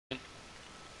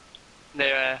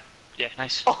They're, yeah,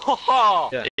 nice. Oh!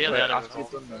 Yeah, Wait, yeah, after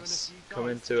you've done this, come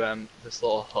into this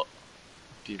little hut.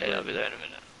 yeah, I'll be there in a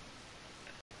minute.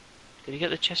 Did you get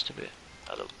the chest of it?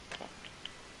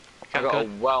 I got a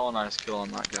well nice kill on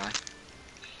that guy.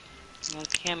 No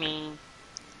coming.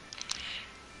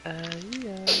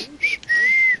 Yeah.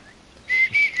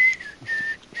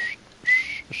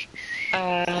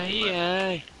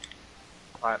 Yeah.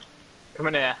 Right, come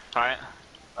in here. Right,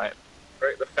 right.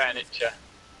 Break the furniture.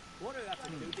 What do I have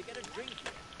to do to get a drink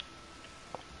here?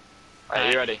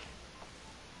 Right, you ready?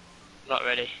 Not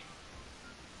ready.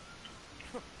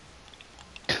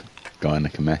 Guy in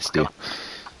a mess, dude.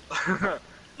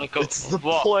 Look up. It's the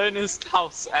What? plainest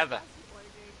house ever.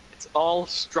 It's all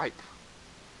stripe.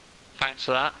 Thanks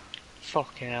for that.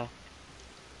 Fucking hell.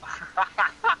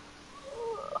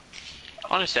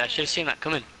 Honestly, I should have seen that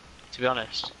coming, to be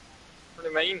honest. What do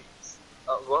you mean?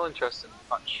 That was well interesting.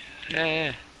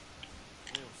 Yeah.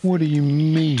 What do you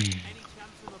mean?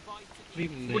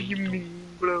 What do you mean,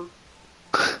 bro?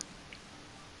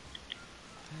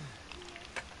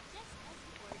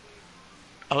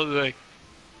 Oh, like,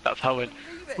 that's how I went,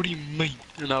 what do you mean?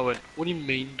 And I went, what do you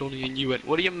mean, Donnie? And you went,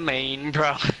 what do you mean,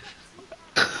 bro?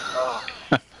 Oh.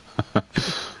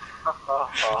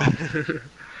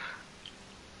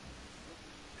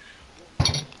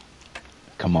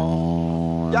 Come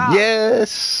on. Yeah.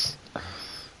 Yes!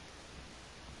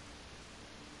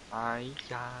 Aye.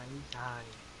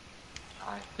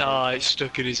 Oh, it's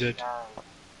stuck in his head.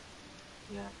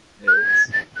 Yeah, it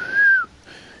is.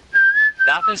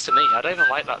 That happens to me, I don't even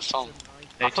like that song.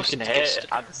 I fucking hate it.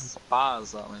 I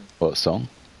despise that one. What song?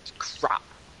 It's crap.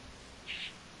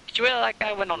 Did you hear that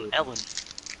guy went on Ellen?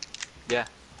 Yeah.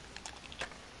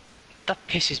 That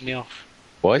pisses me off.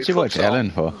 Why did you watch Fuck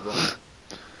Ellen song for? as well.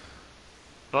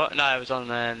 What? No, it was on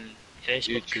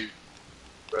Facebook.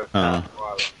 YouTube.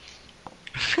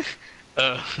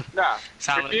 Oh. Nah,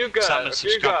 Simon, if you go, Simon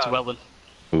subscribed to Ellen.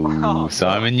 Ooh, Oh,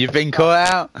 Simon, you've been caught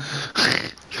out.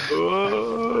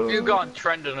 if you go on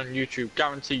trending on YouTube,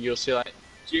 guarantee you'll see like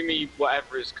Jimmy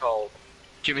whatever it's called.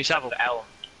 Jimmy Savile. L.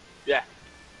 Yeah.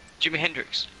 Jimi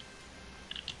Hendrix.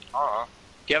 Alright.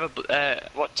 Do you have a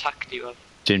what tack do you have?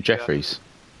 Jim Jeffries.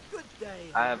 Good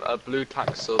day. I have a blue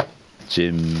tack sub.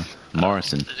 Jim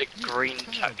Morrison. There's a green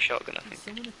tack shotgun, I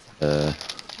think.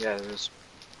 Yeah, there's.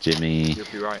 Jimmy. You'll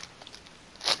be right.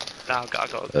 No, I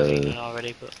got a green one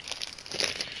already, but.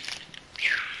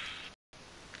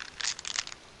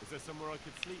 Is there somewhere I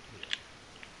could sleep here?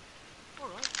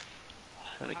 Alright.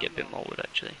 Let me get a bit more wood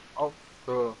actually. Oh,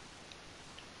 cool.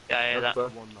 Yeah, that.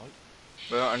 One night.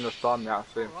 We don't understand that,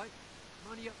 actually. Alright.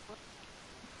 Money up front.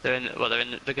 They're in. Well,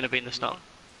 they're gonna be in the snow.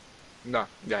 No,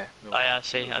 yeah. No. Oh yeah, I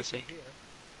see. Here. Sleep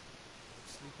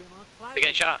in my cloud. They're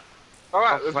getting shot.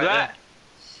 Alright, Oh, we're there.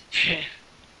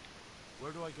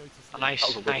 Where do I go to sleep? Nice, That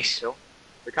was a good nice. kill.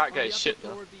 We can't get his shit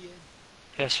though.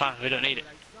 Yeah, it's fine. We don't need it.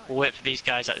 We'll wait for these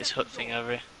guys at this hut thing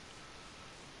over here.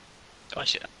 Oh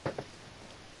shit.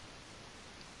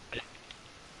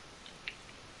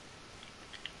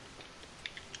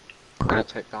 I'm gonna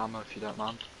take the ammo if you don't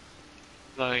mind.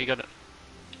 No, you got it.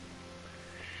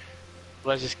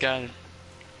 Where's this guy?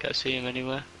 Can't see him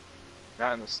anywhere.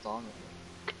 Right in the storm.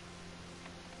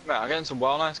 Mate, I'm getting some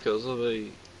well nice kills of the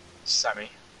semi.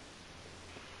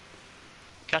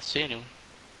 Can't see anyone.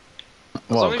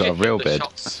 Well, I've got a real bed. I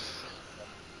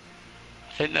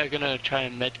think they're gonna try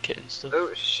and medkit and stuff.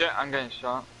 Oh shit, I'm getting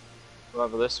shot.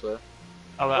 Over this way.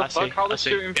 Oh, right, I What the see. fuck? How I they see.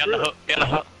 shooting Get in the through hut. Get in the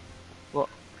hut. What?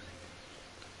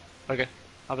 Okay.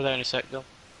 I'll be there in a sec, Bill.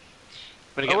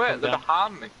 Oh wait, they're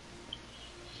behind me.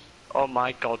 Oh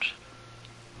my god.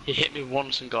 He hit me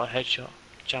once and got a headshot.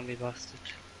 Jammy bastard.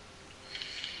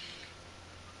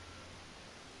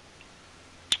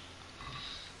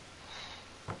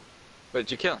 Wait,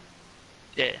 did you kill him?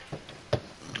 Yeah.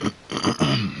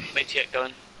 Wait to get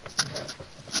going.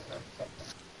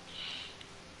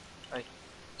 Hey,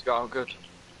 it's got all good.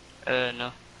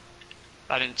 No.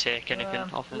 I didn't take anything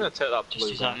off I'm him. gonna take that Just blue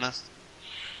use that vest.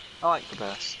 I like the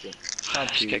best. Yeah.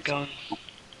 Just get going.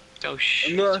 Oh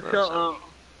shit. I'm gonna where shut was up.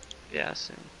 that? Yeah, I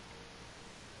see.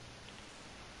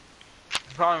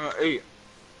 Trying to eat.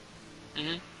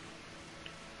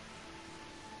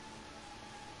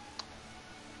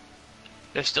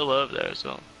 They're still over there as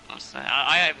well. That's nice.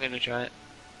 I am gonna try it.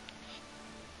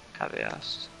 Can't be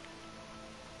asked.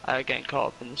 I'm getting caught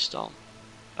up in the storm.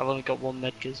 I've only got one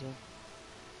medkit as well.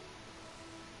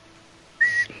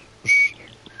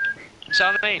 So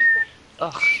I mean,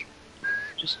 ugh.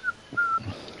 Just.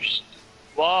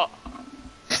 What?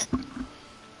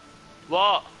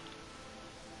 What?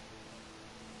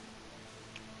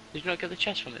 Did you not get the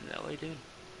chest from it there? What are you doing?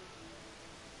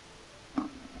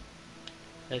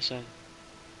 Listen.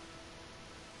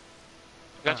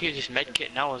 We have to use this med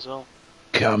kit now as well.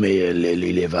 Come here,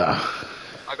 lily liver.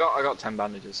 I got 10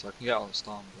 bandages, so I can get on the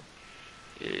storm.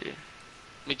 But... Yeah.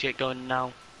 Need to get going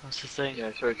now. That's the thing.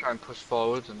 Yeah, shall we try and push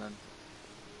forward and then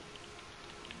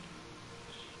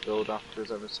build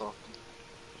afterwards every so often?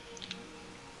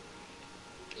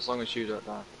 As long as you don't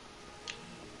die.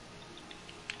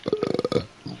 Yeah,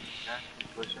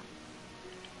 keep pushing.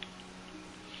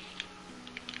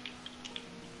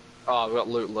 Oh, we got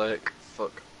Loot Lake.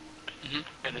 Fuck.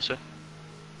 Go this way.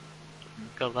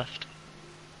 Go left.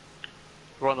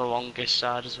 We're on the longest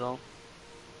side as well.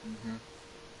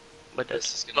 But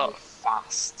This is gonna be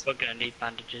fast. we're gonna need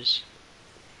bandages.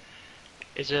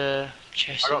 Is a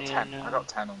chest I got in 10. here now? I got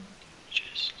 10 on me.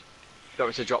 Chest. You want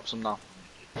me to drop some now?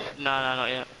 No, not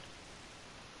yet.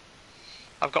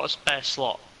 I've got a spare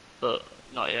slot, but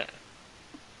not yet.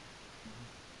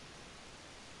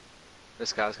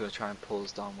 This guy's gonna try and pull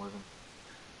us down with him.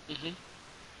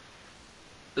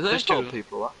 Is there There's still two.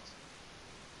 people left?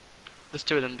 There's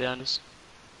two of them behind us.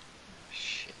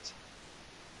 Shit.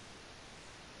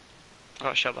 I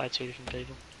got shot by two different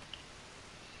people.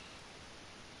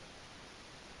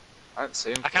 I didn't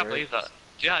see him. I can't believe that.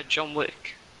 Do you know John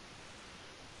Wick?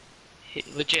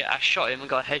 Legit, I shot him and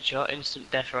got a headshot,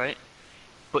 instant death rate.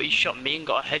 But he shot me and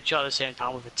got a headshot at the same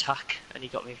time with attack, and he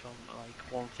got me from like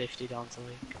 150 down to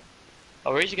like.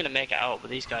 Oh, we're easily gonna make it out,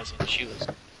 but these guys are gonna shoot us.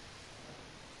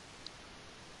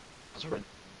 That's right.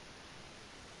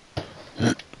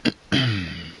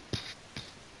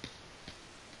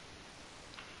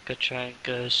 Gotta try and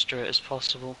go as straight as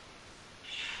possible.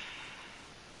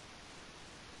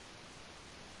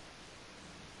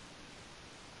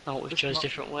 Oh, we chose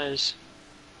different ways.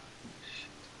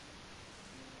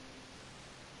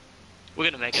 We're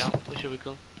gonna make it out, which will be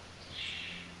cool.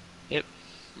 Yep,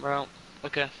 we're out.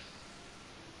 Okay.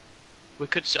 We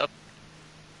could set up.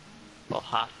 Well,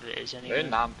 half of it is There anyway. are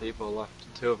 9 people left,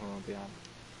 and 2 of them are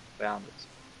behind us.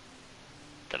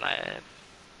 They might,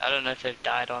 I don't know if they've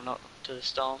died or not to the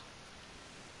storm.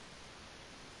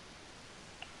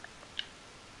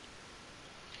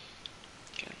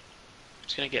 Okay.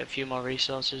 Just gonna get a few more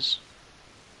resources.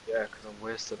 Yeah, because I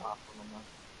wasted half of them then.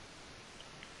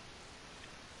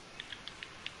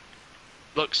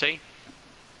 Look, see?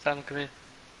 Simon, come here.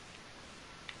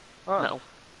 Oh. Metal.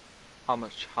 How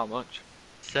much? How much?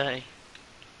 30.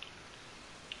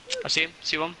 I see him.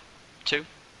 See 1, 2,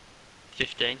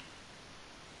 15.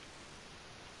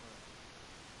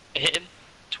 I hit him.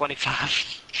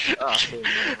 25. Ah, I see him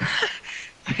there.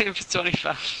 I hit him for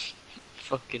 25.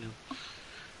 Fucking hell.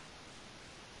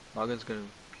 Morgan's gonna be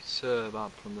so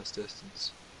bad from this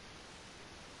distance.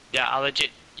 Yeah, I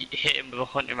legit hit him with a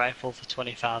hunting rifle for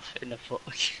 25 in the foot.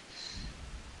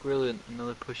 Brilliant, and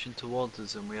they're pushing towards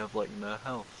us and we have like no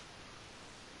health.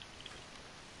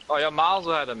 Oh, you're miles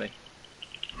ahead of me.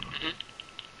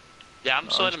 Yeah, I'm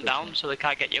No, slowing I'm them down switching. so they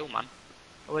can't get you, man.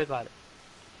 Don't worry about it.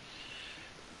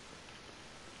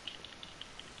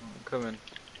 I'm coming.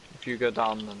 If you go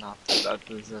down, then that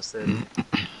business in.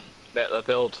 The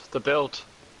build. The build.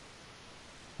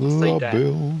 Stay there.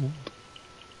 build.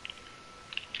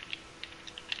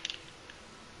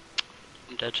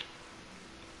 I'm dead.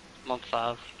 I'm on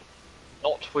 5.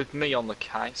 Not with me on the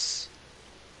case.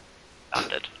 I'm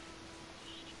dead.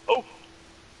 Oh!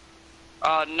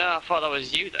 Oh no, I thought that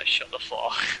was you that shot the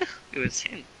floor. It was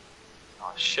him.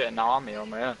 Oh shit, now I'm here on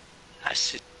my own.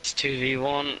 That's it's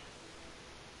 2v1.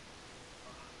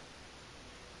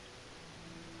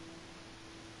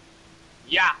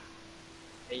 Yeah!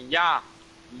 Yeah!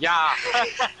 Yeah!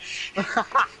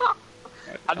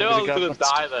 I knew I was gonna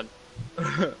die then.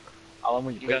 How long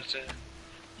will you You be? got to.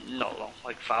 Not long,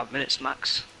 like 5 minutes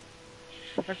max.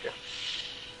 Okay.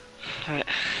 Alright.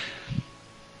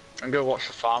 I'm gonna watch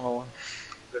the final one.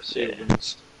 Go see Yeah. who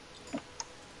wins.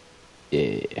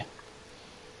 Yeah.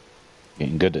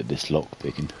 Getting good at this lock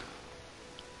picking.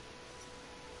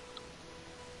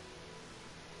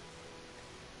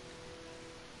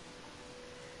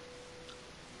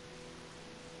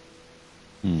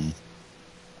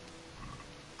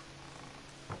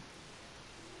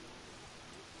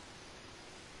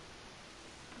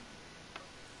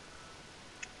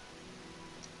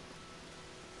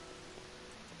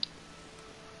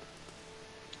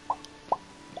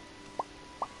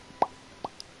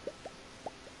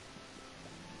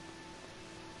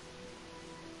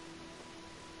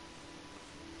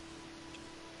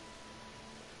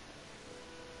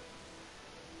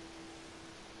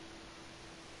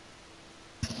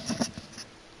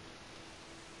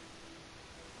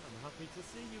 I'm happy to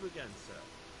see you again, sir.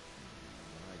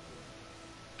 My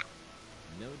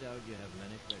dear. No doubt you have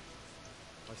many questions.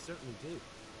 I certainly do.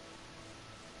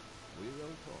 We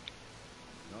will talk.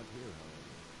 Not here,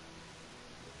 however.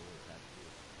 The whole have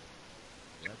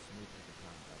here. Let's meet at the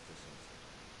camp after sunset.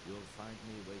 You'll find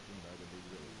me waiting by the big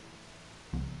road.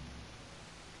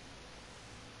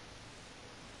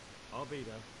 I'll be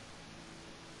there.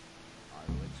 I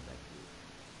will expect you.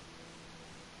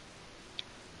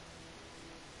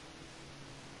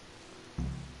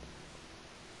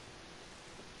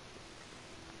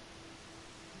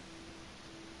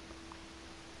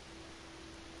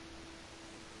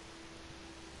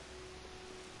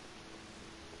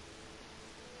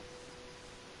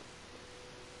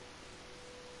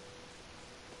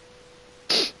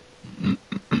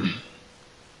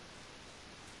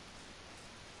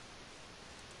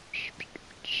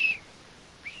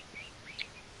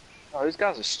 Oh, these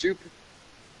guys are stupid.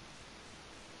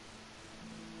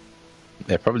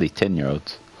 They're probably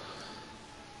 10-year-olds.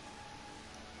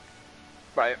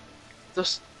 Right.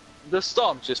 The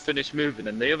storm's just finished moving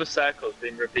and the other circle's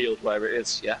been revealed where it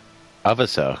is, yeah? Other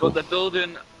circle. But they're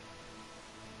building...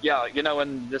 Yeah, you know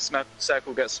when the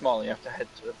circle gets smaller, you have to head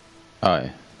to it. Oh,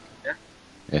 yeah. Yeah?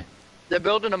 Yeah. They're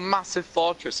building a massive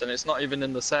fortress and it's not even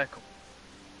in the circle.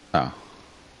 Oh.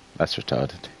 That's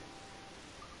retarded.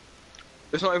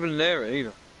 It's not even near it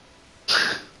either.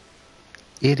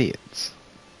 Idiots.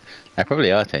 They probably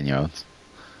are 10-year-olds.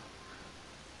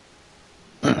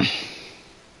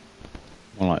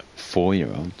 More like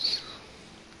 4-year-olds.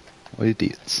 What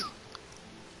idiots.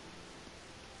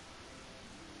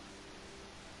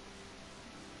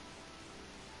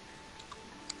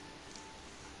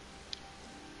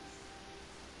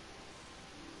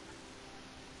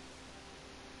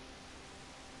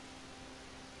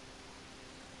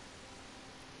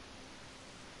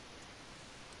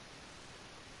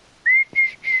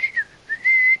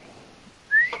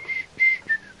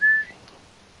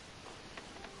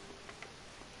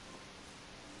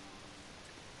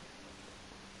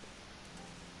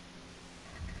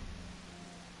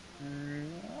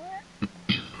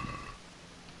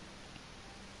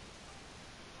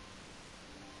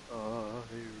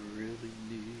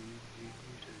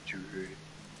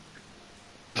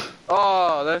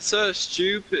 Oh, they're so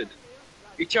stupid.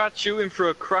 He tried shooting through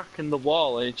a crack in the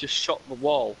wall and he just shot the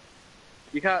wall.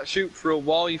 You can't shoot through a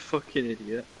wall, you fucking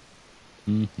idiot.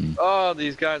 Mm-hmm. Oh,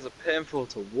 these guys are painful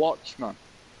to watch, man.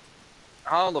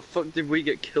 How the fuck did we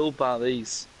get killed by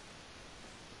these?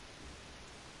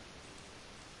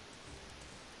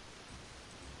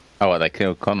 Oh, well, they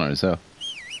killed Connor as well.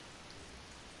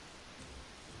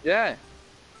 Yeah.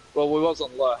 Well, we was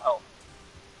on low health.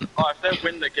 Oh, if they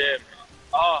win the game.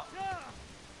 Oh.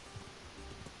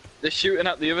 They're shooting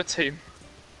at the other team.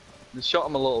 They shot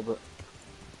them a little bit.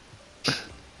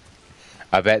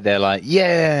 I bet they're like,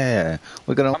 yeah,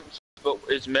 we're gonna... But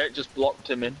his mate just blocked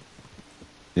him in.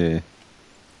 Yeah.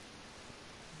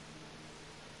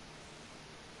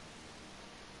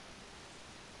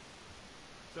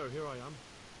 So here I am.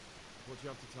 What do you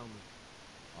have to tell me?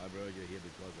 I brought you here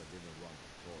because I didn't want to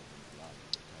cause an alarm in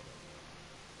the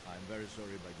tower. I'm very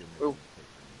sorry about your Oh. mistake.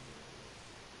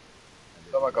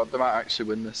 Oh my god, they might actually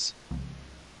win this.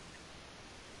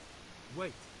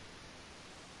 Wait.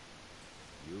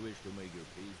 You wish to make your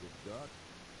peace with God?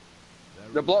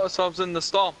 They blocked themselves in the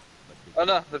storm. Oh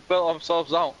no, they've built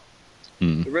themselves out.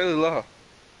 Hmm. They're really low.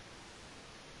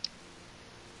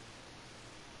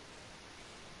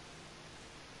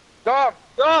 Stop!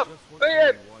 Stop! Beat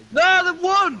it! No, they've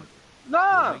won!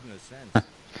 No! Make no sense.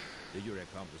 Did your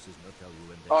accomplices not tell you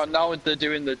when they Oh, said now it? they're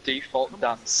doing the default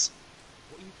dance.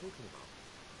 What are you talking about?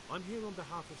 I'm here on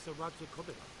behalf of Sir Roger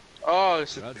Cobbett. Oh,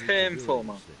 this is Roger's painful, a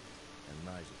man. good and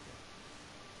nice again.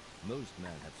 Most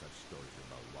men have such stories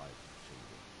about wives and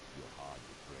children. Your heart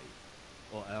would break.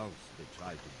 Or else they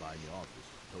try to buy me off this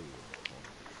stolen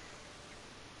corner.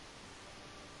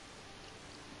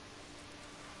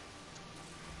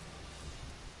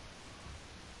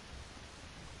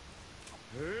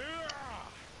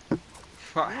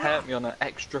 That hurt me on an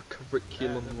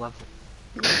extracurriculum level.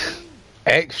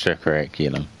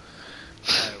 Extracurriculum.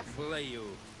 I'll flay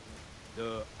you.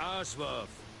 The Arsworth.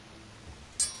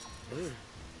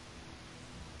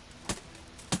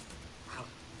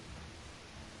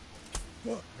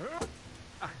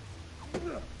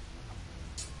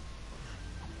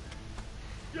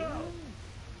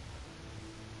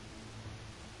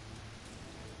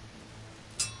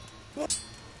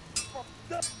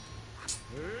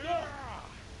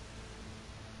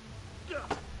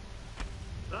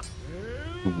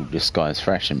 Ooh, this guy's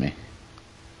thrashing me.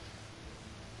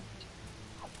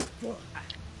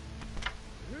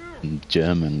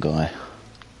 German guy.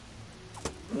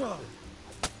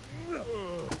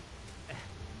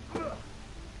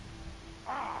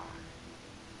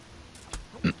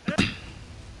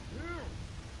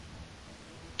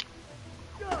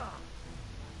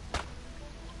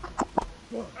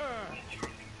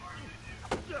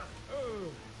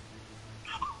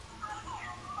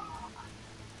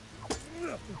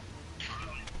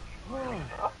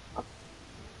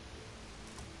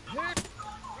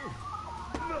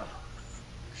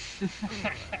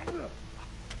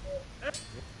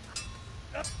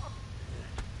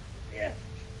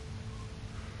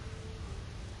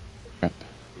 Crap.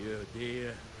 You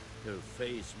dare to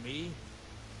face me?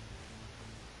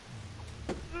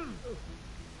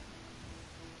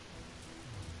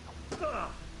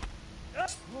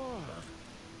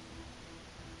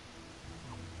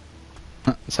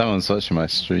 Someone's watching my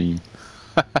stream.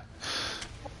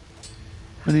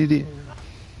 An idiot.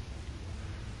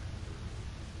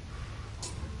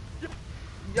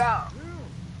 Yeah.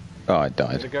 Oh, I I'm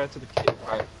died. gonna go to the kitchen.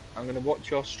 Right. I'm gonna watch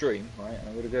your stream, right? And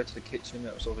I'm gonna go to the kitchen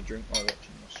and have a drink while watching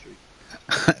your stream.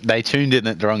 They tuned in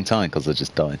at the wrong time because I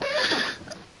just died.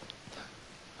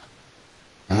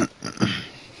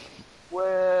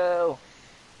 Well,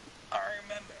 I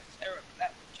remember.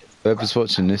 Whoever's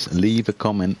watching this, leave a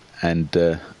comment and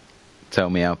tell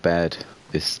me how bad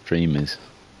this stream is.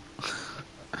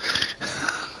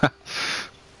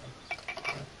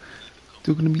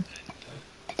 Still gonna be.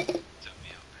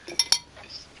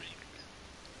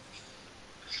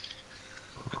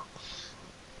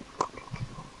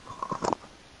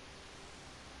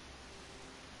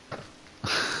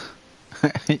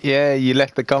 Yeah, you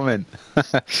left the comment.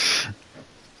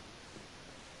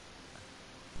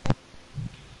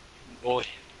 Boy.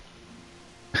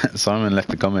 Simon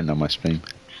left a comment on my stream.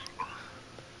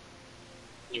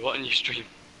 You what in your stream?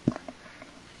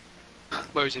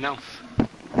 Where is he now?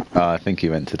 I think he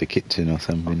went to the kitchen or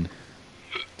something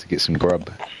to get some grub.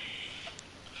 I'm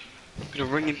gonna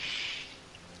ring him.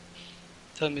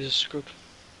 Tell him he's a scrub.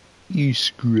 You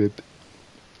scrub.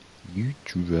 You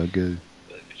druggo.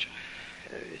 Let me try.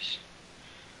 There he is.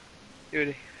 You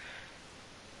ready? You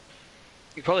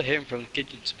can probably hear him from the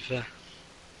kitchen, to be fair.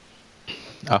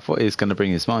 I thought he was going to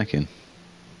bring his mic in.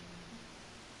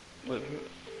 Wait.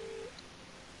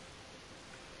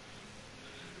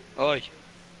 Oi.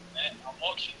 I'm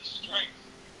watching the stream.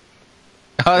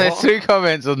 Oh, there's What? 2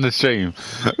 comments on the stream.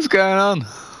 What's going on?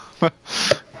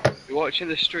 You watching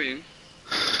the stream?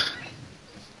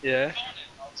 Yeah.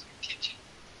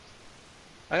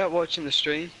 I got watching the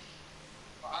stream.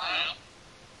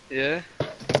 Yeah.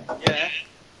 Yeah.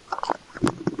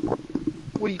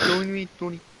 What are you doing, me,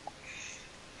 Tony?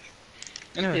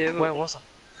 Anyway, Yeah, but- where was I?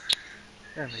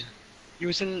 Yeah, man. You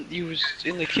was in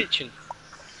the kitchen.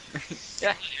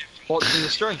 Yeah. Watching the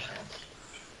stream.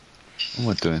 What am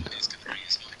I doing?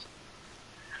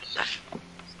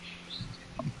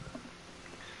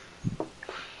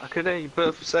 I could hear you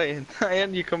both saying, "Hey,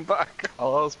 and you come back."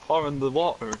 While I was pouring the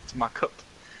water into my cup,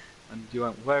 and you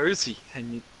went, "Where is he?"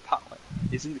 And you pat like,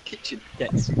 "He's in the kitchen."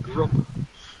 Getting some grub. And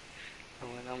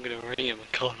then I'm gonna ring him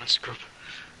and call him a scrub.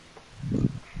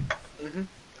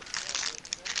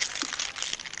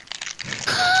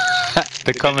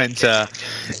 The comments are,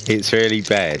 it's really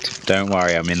bad. Don't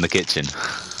worry, I'm in the kitchen.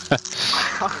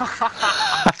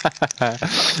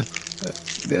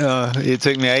 It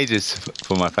took me ages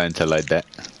for my phone to load that.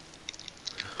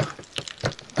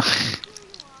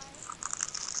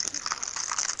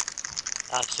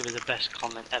 That has to be the best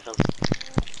comment ever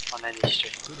on any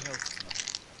stream.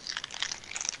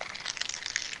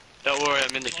 Don't worry,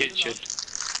 I'm in the kitchen.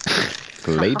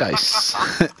 Play dice.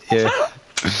 Yeah.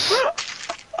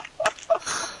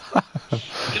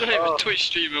 You know, even Twitch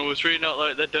streamer was reading out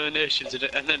like their donations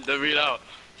and then they read out,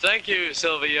 "Thank you,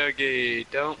 Silver Yogi.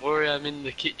 Don't worry, I'm in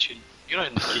the kitchen." You're not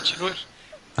in the kitchen, what?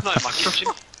 I'm not in my kitchen.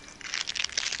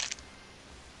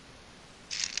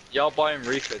 Y'all buying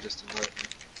Rika just to vote.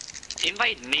 He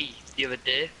invited me the other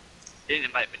day. He didn't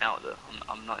invite me now though.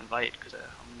 I'm not invited because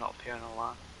I'm not appearing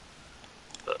online.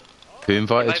 But Who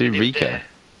invited you? me the other Rika? day.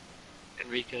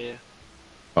 Enrico, yeah.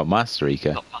 Oh, Master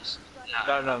Rika? Not Master.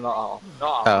 No, not all.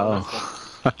 Not all. Oh.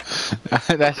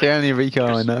 That's the only Rika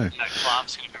I know. That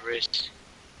clap's gonna be raced.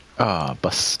 Ah,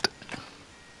 bust.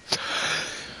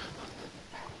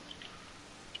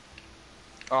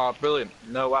 Oh, brilliant.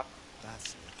 No weapon.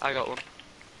 I got one.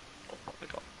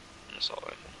 That's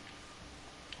alright.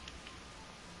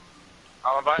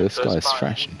 I'm about This to guy's spy.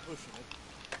 thrashing.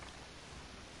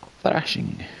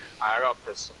 Thrashing. I got a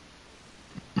pistol.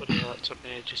 But that took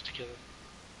me ages to kill him.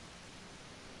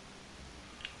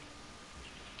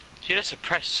 See, that's a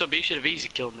press sub. He should have easy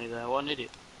killed me there. What an idiot.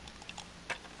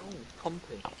 Oh,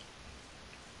 pumpy.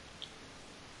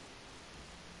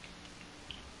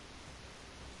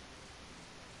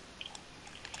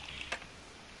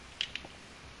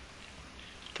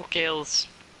 Fuck kills.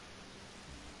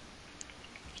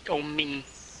 Go me.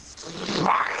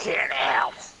 Fucking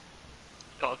hell.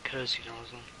 Got a curse, you know,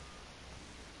 as well.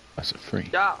 That's a free.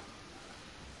 Yeah.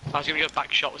 I was gonna go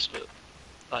back shots, but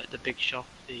like the big shop,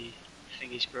 the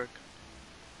thingy's broke.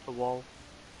 The wall.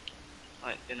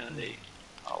 Like, you know, the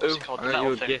What's it called? I The got metal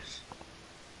you a thing. gift.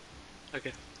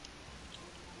 Okay.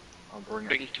 I'll bring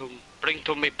it. Bring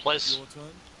to me, please. Your turn.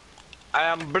 I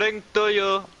am bring to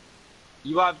you.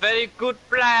 You are very good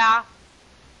player. I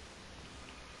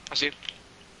see.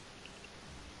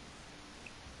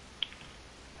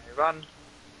 I run.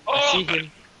 Oh, I see got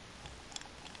him.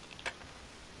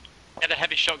 He had a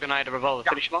heavy shotgun, I had a revolver.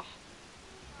 Finish him off.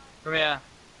 Come here.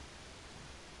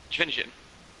 Did you finish him?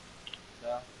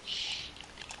 Yeah.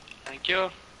 Thank you.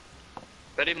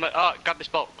 Ready? Oh, grab this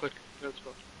bolt, quick. Grab this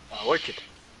bolt. Oh, wicked.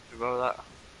 Roll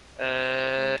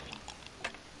that.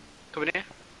 Come in here.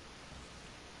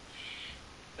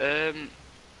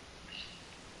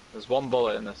 There's one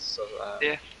bullet in this, so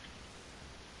Yeah.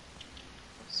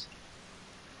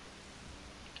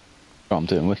 Oh, I'm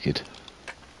doing wicked.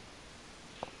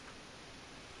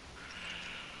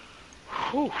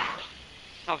 Whew.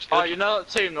 That was good. Oh, you know that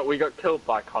team that we got killed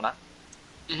by, Connor?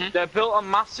 Mhm. They built a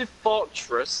massive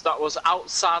fortress that was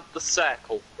outside the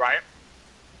circle, right?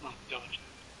 Oh god.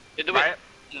 Did they Right?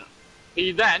 win? No.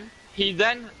 He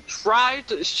then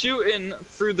tried shooting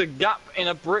through the gap in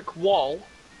a brick wall,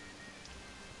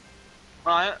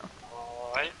 right?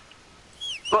 Alright.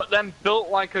 But then built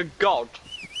like a god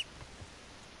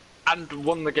and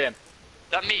won the game.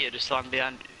 That me or just land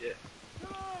behind you? Yeah.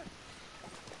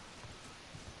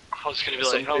 I was gonna be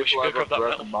Some like, oh, we should people go have grab that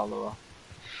broken metal. by the way.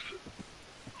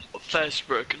 First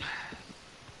broken.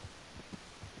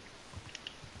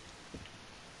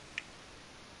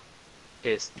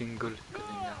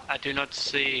 I do not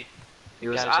see. He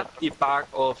was Guys, at the back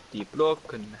of the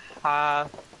broken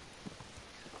heart.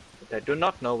 But I do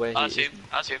not know where I he see is. him.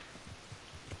 I see him.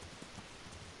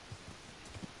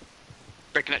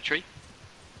 Breaking that tree.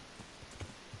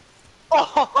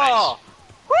 Oh!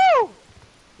 Woo!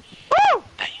 Woo!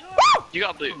 Woo! You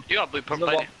got a blue. You got a blue pump,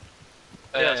 There's don't a you?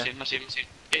 Yeah, I yeah. see him. I see him. I see him.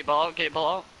 Get your ball out. Get your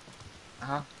ball out.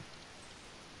 Uh-huh.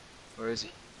 Where is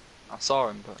he? I saw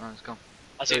him, but no, he's gone.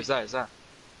 I see him. He's there, he's there.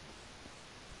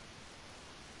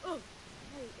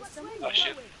 Oh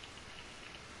shit.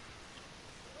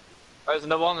 Oh, there's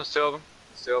another one, there's two of them.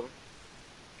 There's two of them.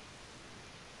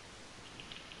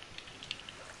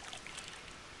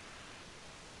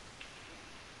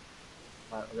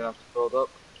 Right, we're gonna have to build up.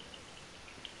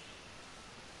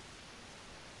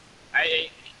 Hey!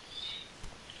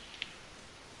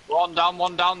 One down,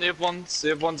 the other one's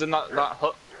in that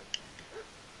hut.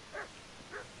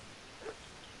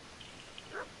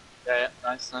 Yeah,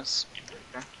 nice.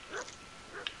 Okay.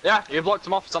 Yeah, you blocked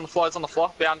him off, it's on the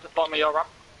floor, behind the bottom of your ramp.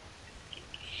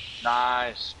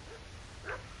 Nice.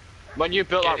 When you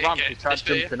built that ramp, you tried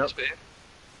jumping up.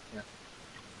 Yeah.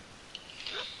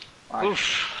 Right.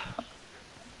 Oof.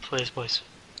 Please, boys.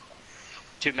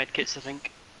 2 medkits, I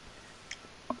think.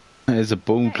 There's a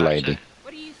bald lady.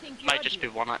 What do you think Might just be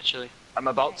one, actually. I'm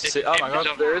about to see. Oh my If god,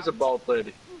 there's there is a bald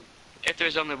lady. If there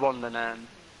is only one, then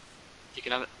you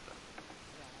can have it.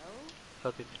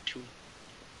 Okay, 2.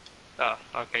 Oh,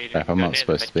 okay. You Crap, I'm not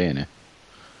supposed to be in here.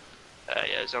 Yeah,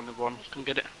 there's only one. Come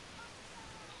get it.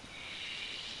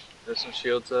 There's some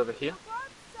shields over here.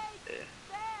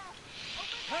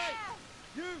 Hey!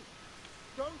 You!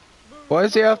 Don't move! Why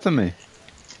is he after me?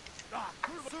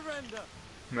 Surrender!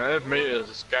 Man, me is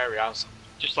a scary house.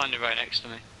 Just landed right next to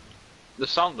me. The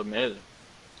sound amazing.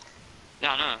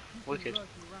 Yeah, I know. Wicked. Lurking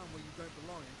around where you don't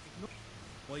belong and ignore.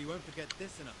 Well, you won't forget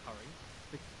this in a hurry.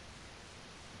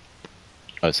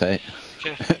 I say it.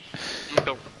 Okay.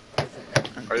 Go.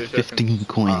 Are you 15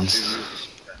 coins.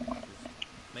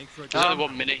 Make sure it There's doesn't. only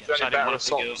 1 minute, Is so there I any didn't better want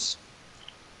to go. assaults?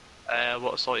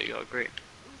 What assault you got? Great.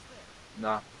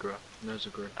 Nah, great. There's a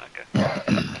great. Okay.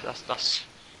 that's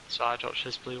so I dropped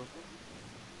this blue one.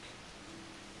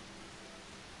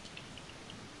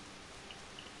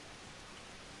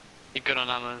 You're good on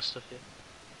ammo and stuff, yeah.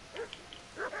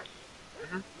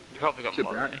 You probably got Should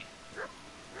more be, than right? me.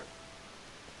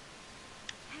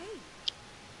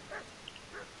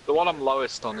 The one I'm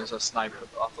lowest on is a sniper,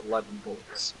 but that's 11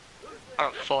 bullets. I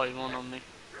got 41 on me.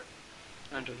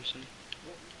 And obviously.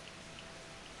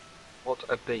 What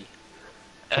a B.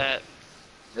 Uh,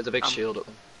 There's a big shield up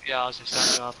there. yeah, I was just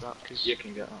going to grab that because You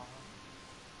can get that.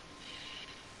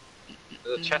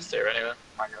 There's a chest here anyway.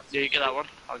 I guess. yeah, you get that one.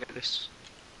 I'll get this.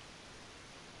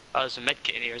 Oh, there's a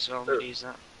medkit in here as well. I'm gonna use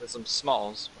that. There's some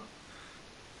smalls.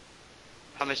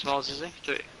 How many smalls is he?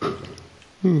 3.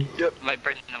 Yep. I might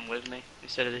bring them with me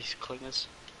instead of these clingers.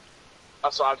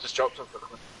 That's what I've just dropped them for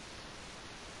Clint.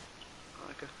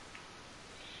 Okay.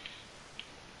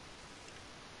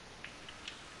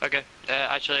 Okay.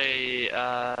 Actually,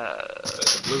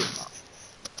 Blue.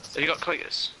 have you got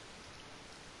clingers?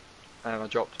 I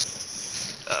dropped.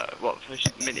 What for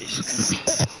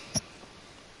minis?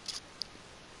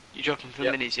 You dropping for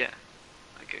Yep. minis yet?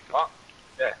 Okay, cool. What?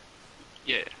 Yeah.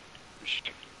 Yeah.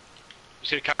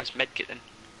 Just gonna carry this medkit then.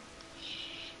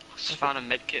 I just found a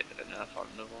medkit and I found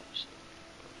another one. So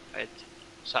I had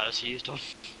started to use one.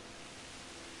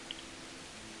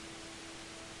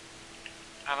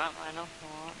 I know.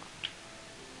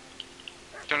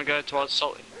 Do you wanna go towards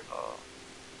salting? Or...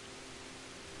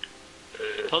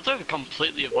 Thought they were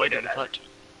completely avoiding the clutch.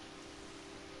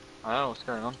 I don't know what's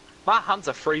going on. My hands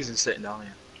are freezing sitting down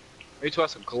here. I need to wear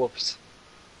some gloves.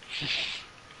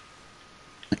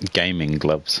 Gaming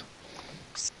gloves.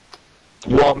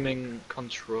 Warming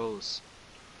controls.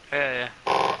 Yeah.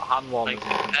 Hand warmers.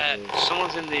 Like, and controls.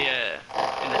 someone's in the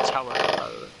tower.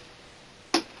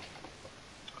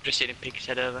 I've just seen him pick his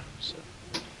head over, so...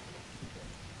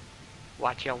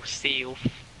 Watch your seal.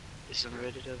 This is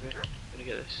unrated over here. I'm gonna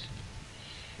get this.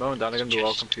 Mum and Dad are going to be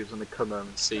well confused when they come home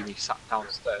and see me sat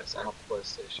downstairs on a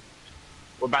PlayStation.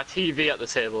 With my TV at the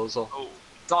table as well. Oh.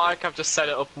 It's not like I've just set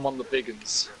it up on one of the big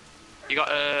ones. You got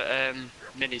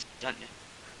minis, haven't you?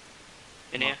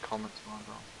 In here? Comments on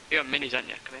that. You got minis, haven't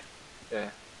you? Come here. Yeah.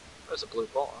 There's a blue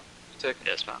ball, huh? You taking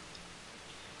Yeah, smart.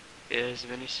 Yeah, there's the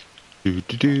minis. Do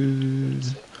do do.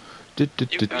 Do do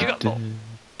You do got do. ball?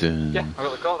 it? Yeah, I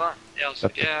got the goal there. Yeah, I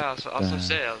was gonna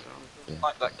say.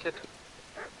 Like that kid.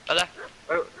 Oh, there.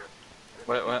 Oh.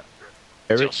 Wait.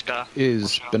 It's your Eric scar.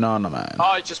 is Banana Man.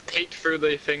 Oh, he just peeked through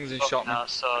the things and shot me. I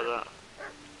saw that.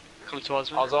 Coming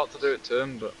towards me. I was about to do it to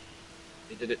him, but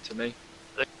he did it to me.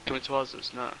 They're coming towards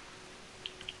us, no.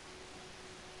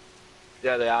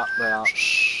 Yeah, they are. I'm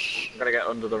gonna get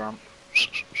under the ramp.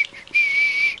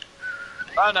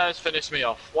 Oh no, it's finished me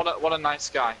off. What a nice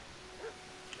guy.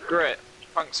 Great.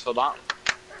 Thanks for that.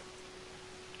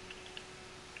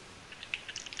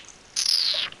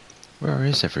 Where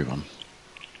is everyone?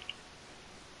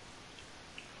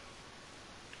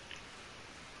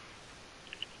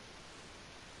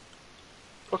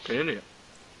 Fucking idiot.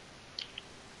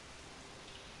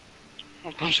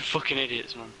 A bunch of fucking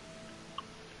idiots, man.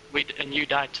 And you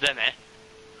died to them, eh?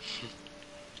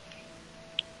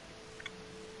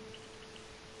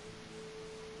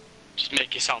 Just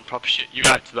make it sound proper shit. You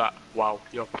died to that. Wow,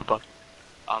 you're proper.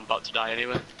 I'm about to die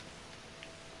anyway.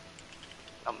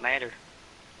 Don't matter.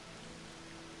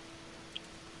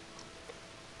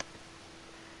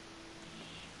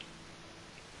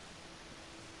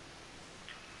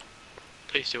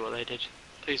 Please do what they did.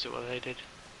 Please do what they did.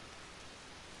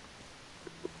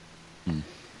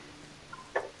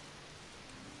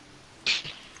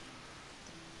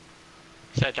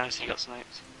 Said Dynasty got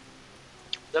sniped.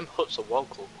 Them huts are well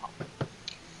cool, man.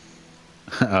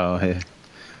 Oh, yeah.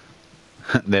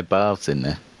 There are baths in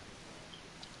there.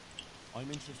 I'm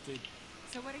interested.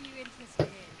 So what are you interested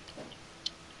in?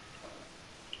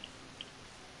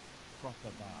 Proper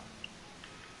bar.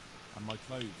 And my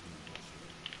clothes need washing.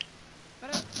 But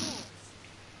of course,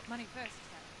 money first,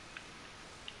 Terry.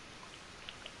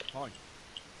 Fine.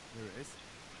 Here it is.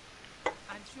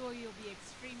 I'm sure you'll be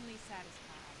extremely satisfied.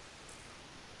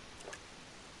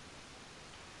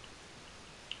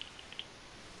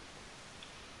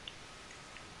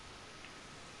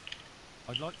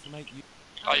 I'd like to make you.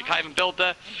 Oh, you can't even build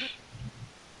there.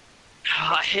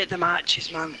 Oh, I hate them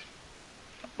arches, man.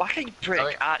 Why can't you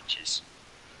break arches?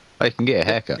 Oh, you can get a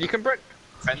haircut. You can break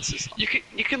fences. You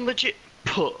can legit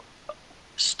put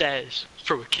stairs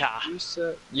through a car.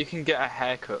 You can get a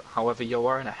haircut, however you're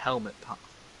wearing a helmet, Pat.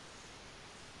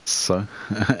 So,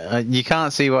 you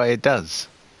can't see what it does.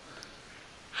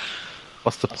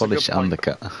 What's the That's a good polished point.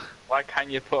 undercut? Why can't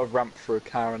you put a ramp for a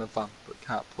car and a van, but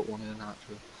can't put one in an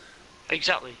actual?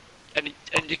 Exactly. And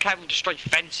you can't even destroy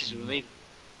fences with me,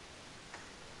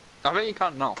 I think you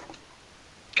can't now.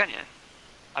 can you?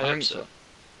 I hope think so.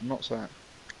 I'm not saying.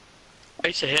 I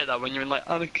used to hate that when you're in like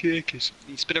Anarchakis.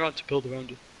 You spin around to build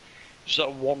around it. Just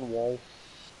that one wall.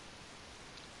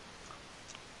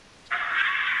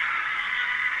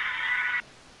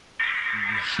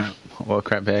 What a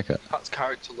crap haircut. Pat's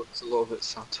character looks a little bit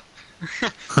sad.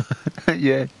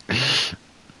 Yeah.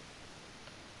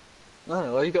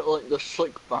 No, you got like the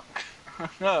slick back.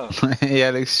 No. Yeah,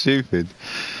 it looks stupid.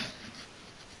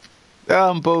 Oh,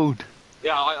 I'm bald.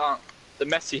 Yeah, I like that. The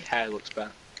messy hair looks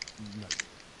better. No.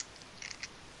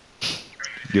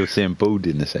 You'll see him bald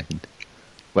in a second.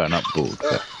 Well, not bald,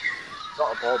 but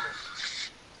Not a bob.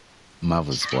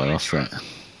 mother's boy, what's that?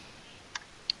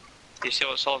 Do you see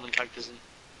what Solomon tagged us in?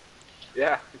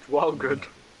 Yeah, it's well good.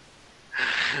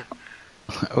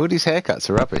 All these haircuts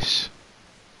are rubbish.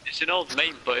 It's an old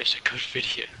meme, but it's a good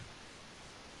video.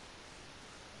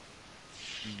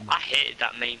 I hated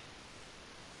that meme.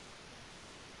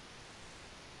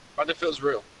 And it feels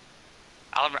real.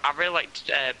 I really liked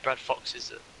Brad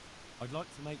Fox's I'd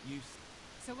like to make use.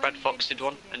 So when Brad are you Fox did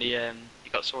one, interested and in- he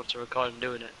got someone to record him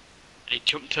doing it. And he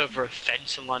jumped over a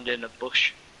fence and landed in a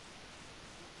bush.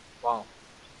 Wow.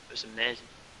 It was amazing.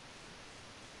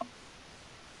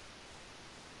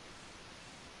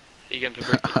 Are you going for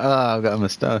breakfast? Ah, I've got a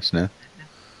moustache now.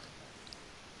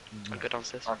 I'll go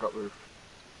downstairs. I got roof.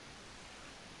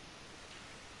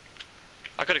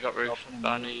 I could have got roof, Open but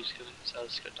I roof. knew you was going, so I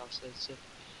just got downstairs. So.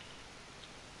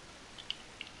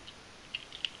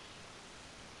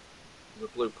 The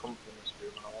blue pump in this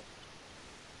room and all.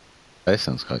 That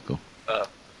sounds quite cool. No.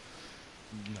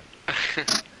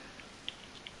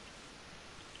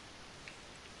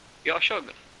 You got a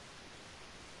shotgun?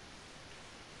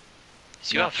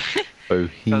 Yes, you No. have.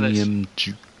 Bohemian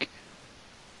Duke.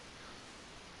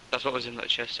 That's what was in that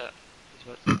chest set.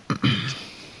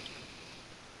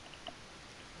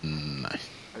 Nice.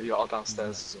 You're all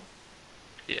downstairs as well.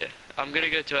 Yeah, I'm gonna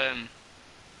go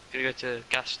to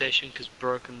gas station because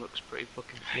Broken looks pretty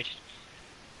fucking rated.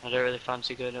 I don't really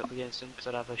fancy going up against him because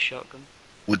I'd have a shotgun.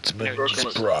 Woodsman Broken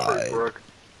looks Pride. pretty broken.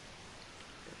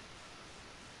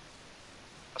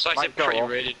 So I Might said go pretty off.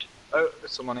 rated. Oh,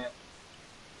 there's someone here.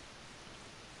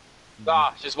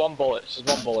 Ah, she's one bullet. She's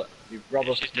one bullet. You robbed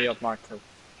Yeah, she's me dead. of my kill.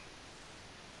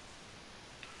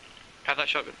 Have that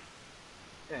shotgun.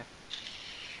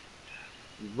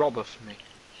 You robbed me,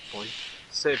 boy.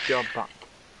 Saved your back.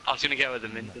 I was gonna get with the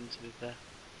Minden to be fair.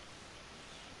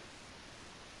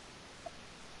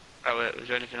 Oh wait, was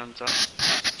there anything on top?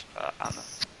 Ammo.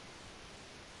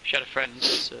 She had a friend,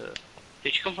 so...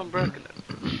 Did she come from Broken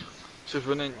then? She's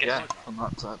running, Yes. yeah, on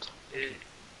that side. Yeah.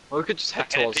 Well, we could just head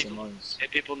Okay, towards the people. noise. Hey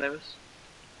people near us?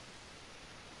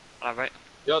 Alright.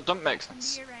 Yeah, it don't make Can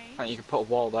sense. we arrange? Like, you could put a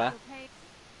wall there. We'll pay-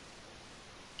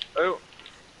 Oh,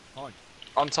 Hi.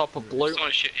 on top of blue.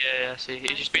 Someone shoot, yeah, see,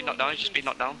 he's just been knocked down, he's just been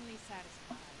knocked down. Extremely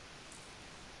satisfied.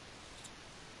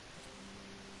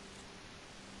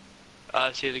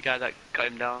 I see the guy that got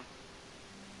him down.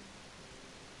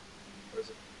 Where is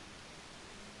it?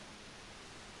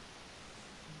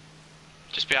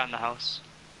 Just behind the house.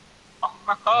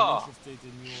 Oh, I'm interested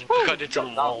in your. Got into the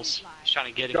walls. Just trying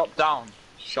to get him. drop down.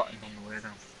 Shot him on the way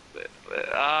down.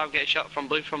 I'm getting shot from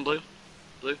blue, Blue.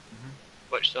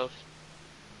 Watch yourself.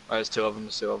 Oh, there's two of them,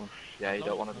 there's two of them. Yeah, you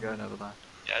don't want to be going over there.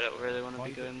 Yeah, I don't really want to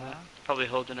be Private going there. bar, Probably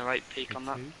holding a right peak on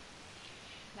that. two.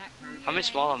 That can be How many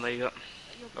small ammo arranged, you got?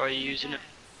 but you'll Or are pay you in using it?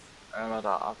 advance. I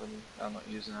don't have any. I'm not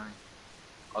using any.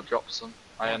 I'll drop some.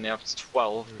 I only have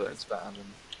 12, but it's better than...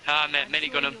 Ah, mate, I'm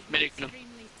minigun sure him, you'll be minigun him. extremely-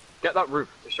 Get that roof.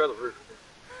 Destroy the roof.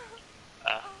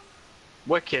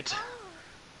 Wicked.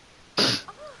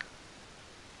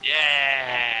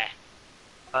 Yeah!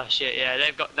 Oh shit, yeah,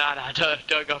 they've got... Nah,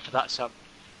 don't go for that, Sam.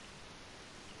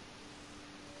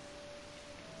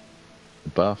 The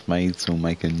bath maids will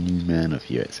make a new man of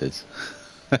you, it says.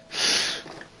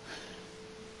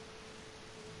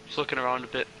 Just looking around a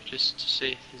bit, just to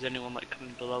see if there's anyone like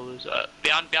coming below us.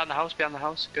 Behind the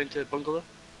house, going to the bungalow.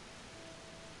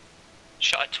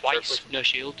 Shot her twice, no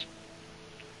shield.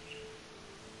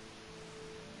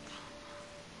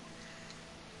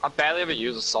 I barely ever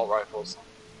use assault rifles.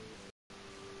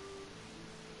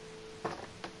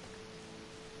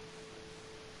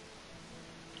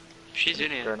 She's in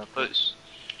Fair here, enough. but it's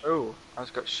Oh, I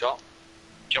just got shot.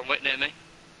 John Wick near me.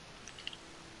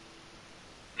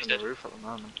 He's In the dead. roof at the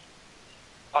moment.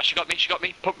 Oh, she got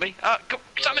me, pump me. Go,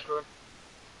 Simon!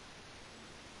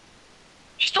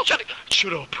 She's still trying to...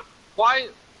 Shut up! Why?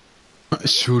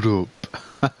 Shut up.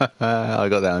 I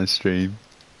got that on stream.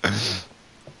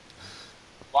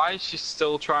 Why is she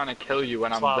still trying to kill you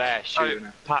when I'm 12. there shooting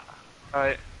her? Pat,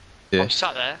 alright. Yeah. I'm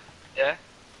sat there, yeah,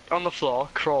 on the floor,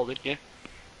 crawling, yeah.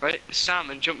 Right,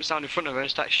 Simon jumps down in front of her and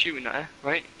starts shooting at her,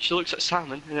 right? She looks at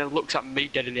Simon and then looks at me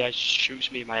dead in the eyes,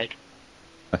 shoots me in my head.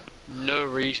 No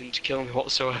reason to kill me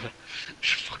whatsoever.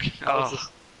 Fucking, That was,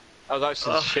 oh. that was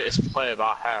actually Oh. the shittest play of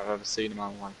our hair I've ever seen in my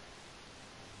life.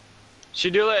 She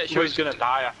knew that she was gonna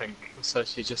die, I think, so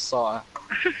she just sort of...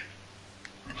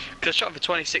 Cause I shot her for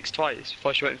 26 twice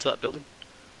before she went into that building.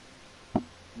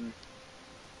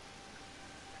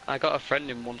 I got a friend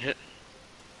in one hit.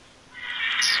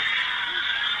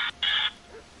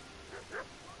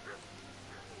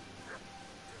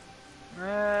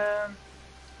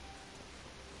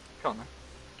 Come on then.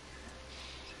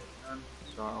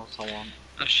 So what else I want?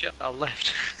 Oh shit, I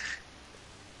left.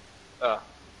 Won't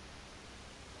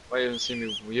even see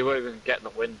me, you won't even get the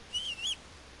win.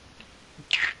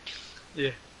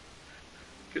 Yeah.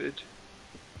 Good.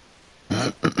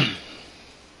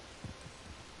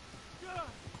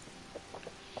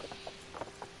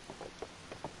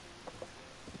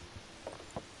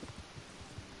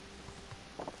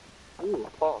 Ooh,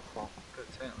 a waterfall. Good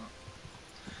take that.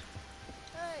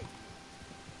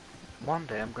 One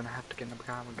day I'm gonna have to get a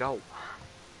become a goal.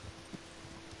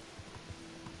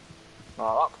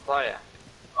 Oh, that player.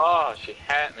 Oh, she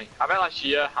hurt me. I bet like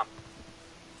she him.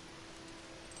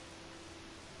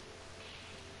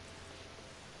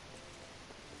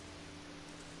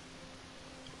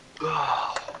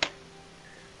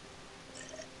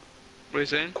 What are you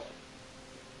saying?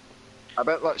 I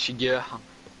bet like she him.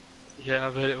 Yeah, I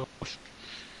bet it was.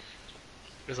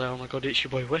 He was like, oh my god, it's your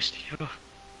boy Westy. Oh,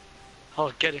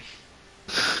 I'll get him.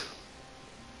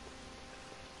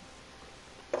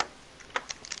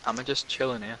 I'm just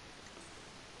chilling here.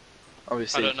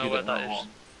 Obviously, I don't know you where don't that know is. what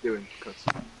I'm doing because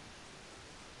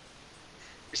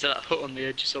Is that hut on the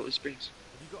edge of Salty Springs?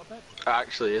 Have you got a bed? it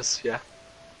actually is, yeah.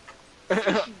 For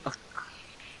how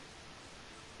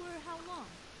long?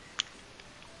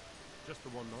 Just the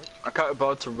one night. I can't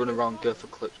afford to run around go for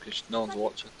clips because no one's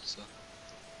watching, so.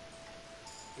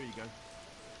 Here you go.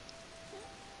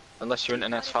 Unless your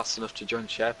internet's fast enough to join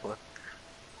SharePlay.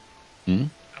 Hmm?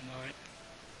 I'm alright.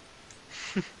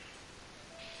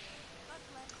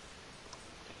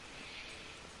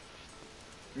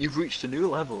 You've reached a new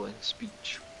level in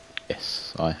speech.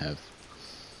 Yes, I have.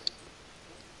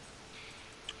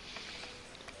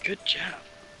 Good job.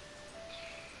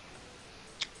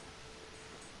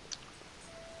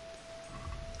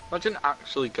 Imagine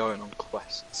actually going on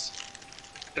quests.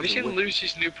 Have you seen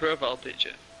Lucy's new profile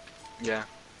picture? Yeah.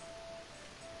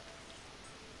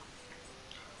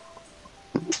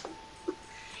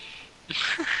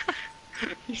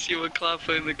 You see what Clive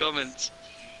put in the comments?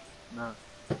 No.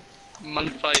 Man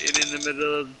fighting in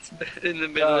the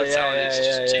middle of town. It's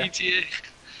just GTA.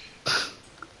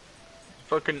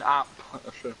 Fucking app.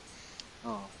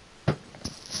 Oh.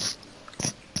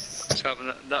 So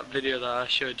having that video that I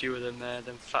showed you with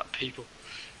them fat people,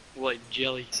 like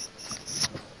jelly.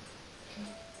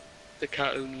 The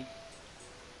cartoon.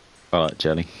 I like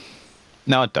jelly.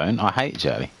 No, I don't. I hate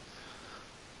jelly.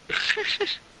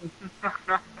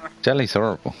 Jelly's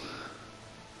horrible.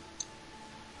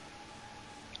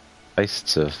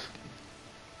 Tastes of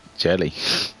jelly.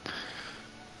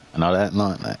 And I don't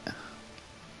like that.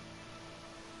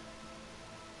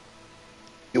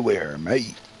 You wear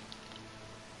me.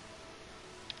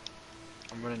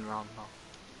 I'm running around now.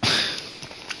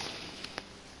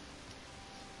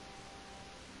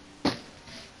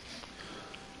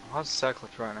 How's the circle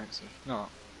right next to me? No.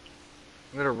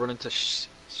 I'm gonna run into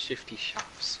shifty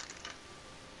shafts.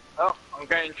 Oh, I'm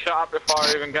getting shot at before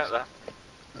I even get there.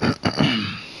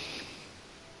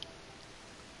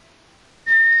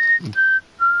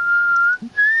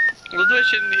 Well, no,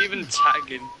 she didn't even tag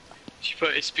him. She put,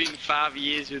 it's been 5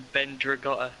 years with Ben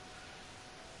Dragotta.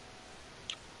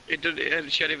 She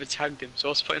hadn't even tagged him, so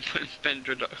I was putting Ben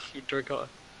Dragotta.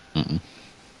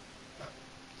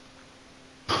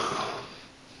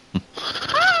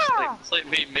 It's like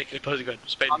me making a post going,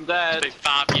 I'm dead. It's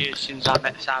been 5 years since I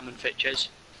met Simon Fitches.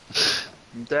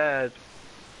 I'm dead.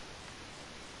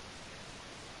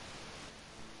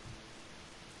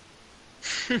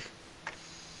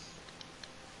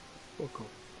 Oh, cool.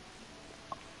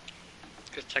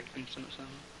 Just tagged him so much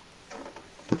Simon.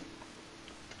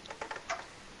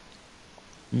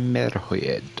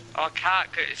 Metalhead. Oh, I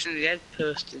can't, 'cause it's in the head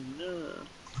person, no.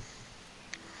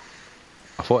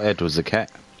 I thought Ed was a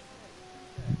cat.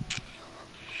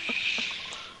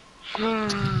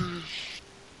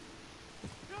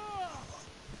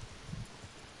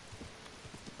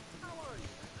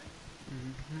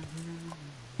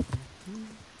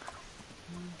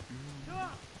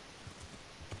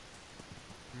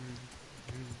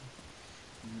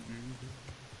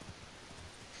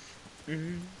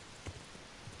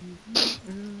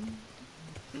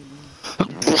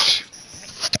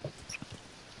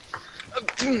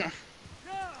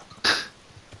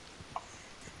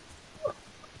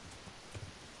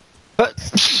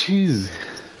 Jeez.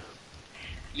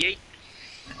 Yeet.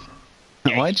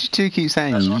 Why did you two keep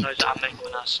saying That's yeet? one of those I make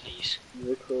when I sneeze.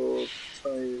 Record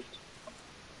tired.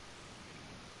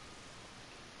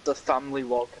 The family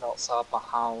walking outside my So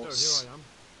house. here I am.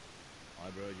 I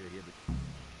brought you here, but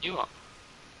You what?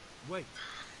 wait.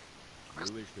 You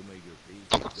wish to make your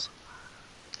peace.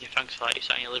 Yeah, thanks for that, you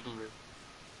sat in your living room.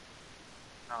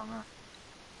 Oh no.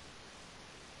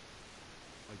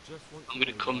 I just want I'm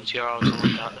gonna know come why to your house and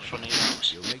look out the front of your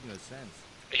house. You're making no sense.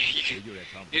 You're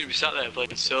gonna be sat there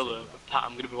playing solo, but Pat,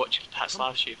 I'm gonna be watching Pat's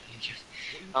live stream.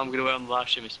 I'm gonna wait on the live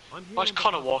stream. Why's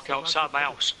Connor walking outside my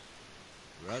house?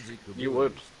 You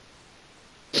would.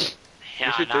 Yeah,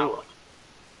 You should I know. do it.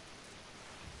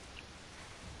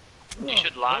 You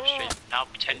should live stream and I'll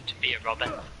pretend to be a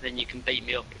robber. Then you can beat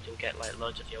me up and you'll get like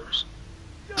loads of views.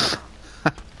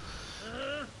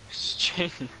 It's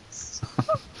genius.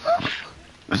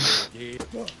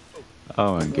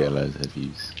 Oh, and get loads of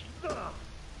views.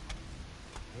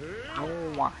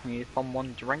 Oh, I hear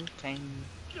someone drinking.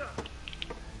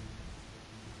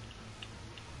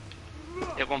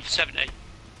 Hit one for 70.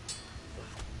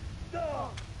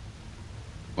 Well,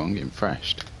 I'm getting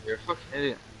thrashed. You're a fucking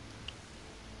idiot.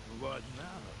 What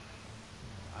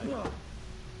now?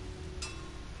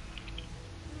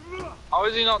 How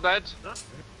is he not dead?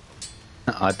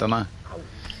 I don't know.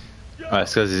 Oh,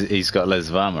 it's because he's got loads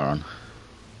of armor on.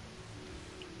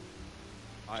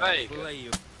 There you go. Play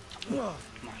you. Oh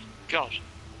my god.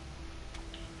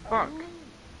 Fuck.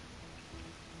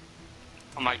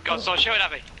 Oh my god, stop shooting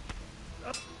at me!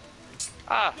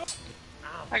 Ah!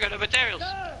 I got the materials!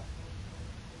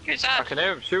 Get I inside! can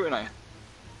hear him shooting at you.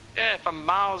 Yeah, from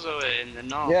miles away in the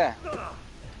north. Yeah.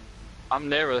 I'm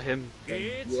nearer him than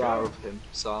you are of him,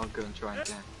 so I'm gonna try and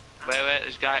get him. Wait,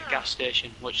 there's a guy at gas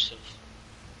station. Watch yourself.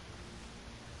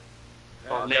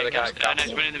 Oh, Near the guy gas. at gas No,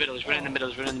 he's running in the middle, he's running in the middle,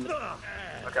 he's running in the middle.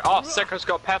 Okay. Oh, Seko's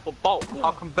got a purple bolt.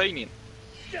 How convenient.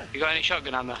 You got any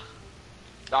shotgun ammo?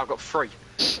 I've got 3.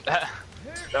 There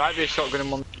might be a shotgun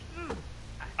in one.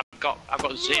 I've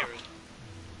got 0.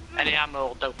 Any ammo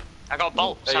will do. I got a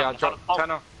bolt. There you Simon, are, I found a drop bolt.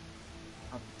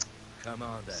 10. Come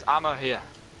on then. There's ammo here.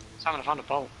 Simon, I found a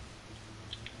bolt.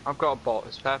 I've got a bolt,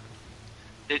 it's purple.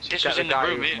 This Get was in the guy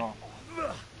room who's here. not.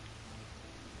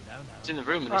 It's in the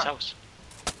room in this Ah. house.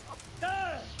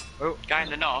 Oh, Guy in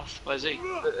the north, where's he?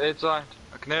 inside.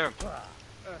 I can hear him.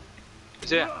 He's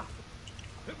here.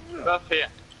 Both here.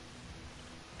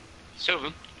 Two of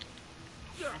them.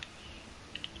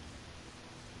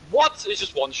 What? He's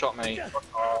just one shot me. Fuck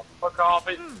off. Fuck off.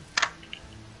 You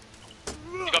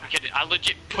gotta be kidding. I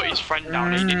legit put his friend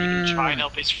down. He didn't even try and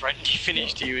help his friend. He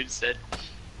finished you instead.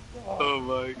 Oh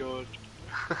my god.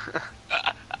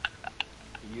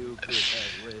 You could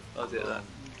have lived I'll do that. long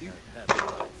and happy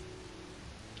life.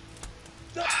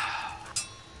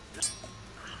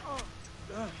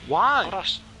 Why? What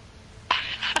else?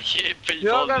 I hate people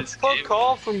You're in gonna this fuck game.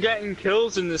 off from getting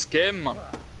kills in this game, man.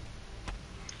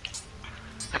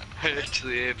 I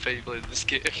actually hate people in this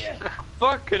game.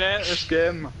 Fucking hate this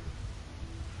game, man.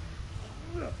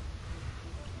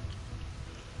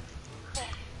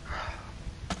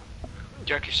 Do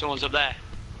you reckon someone's up there?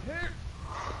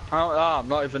 I'm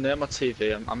not even near my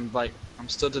TV. I'm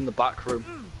stood in the back room.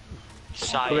 Going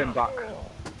Silent. back.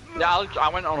 Yeah, I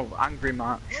went on an angry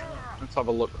march. Let's have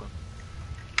a look. Do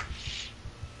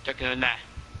you reckon they're in there?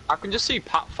 I can just see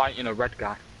Pat fighting a red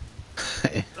guy.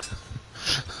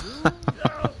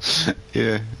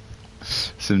 Yeah.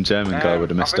 Some German guy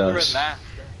with a I think we're in moustache. there.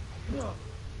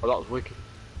 Oh, that was wicked.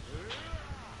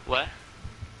 Where?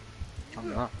 I don't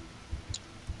know.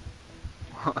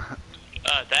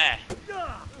 There.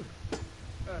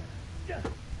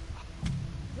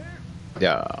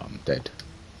 Yeah, I'm dead.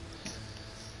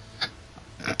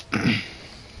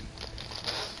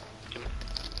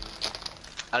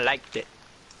 I liked it.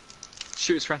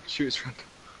 Shoot his friend, shoot his friend.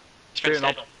 His friend's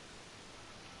Doing dead.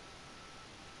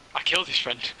 I killed his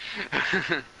friend.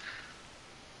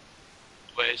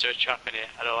 Wait, is there a trap in here?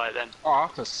 I don't like them. Oh,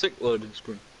 that's a sick loading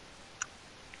screen.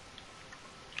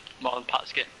 More than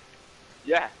Pat's get.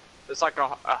 Yeah, there's like a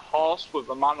horse with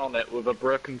a man on it with a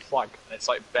broken flag, and it's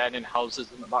like burning houses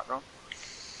in the background.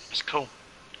 That's cool.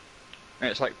 And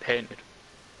it's like painted.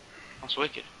 That's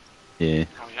wicked. Yeah.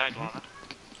 How we hide one of that.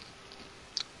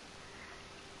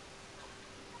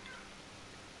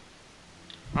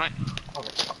 Right. Oh,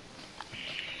 it's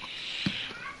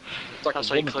like That's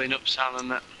a how you woman. clean up Sam,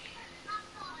 mate.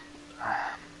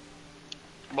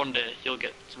 One day you'll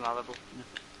get to my level.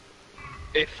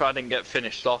 If I didn't get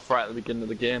finished off right at the beginning of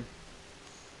the game.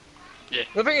 Yeah.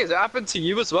 The thing is, it happened to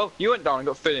you as well. You went down and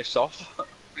got finished off.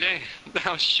 Yeah,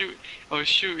 I was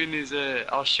shooting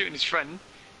his friend.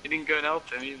 He didn't go and help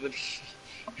him. He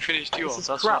finished you This off. is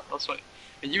That's crap. what.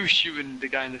 And you were shooting the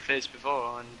guy in the face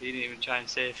before, and he didn't even try and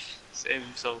save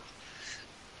himself.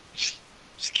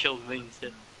 Just killed me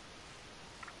instead.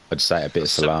 I'd say a bit of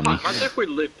So, salami. imagine if we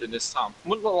lived in this town.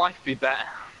 Wouldn't the life be better?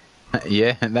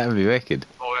 Yeah, that would be wicked.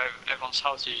 Or everyone's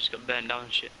houses just got burned down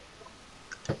and shit.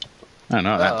 I don't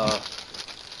know that.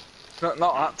 Not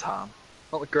that town.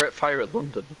 Not the Great Fire of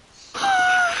London.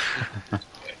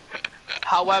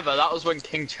 However, that was when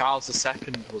King Charles II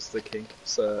was the king,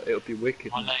 so it would be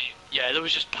wicked. One night, yeah, there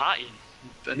was just partying.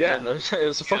 And Yeah, then, it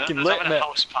was a fucking there's lit, having a mate.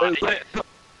 house It party. was lit. God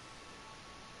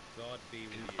be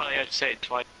with you. Well, I had to say it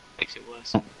twice, makes it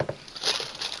worse.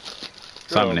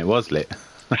 Simon, it was lit.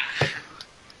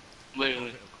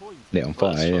 Literally. Lit on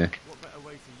Well, fire, yeah. What better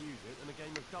way to use it than a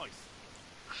game of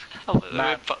dice?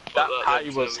 Man, that party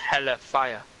was hella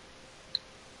fire.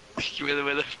 You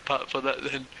really put that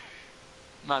then.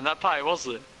 Man, that party was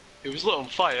lit. It was lit on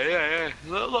fire, yeah.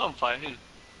 Lit on fire, yeah.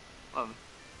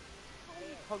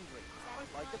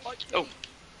 Oh.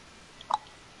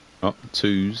 Oh,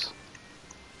 twos.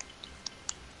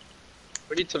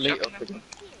 We need to meet up again.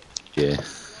 Yeah.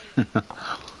 I'm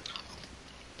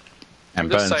And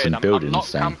just burn saying, some buildings I'm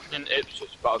not down. camping in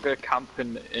Ipswich, but I'll go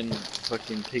camping in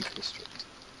fucking Peak District.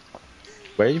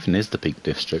 Where even is the Peak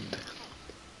District?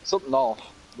 It's up north,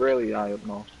 really high up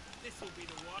north.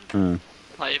 Hmm.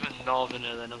 Not even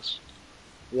northerner than us.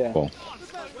 Yeah. Well,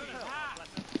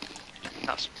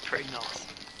 That's pretty north.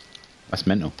 that's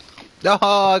mental. Oh,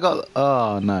 I got.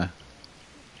 Oh no.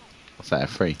 What's that? A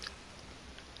free?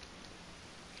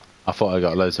 I thought I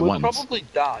got loads of We'll ones. probably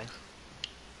die Do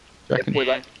you if reckon? we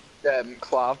let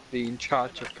Clav be in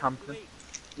charge of camping.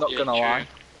 Not Yeah, gonna true. lie.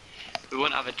 We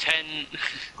wouldn't have a tent.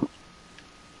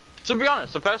 To be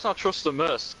honest, the person I trust the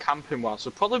most camping wise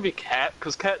would probably be Kurt,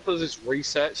 because Kurt does his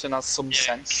research and has some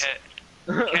sense.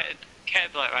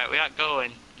 Kate be like, right, we aren't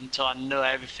going until I know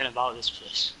everything about this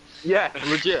place. Yeah,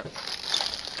 legit.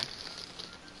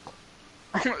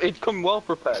 He'd come well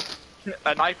prepared.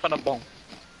 A knife and a bomb.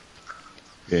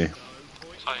 Yeah.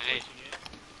 That's all you need.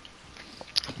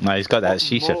 No, he's got that What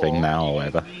shisha more? thing now or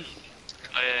whatever. Oh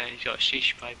yeah, he's got a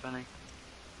sheesh pipe, hasn't he?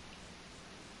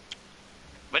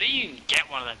 Where do you even get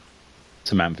one of them?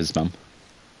 Samantha's mum.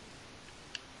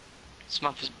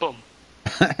 Samantha's bum.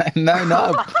 No,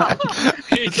 no.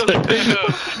 He doesn't do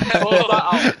that. Hold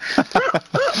that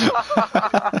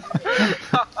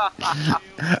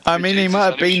I mean, he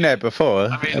might have been there before,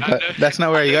 I mean, but that's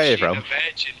not where you got it from. A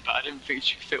virgin, but I didn't think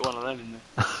you could fit one of them in there.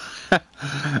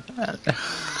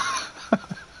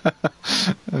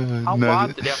 How No,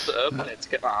 hard did he have to open it to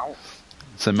get that out?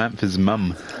 Samantha's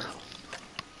mum.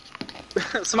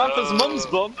 Samantha's mum's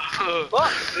bum.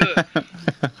 What?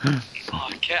 Oh,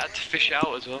 Kate had to fish it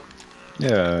out as well.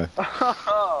 Yeah.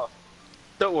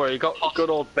 Don't worry, you got good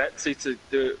old Betsy to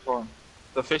do it for him.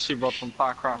 The fishing rod from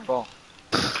Parkrafт 4.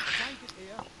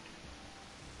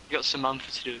 You got Samantha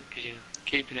to do it because you're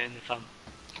keeping it in the family.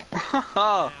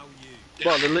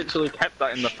 Well, they literally kept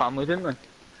that in the family, didn't they?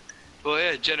 Well,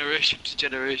 yeah, generation to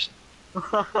generation.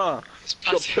 It's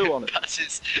got poo on it.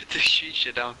 Passes the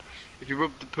shisha down. If you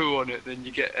rub the poo on it, then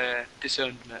you get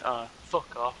disowned. Oh,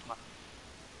 fuck off, man.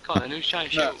 Come on, then who's trying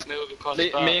to shoot me with a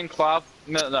crossbar? Me and Clav,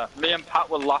 no, me and Pat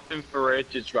were laughing for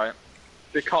ages, right?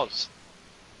 Because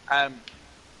I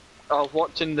was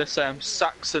watching this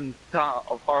Saxon part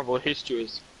of Horrible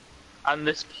Histories, and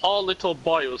this poor little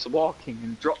boy was walking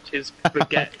and dropped his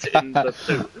baguette in the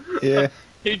poo. Yeah.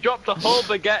 He dropped a whole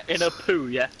baguette in a poo,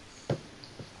 yeah.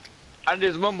 And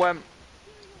his mum went,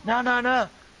 no,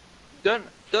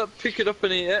 don't pick it up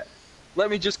and eat it. Let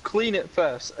me just clean it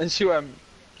first. And she went,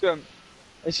 and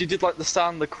she did like the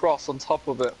sign of the cross on top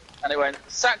of it. And it went,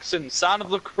 Saxon, sign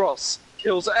of the cross,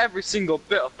 kills every single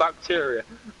bit of bacteria.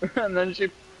 And then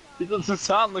she does the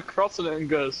sign of the cross on it and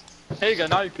goes, here you go,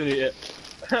 now you can eat it.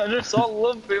 And it's all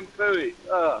lumpy and pooey.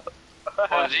 What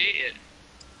does he eat it?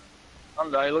 I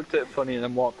don't know, he looked at it funny and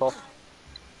then walked off.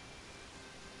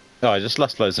 Oh, I just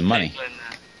lost loads of money.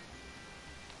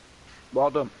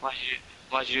 Well done.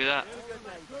 Why'd you do that?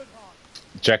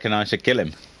 Do you reckon I should kill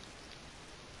him?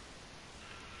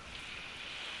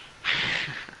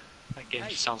 That game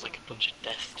sounds like a bunch of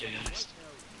death, to be honest.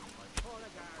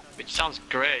 Which sounds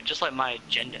great, just like my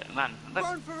agenda, man.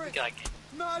 Like,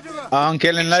 Oh, I'm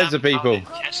killing loads of people.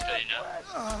 Tesco, you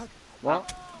know?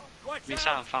 What? Me and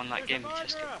Sam found that game in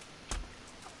Tesco.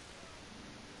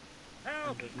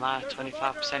 And with my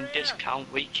 25%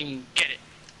 discount, we can get it.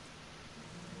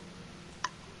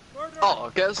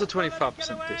 Oh, get us a 25%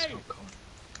 discount, Colin.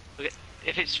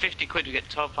 If it's 50 quid, we get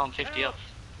 £12.50 off.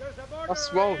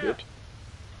 That's well good.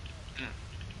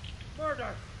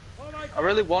 I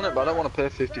really want it, but I don't want to pay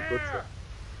 50 quid for it.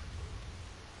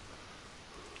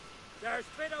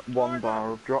 1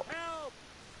 bar of drop.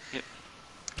 Yep.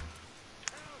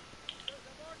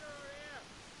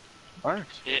 Nice.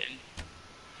 Yeah.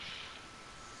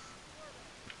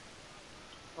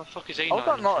 What the fuck is he How's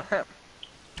that doing? not a hit?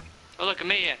 Oh, look at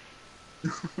me here.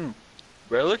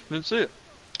 Really? Didn't see it.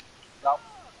 Got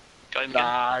him again.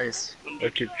 Nice. A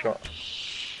good shot.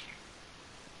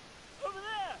 Over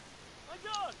there! My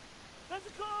God! That's a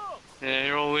corpse! Yeah,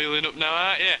 you're all wheeling up now,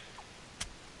 aren't you?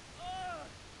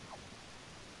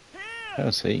 Here!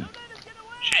 I'll see. Don't let us get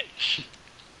away! Shit.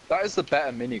 That is the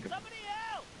better minigun. Somebody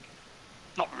help!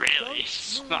 Not really.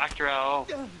 It's not accurate at all.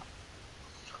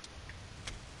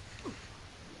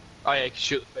 Oh yeah, you can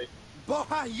shoot the face.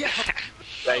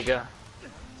 There you go.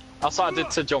 That's what I did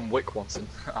to John Wick once and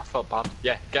I felt bad.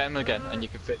 Yeah, get him again and you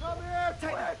can fit.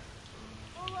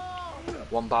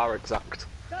 1 bar exact.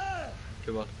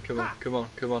 Come on, come on, come on,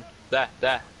 come on. There.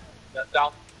 Down.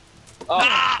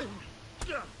 Oh!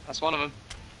 That's one of them.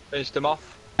 Finished him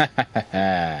off. On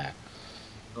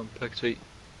Pug's feet.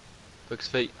 Pug's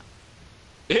feet.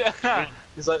 Yeah!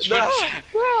 He's like, no!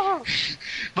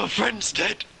 My friend's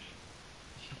dead.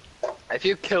 If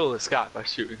you kill this guy by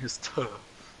shooting his toe,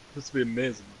 this would be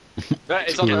amazing. Right,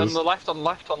 he's on the left, on the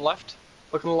left, on the left.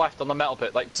 Look on the left, on the metal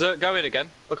bit. Like, go in again.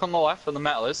 Look on the left, where the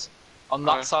metal is. On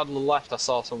that side of the left, I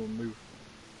saw someone move.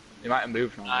 He might have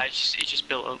moved now. Nah, he just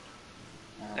built up.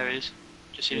 There he is.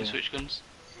 Just seen him switch guns.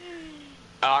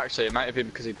 Oh, actually, it might have been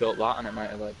because he built that, and it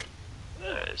might have like.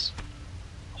 There it is.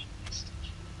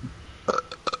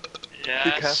 Yeah,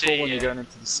 Be careful when you're going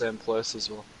into the same place as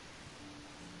well.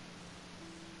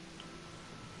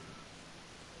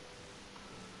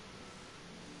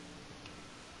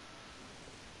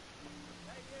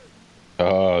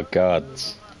 Oh God.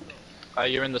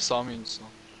 You're in the Samian zone.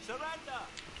 Surrender!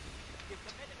 You've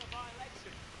committed a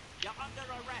violation. You're under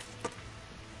arrest.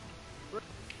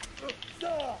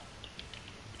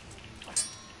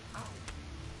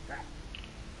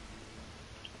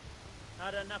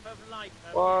 Had enough of life.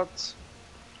 What?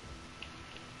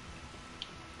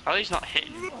 Oh, he's not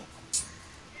hitting.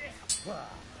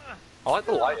 I like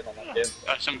the lighting on that game.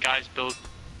 Some guys build.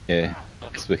 Yeah,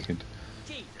 it's wicked.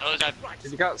 Oh, that.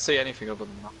 You can't see anything other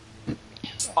than that.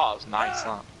 Oh, it's nice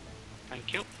that.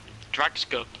 Thank you. Drag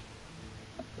scope.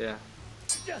 Yeah.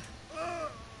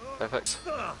 Perfect.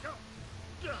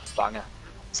 Banger.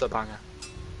 It's a banger.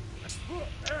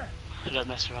 I don't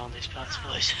mess around these parts,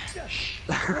 boys.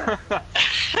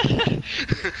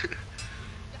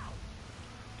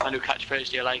 My new catchphrase,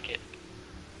 do you like it?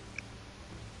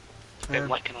 Been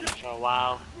working on it for a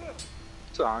while.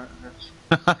 It's alright.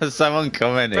 Someone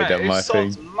commented on my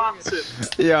thing. Massive.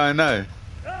 Yeah, I know.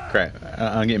 Crap,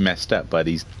 I'm getting messed up by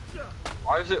these.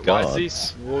 Why is it? Why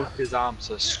does he walk his arm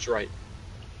so straight?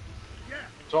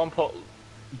 Someone put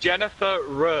Jennifer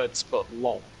Rhodes, but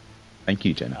lol. Thank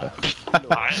you, Jennifer.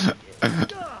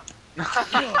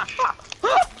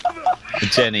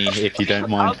 Jenny, if you don't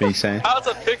mind me saying. How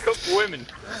to pick up women?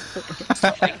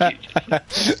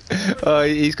 Oh,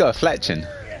 he's got a fletching.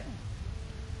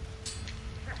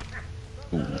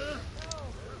 Ooh.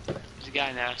 There's a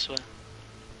guy there, I swear.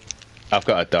 I've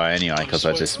got to die anyway because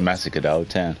I just massacred the whole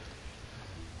town.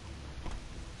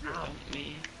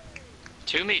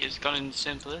 2 meters gone in the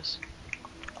same place.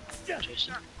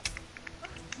 Jason.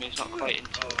 I mean, it's not quite in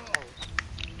 2 holes.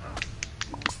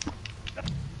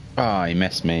 Oh, he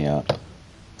messed me up.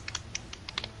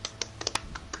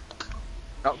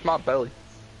 That's my belly.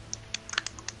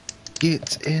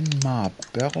 Get in my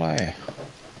belly.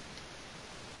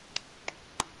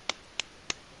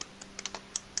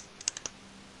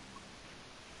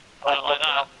 I don't like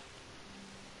that.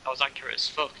 That was accurate as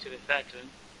fuck, to be fair to him.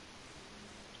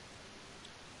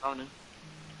 Oh no.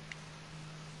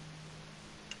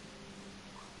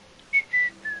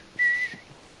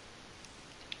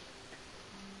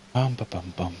 Bum ba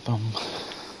bum bum bum.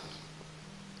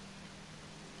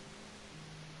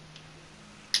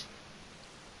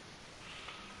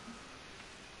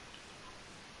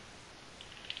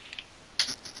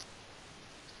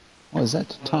 What is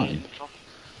that time?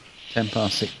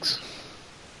 6:10.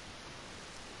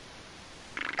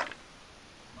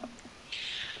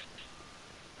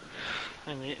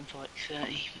 I'm waiting for like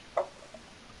 30.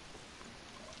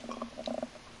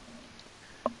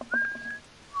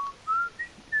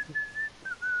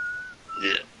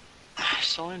 Yeah.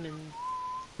 Simon.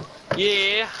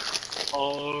 Yeah.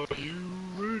 Are you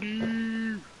ready?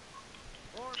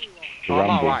 I'm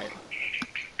alright.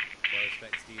 Well,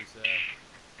 respects to you, sir.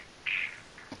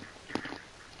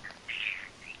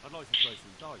 I'd like to throw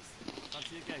some dice.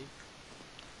 Fancy a game?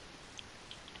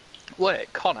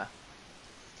 Wait, Connor.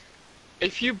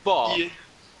 If you bought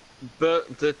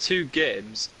the 2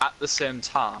 games at the same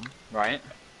time, right?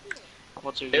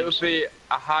 What 2 It games? would be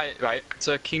a high, right?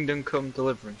 So Kingdom Come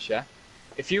Deliverance, yeah?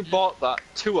 If you bought that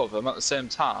 2 of them at the same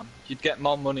time, you'd get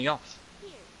more money off.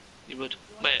 You would.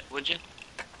 Wait, would you?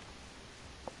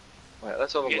 Wait,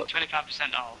 let's have a You look. get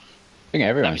 25% off. I think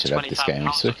everyone That'd be should have this game.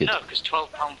 It's £25 off. wicked. No, because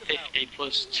 £12.50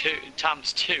 plus 2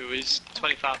 times 2 is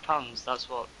 £25. That's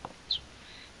what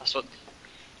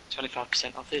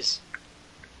 25% off is.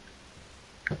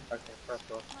 Okay,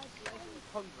 first off.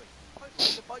 Hungry. I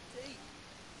want a bite to eat.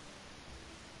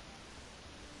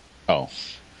 Oh,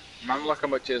 Man, look how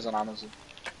much it is on Amazon.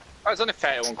 Oh, it's only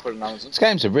 31 quid on Amazon. this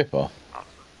game's a rip-off.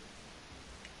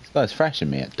 This guy's thrashing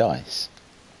me at dice.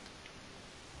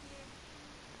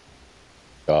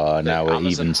 Oh, now we're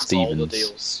Amazon even has all the Stevens.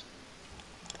 deals.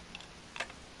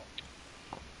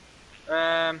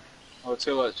 Oh,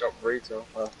 too late to drop retail.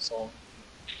 So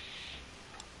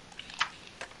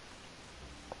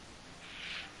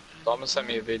Dom sent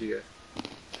me a video.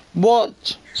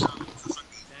 What? Now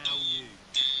you.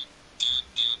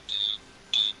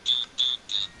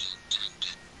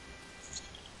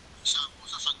 Stop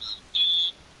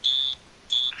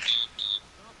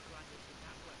brandishing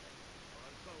that weapon, or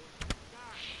I'll go and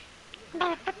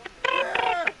start.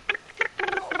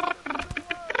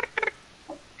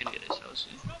 Gonna get this house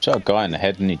soon. Shot a guy in the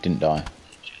head and he didn't die.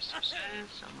 Just upstairs.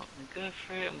 I'm not gonna go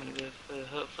for it. I'm gonna go for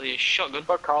hopefully a shotgun.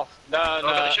 Fuck off. No, I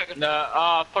got the shotgun.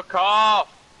 no, fuck off!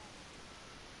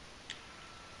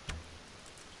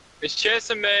 It's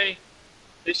chasing me.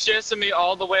 It's chasing me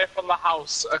all the way from the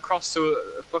house across to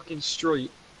a fucking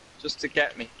street just to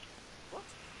get me. What?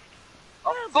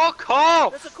 Oh, fuck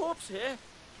off! There's a corpse here.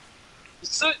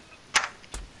 So...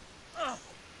 Can't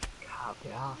be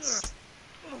arsed.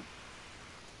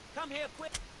 Come here,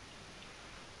 quick.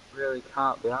 Really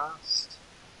can't be arsed.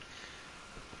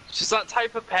 It's just that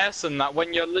type of person that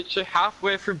when you're literally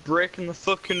halfway through breaking the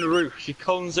fucking roof, she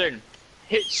comes in,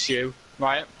 hits you,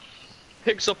 right?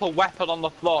 Picks up a weapon on the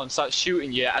floor and starts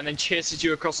shooting you, and then chases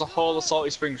you across the whole of Salty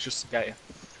Springs just to get you.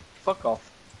 Fuck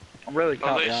off. I really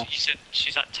can't Although be you arsed. said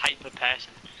she's that type of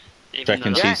person. Even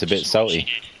Reckon though she's that's a bit just what she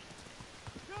salty.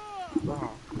 did.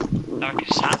 I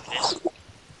reckon Sam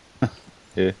is.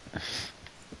 Yeah.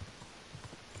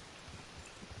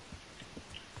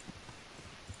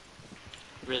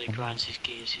 Really grinds his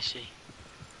gears, you see.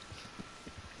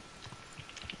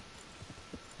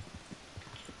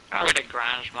 I really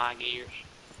grinds my gears.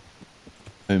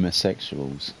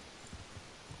 Homosexuals.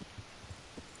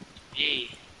 Yeah.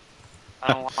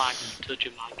 I don't like him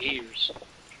touching my gears.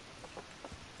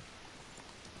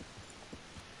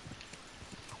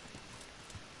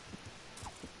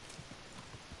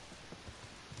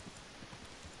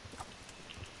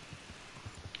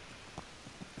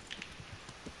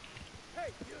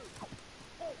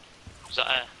 Is that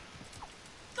air?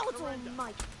 God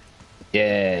almighty.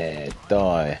 Yeah,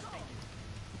 die.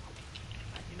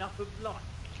 Enough of life.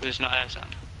 It's not air, Sam.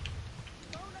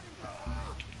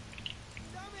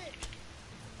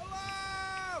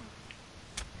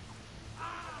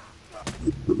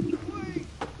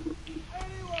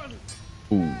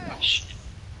 Ooh. Shit.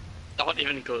 Don't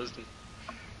even close them.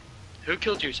 Who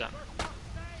killed you, Sam?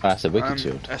 That's a wicked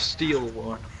shield. A steel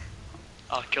one.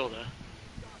 Oh, I killed her.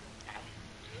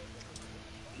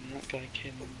 And that guy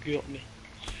came and got me.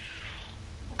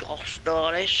 Gosh,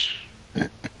 Doris.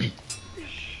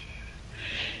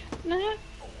 No.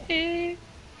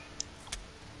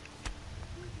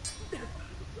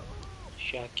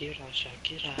 Shakira,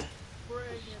 Shakira.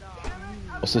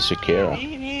 What's a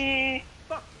Shakira?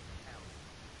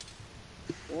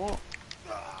 What?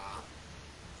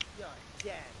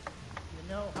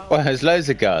 Well, there's loads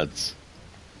of guards.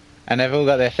 And they've all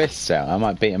got their fists out. I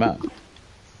might beat them up.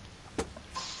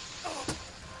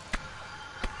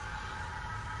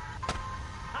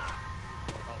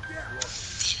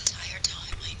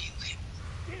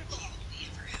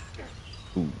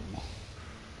 Ooh.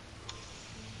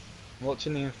 I'm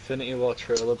watching the Infinity War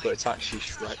trailer, but it's actually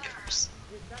Shrek.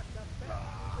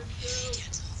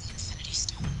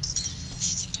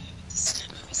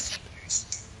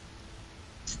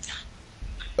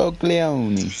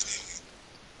 Oglioni.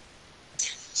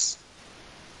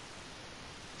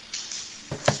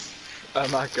 Oh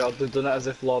my god, they've done it as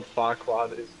if Lord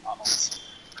Farquaad is Thanos.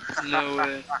 No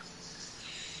way.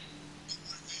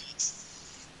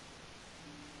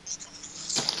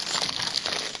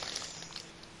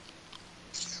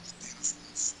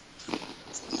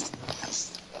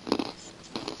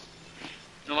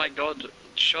 Oh my god,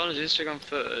 Shauna's Instagram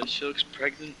photo, she looks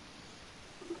pregnant.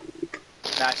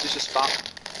 Nah, she's just fat.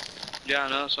 Yeah, I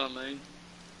know, that's what I mean.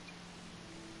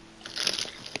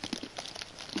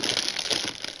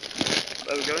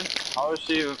 Where are we going? How is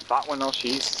she even fat when all she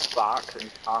eats is bark and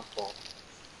cardboard?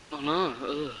 Oh no,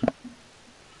 ugh.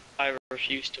 I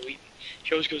refuse to eat.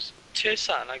 She always goes, taste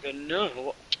that, and I go, no,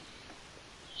 what?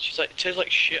 She's like, it tastes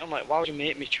like shit. I'm like, why would you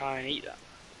make me try and eat that?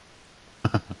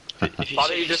 If Why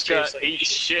don't you just go tastes like eat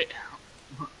shit?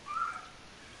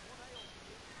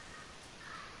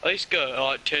 At least go,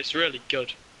 oh, it tastes really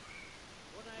good.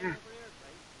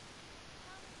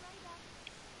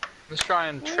 Let's try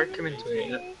and trick him into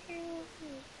eating it.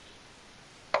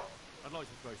 I'd like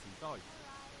to throw some dice.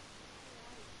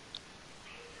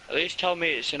 At least tell me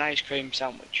it's an ice cream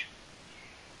sandwich.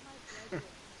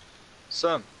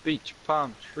 Sun, beach,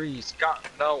 palm, trees, got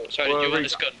no Sorry, did you want worries.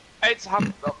 this gun? It's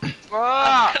happening.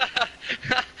 Ah!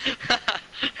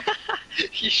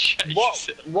 You shut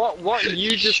What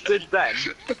you just did then?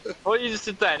 What you just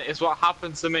did then is what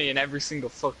happens to me in every single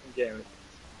fucking game.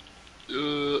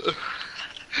 That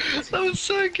was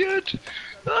so good.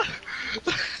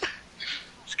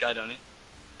 guy, don't he?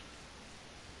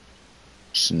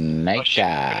 Snake shit,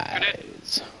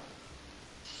 eyes.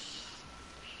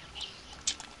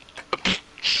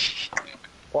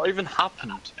 What even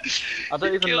happened? I don't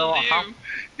even Killed know what you. happened.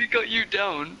 He got you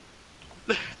down.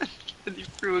 And he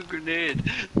threw a grenade,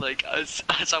 like, as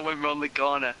I went round the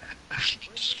corner.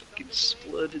 Just fucking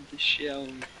splurted the shit out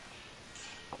of me.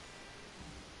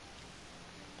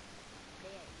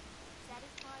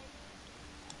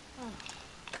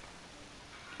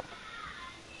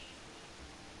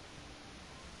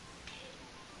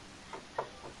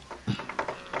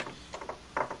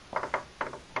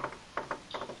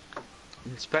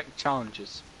 Inspect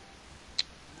challenges.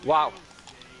 Wow.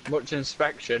 Much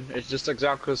inspection is just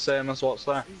exactly the same as what's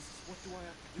there. Jesus, what do I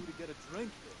have to do to get a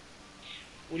drink?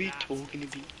 What are you talking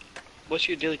about? What's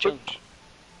your daily challenge?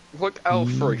 Look,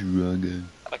 L3.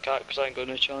 I can't, because I ain't got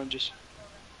no challenges.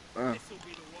 This'll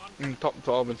be the one. Top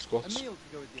 12 in A squats. meal to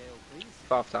go with the ale, please.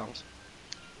 5 times.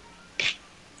 That's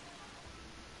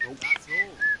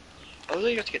all. I don't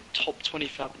think you have to get top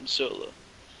 25 in solo.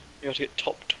 You have to get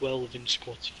top 12 in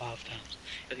squats 5 times.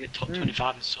 You have to get top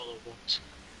 25 in solo once.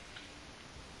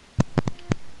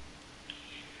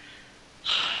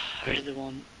 I really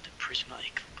want the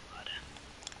prismatic glider.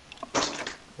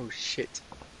 Oh shit.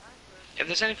 If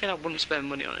there's anything I wouldn't spend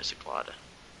money on, it's a glider.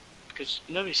 Because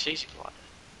nobody sees a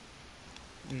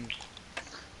glider.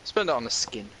 Spend it on a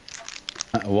skin.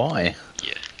 Why?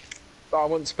 Yeah. But I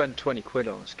wouldn't spend 20 quid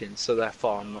on a skin, so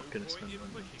therefore I'm not going to spend money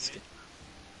on a skin.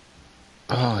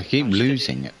 Oh, I keep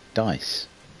losing at dice.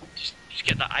 Just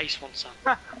get that ice one, Sam.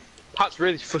 Pat's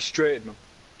really frustrated, man.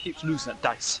 Keeps losing at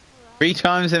dice. 3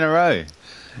 times in a row.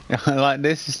 Like,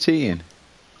 this is cheating.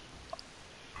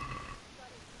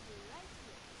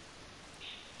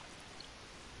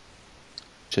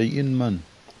 Cheating, man.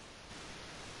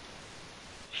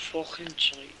 Fucking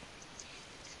cheat.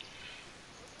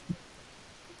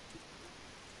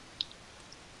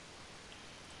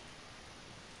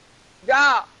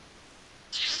 Yeah!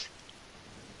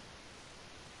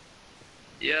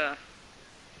 Yeah.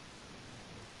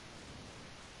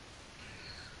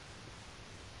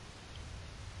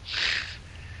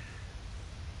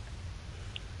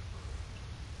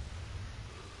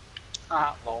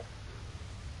 Ah, lol.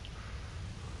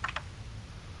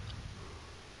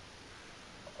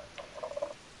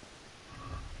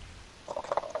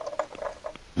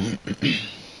 I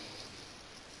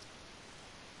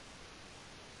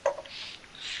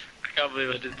can't believe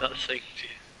I did that thing to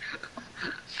you.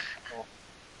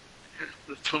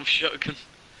 The thumb shotgun.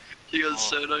 You got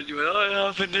so annoyed, you went, oh, it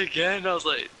happened again. I was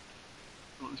like,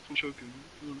 oh, it's pump shotgun.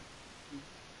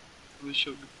 The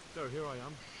shotgun. So here I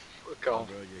am. Fuck off.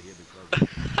 Bro, you're here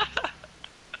because...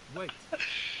 Wait.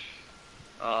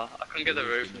 I couldn't get the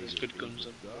roof, there's good guns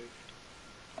on the roof.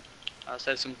 I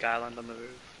said some guy landed on the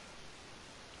roof.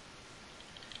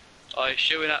 Oh, he's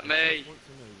shooting at me! I want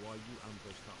to know why you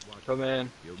ambushed that wagon. Come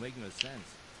in. You'll make no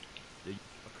sense. The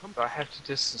I have the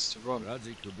distance to run.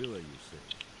 Radzi Kabila, you say.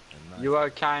 And nice. You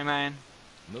okay, man?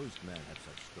 Most men have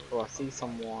such stories. Oh, I about see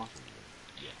some fighting more. to,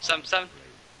 Sam. afraid.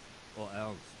 Or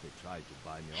else they try to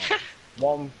buy me off.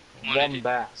 One idiot.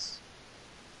 bass.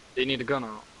 Do you need a gun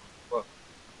out? What?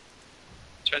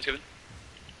 Trent's coming.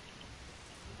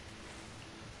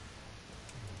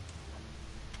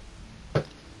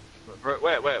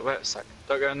 Wait a sec.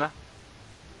 Don't go in there.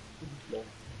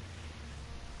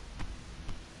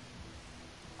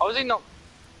 How is he not?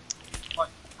 Like...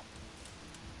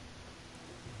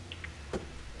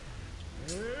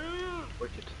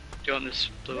 Wicked. Do you want this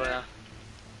blue air?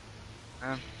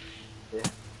 Yeah.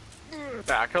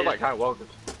 Yeah, I killed that guy well good.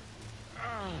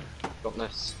 Got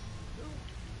this.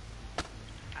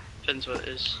 Depends what it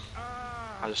is.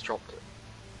 I just dropped it.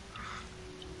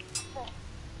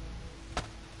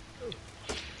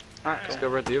 Alright, let's go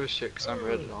read the other shit, because I'm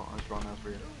ready. I just run over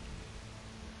here.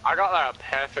 I got that at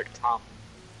perfect time.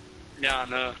 Yeah, I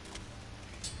know.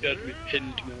 You had me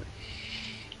pinned, mate.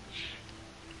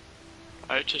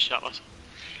 I just shot myself.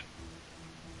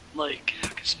 Like, I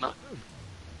can smell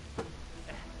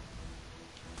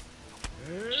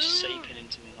just seeping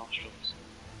into my nostrils.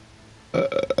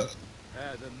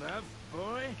 Had enough,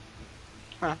 boy?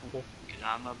 Get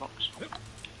out of my box.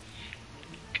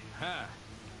 Ha!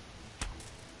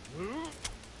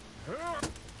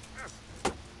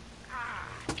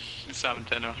 Sam,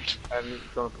 turn around.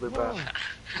 Gonna blue bear.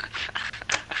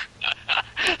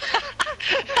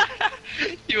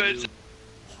 You went.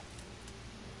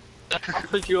 I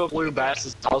think you a blue bass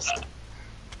is toast.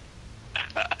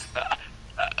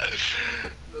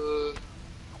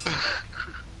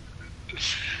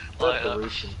 Like that.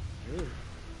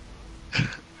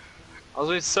 I was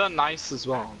being so nice as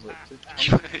well. I was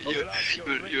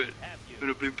like, You're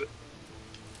a blooper.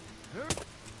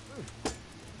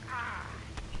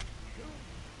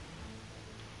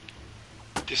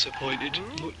 Disappointed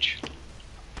much.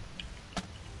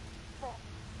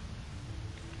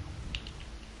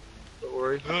 Don't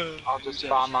worry, I'll just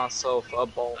find myself a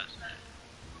ball.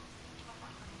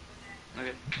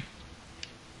 Okay.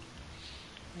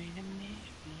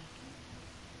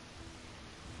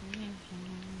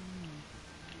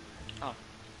 Oh.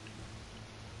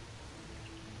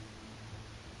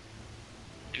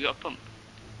 You got a pump?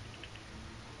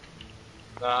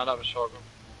 Nah, I don't have a shotgun.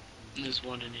 There's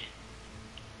one in here.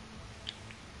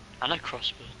 And a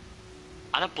crossbow.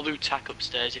 And a blue tack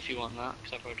upstairs if you want that,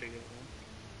 because I've already got one.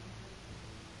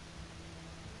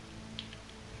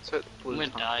 Take the blue I'm gonna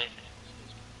tank. die if it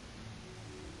is.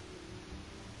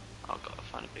 Oh god, I'll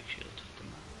find a big shield.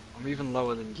 I'm even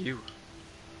lower than you.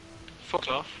 Fuck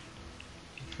off.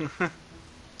 Fuck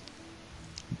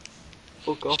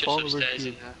It's off, just all upstairs the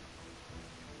in there.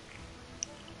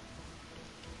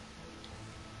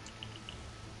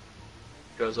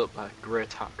 Goes up by great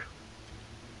attack.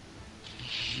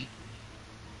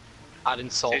 Adding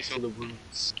salt Say to the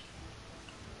wounds.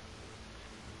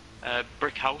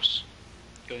 Brick house.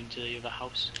 Going to the other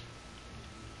house.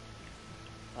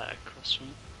 Like across from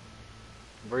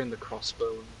it. Bring the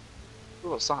crossbow. Ooh,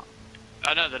 what's that?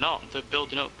 Oh no, they're not. They're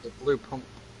building up. The blue pump.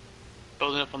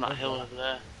 Building up on that hill over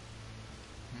there.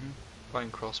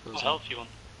 Buying crossbows. What health you want?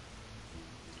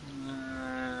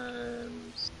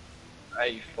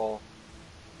 84.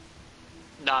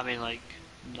 No, I mean like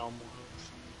normal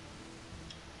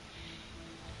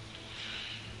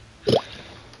health.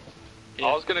 Yeah.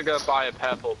 I was gonna go buy a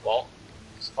purple bot.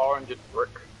 It's 400 brick.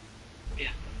 Yeah.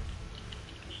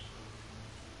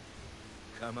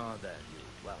 Come on then, you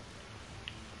well.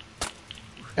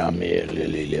 Come here,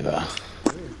 lily liver.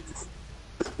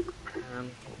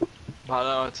 I don't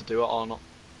know how to do it or not.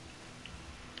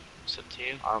 It's up to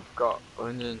you. I've got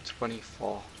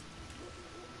 124.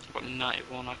 I've got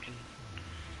 91 I can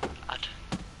add.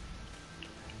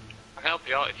 I can help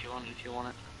you out if you want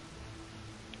it.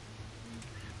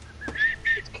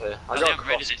 Okay, I I got a haven't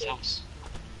read its crossbow. house.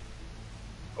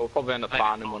 We'll probably end up Maybe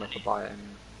buying not. one if I buy it anyway.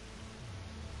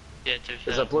 Yeah, to be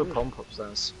There's fair. a blue pump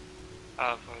upstairs. Oh,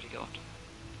 I've already got one.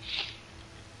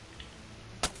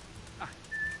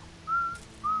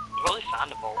 I've only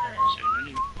found a ball soon,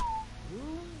 anyway.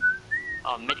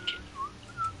 Oh, medkit.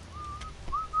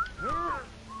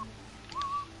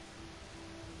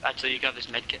 Actually, you got this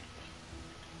medkit.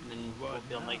 And then we'll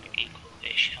be on like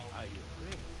equal-ish health. Are you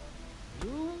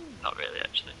ready? Not really,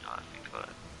 actually, now I think about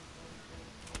it.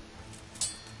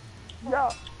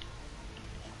 Yeah.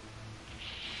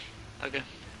 Okay,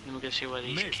 then we're gonna see where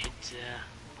these kids yeah,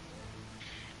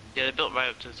 they're built right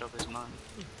up to the top of his mine.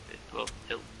 Well,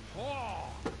 hill.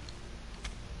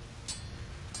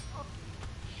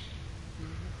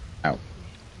 Ow.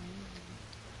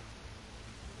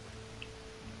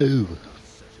 Ooh.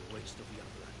 Such a waste of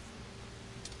young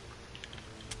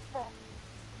life.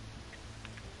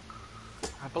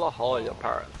 I blew a hole in your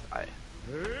parents. Aye.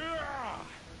 I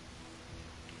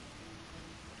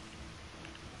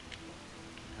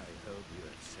hope you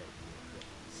have saved your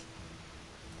friends.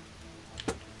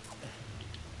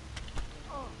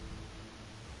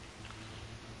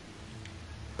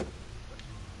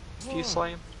 Do you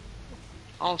slay him?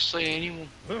 I'll slay anyone.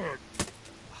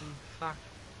 Fuck.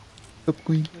 Up,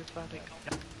 queen.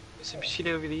 There's some shit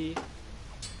over there.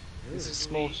 There's a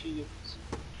small shield.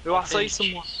 Do I slay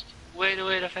someone? Wait,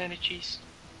 I found a cheese.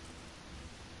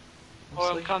 I'll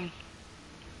Oh, slay- come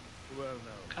Well,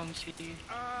 no. come see you.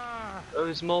 Oh,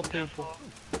 there's more people.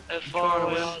 How far trying to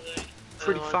away win. are they?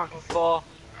 Pretty fucking far.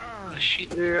 Oh shit.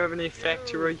 Do you have any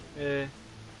factory? But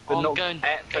I'm not going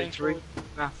at factory.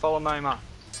 Nah, follow me, man.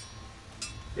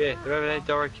 Yeah, they're over there,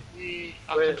 Doric. Yeah,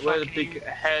 Where the big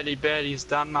hairy beardy's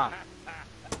done, man.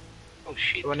 Oh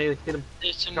shit. Do I need to hit him?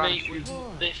 There's some try and mate shoot with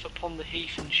live upon the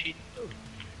heath and shit.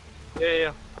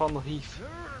 Yeah, upon the heath.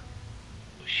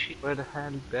 Oh shit. Where the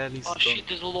hairy beardy's Oh done. shit,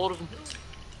 there's a lot of them.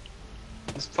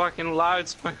 It's fucking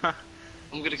loud, man.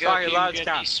 I'm gonna go Sorry, up here lads, and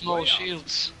get can't. these small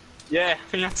shields. Yeah, I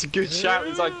think that's a good shout.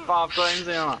 There's like 5 frames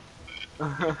in on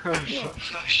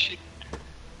Oh shit.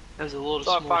 There's a lot of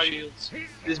Sorry, small buddy. shields.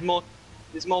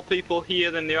 There's more people here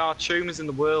than there are tumours in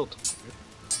the world.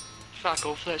 Fuck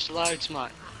off, that's loud,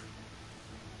 mate.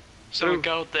 So Who?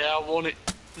 go out there, I want it.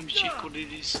 Let me check what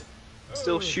it is.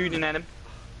 Still shooting at him.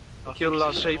 I Killed a think lot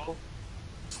it's of a people.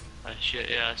 Oh shit,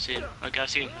 yeah, I see him. Okay, I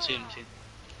see him.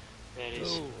 There it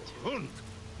is.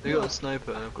 They got a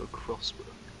sniper and I've got a crossbow.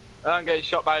 I don't get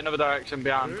shot by another direction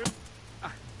behind.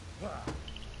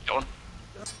 Go on.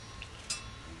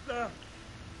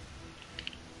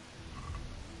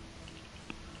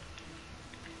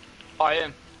 I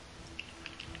am.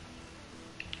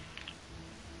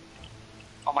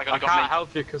 Oh my god, I I got can't me.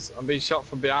 help you because I'm being shot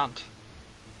from behind.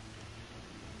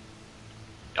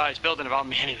 Oh, it's building around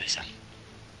me anyway, Sam.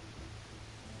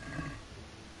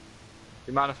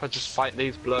 You mind if I just fight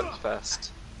these blokes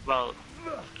first? Well,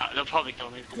 they'll probably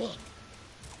kill me because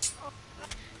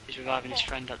he's reviving his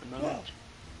friend at the moment.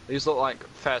 These look like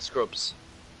fair scrubs.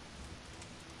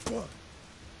 Gonna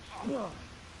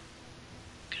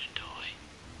die.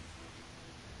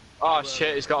 Oh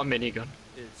shit, he's got a minigun.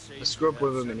 It A saves scrub you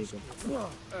with a have minigun.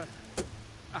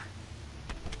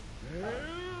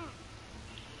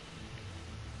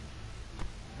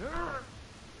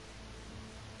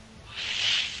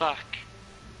 Fuck.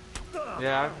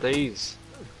 Yeah, these.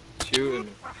 Shooting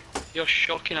me. You're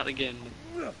shocking at the game,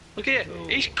 man. Look at you,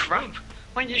 he's crap.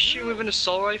 Why don't you shoot with an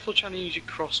assault rifle trying to use your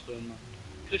crossbow, man?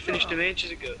 Could have finished him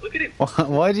ages ago. Look at him.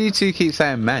 Why do you two keep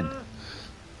saying man?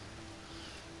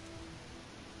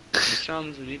 He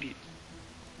sounds an idiot.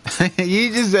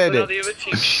 You just said Now it. the other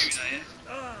team shooting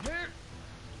at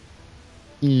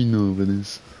you. You know what it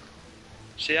is.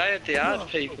 See, I had the hard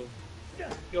people.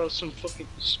 You're some fucking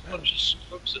bunch of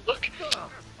scrubs. Look,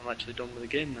 I'm actually done with the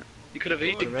game now. You could have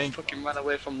easily fucking ran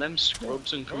away from them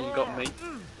scrubs and come and got me.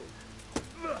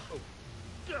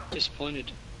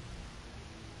 Disappointed.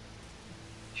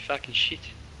 You fucking shit.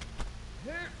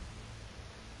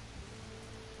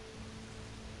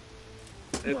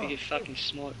 Hope you get fucking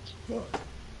smoked.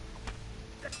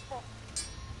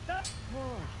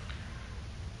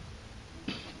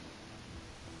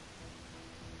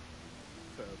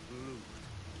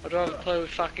 I'd rather play with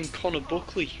fucking Connor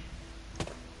Buckley.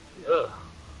 Ugh.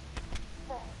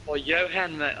 Or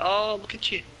Johan, mate. Oh, look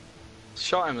at you.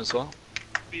 Shot him as well.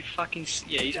 You fucking.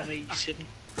 Yeah, he's on 87.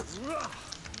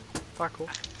 Fuck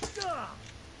off.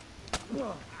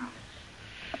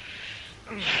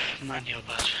 Man, you're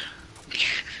bad.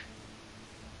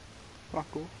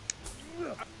 Fuck off.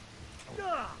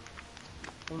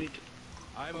 Only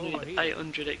I'm only over here.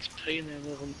 800 XP in there,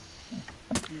 more than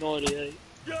 98.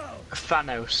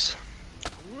 Thanos.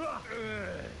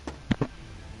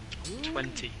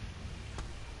 20.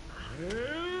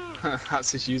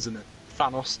 That's his username.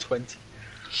 Thanos 20.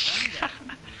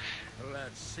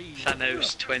 Let's see.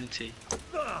 Thanos 20.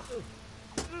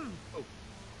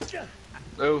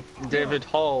 Oh, David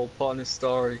Hall put on his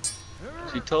story.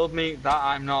 She told me that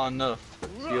I'm not enough.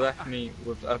 She left me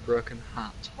with a broken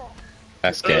heart.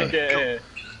 That's gay. Okay.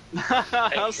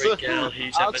 Every girl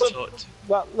he's ever that's a- talked to.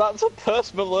 That's a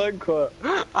Post Malone quote.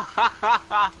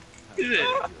 Is it?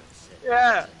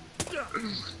 Yeah.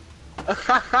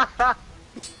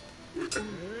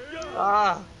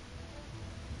 Ah.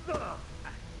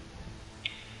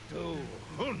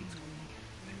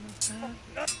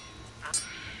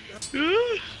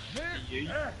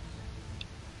 Yeah.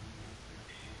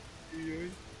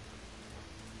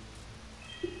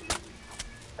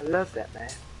 I love that man.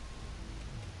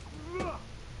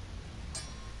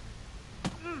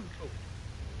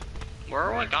 Where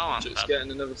are I going? Just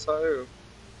getting another toe.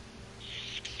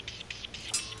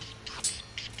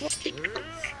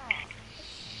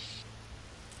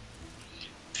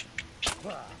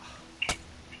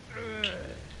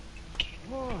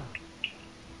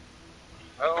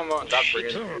 I don't want that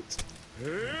bringing it.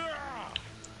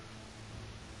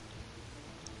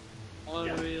 I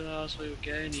didn't realise we were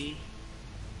going here.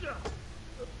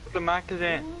 Put the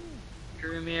magazine.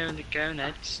 Screw me and the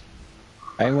gonads.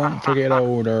 I won't forget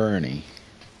old Ernie.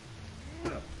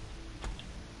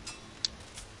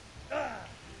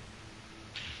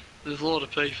 There's a lot of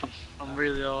people. I'm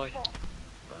really high.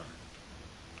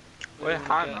 Where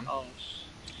high, man?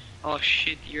 Oh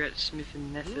shit, you're at Smith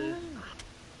and Neffer.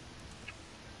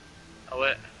 Oh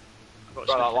wait. I got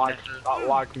Bro, that lag, Smith and that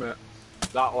lag, mate.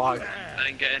 That lag. Neffer. I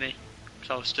didn't get any.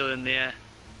 Because I was still in the air.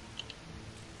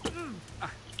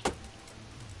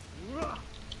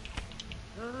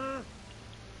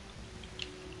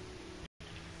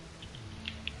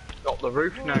 Got the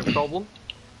roof, no problem.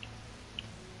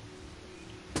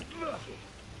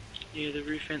 Yeah, the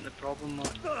roof ain't the problem,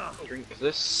 mate. Drink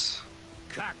this.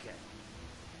 Cock it.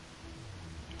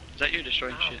 Is that you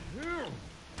destroying shit?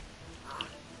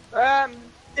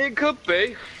 It could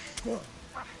be.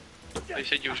 You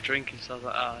said you was drinking, so I was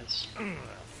like, ah, it's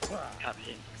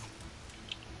happy.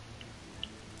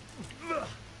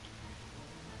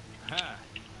 Ha.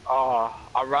 Oh,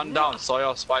 I ran down, saw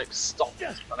your spikes stopped,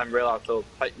 and then realised they were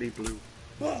tightly blue.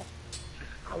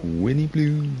 Winnie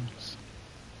Blues.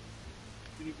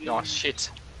 Oh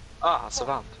shit. Ah, I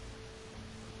survived.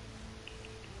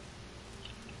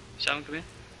 Sam, come here.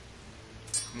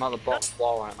 I'm at the bottom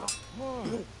floor right now.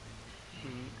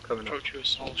 Coming up. Approach you a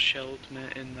small shelled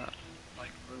mate in that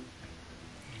like room.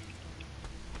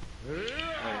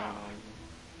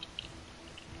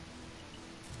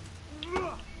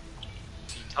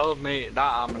 Told me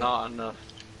that I'm not enough.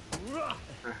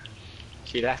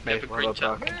 She left me You have a with a green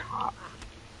tap. broken heart.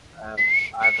 I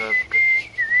have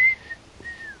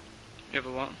You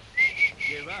ever what?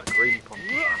 a green pump.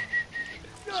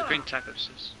 It's a green tap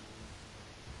upstairs.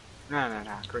 No,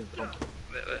 green pump.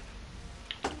 Wait.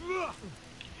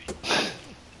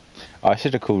 I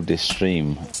should have called this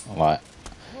stream like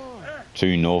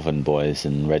Two Northern Boys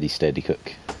and Ready Steady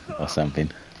Cook or something.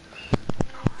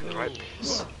 Right.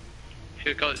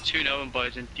 Who got it? Two Northern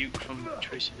Boys and Duke from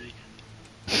Tracy B.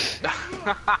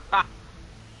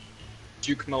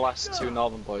 Duke molest 2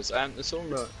 Northern Boys. There's someone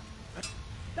right.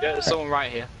 Yeah, there's someone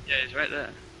right here. Yeah, he's right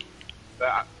there. So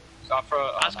I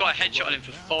throw. I've got a headshot on him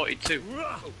for 42.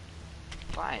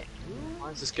 Why?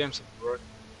 Why is this game so broken?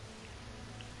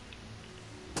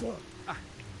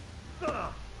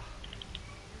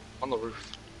 On the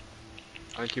roof.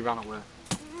 I think he ran away.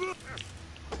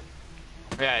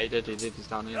 Yeah, he did, he's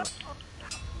down here.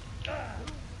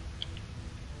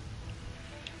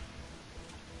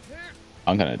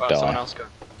 I'm gonna Right, someone die. else go.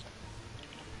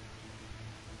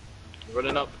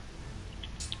 Running up.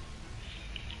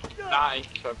 90,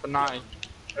 so for 90.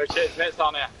 Oh shit, his mate's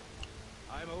down here.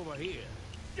 I'm over here.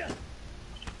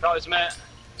 Got his mate.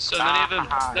 So many of them.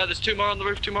 No, there's 2 more on the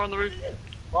roof, 2 more on the roof.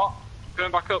 What?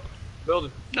 Going back up.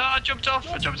 Building. No, I jumped off.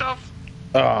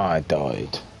 Oh, I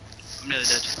died. I'm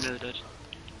nearly dead.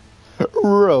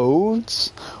 Roads?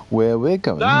 Where we're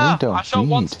going, Ah, we I don't shot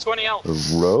one need to 20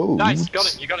 else. roads. Nice,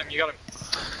 got him, you got him.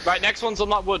 Right, next one's on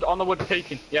that wood,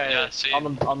 peeking. Yeah, see. on the,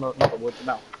 not the wood,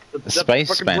 no. The Space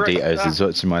fucking brick. Banditos is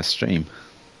watching my stream.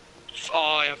 Oh,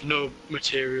 I have no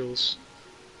materials.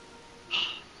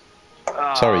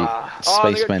 Sorry, Oh,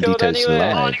 they Space got killed Banditos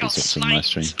anyway. Oh, Live they got is watching my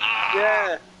stream. sniped. Ah,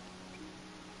 Yeah.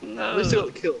 no. At least they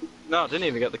got the kill. No, I didn't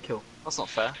even get the kill. That's not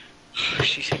fair.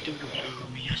 She said, "Don't go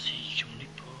me, I see you only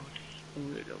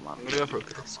body." I'm gonna go for a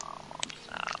kill.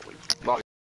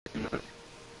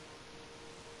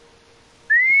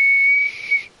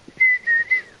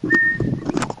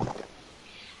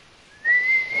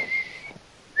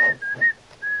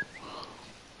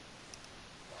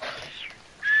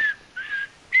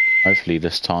 Hopefully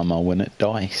this time I'll win at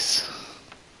dice.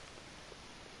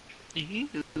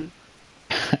 Fucking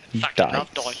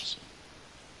love dice.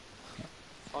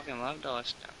 Fucking love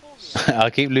dice. I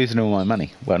keep losing all my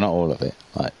money. Well, not all of it.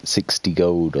 Like 60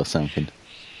 gold or something.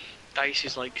 Dice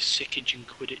is like sickage and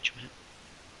Quidditch, man.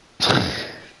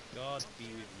 God be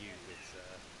with you, good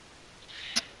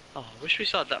sir. Oh, I wish we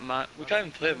started that man. We can't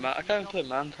even play I can't even play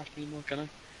Minecraft anymore, can I?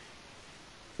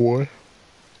 Why?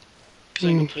 Because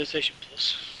I got PlayStation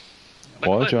Plus.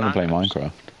 Why do you want to play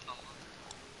Minecraft?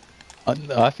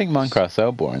 I think Minecraft's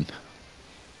so boring.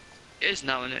 It is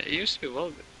now, innit? It used to be well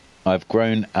good. I've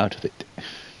grown out of it.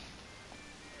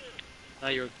 Now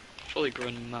you're a fully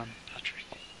grown man, Patrick.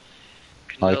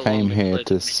 I came here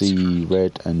to see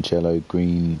red and yellow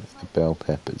green bell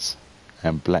peppers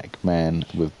and black man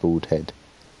with bald head.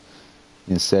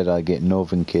 Instead I get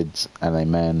northern kids and a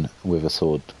man with a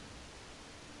sword.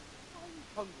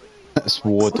 That's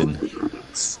Warden.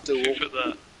 Still. Who put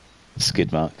that?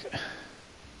 Skid mark.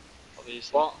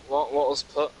 Obviously. What was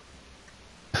put?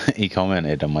 He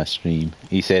commented on my stream.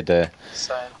 He said,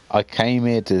 Saying. I came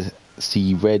here to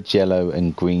see red, yellow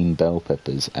and green bell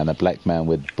peppers and a black man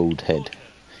with bald head.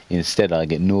 Instead I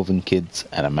get northern kids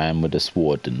and a man with a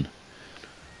sword. And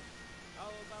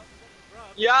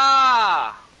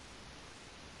Yeah!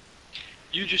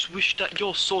 You just wish that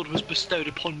your sword was bestowed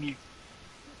upon you.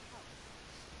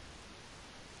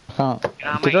 I can't.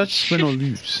 Yeah, Did I mate. just win or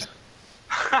lose?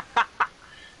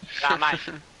 Yeah, mate.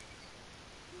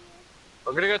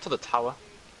 We're gonna go to the tower.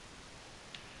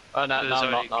 Oh no, There's no,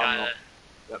 already not, a guy no,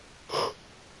 there.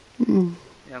 Yep.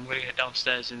 Yeah, I'm gonna get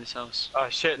downstairs in this house. Oh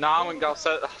shit, no, I went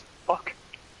downstairs. Fuck.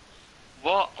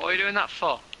 What? What are you doing that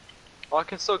for? Well, I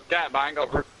can still get it, but I ain't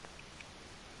got roof.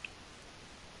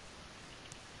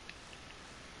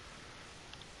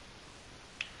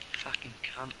 Fucking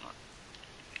can't, man.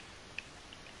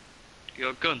 You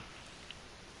got a gun?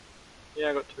 Yeah,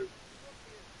 I got 2.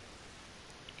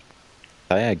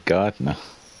 I had Gardner.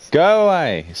 Go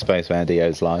away! Space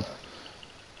Bandio's live.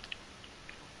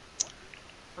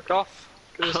 Fuck off.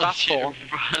 Give us that for.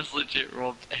 Raz legit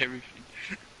robbed everything.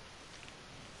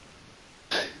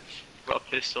 Got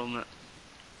a pistol on it.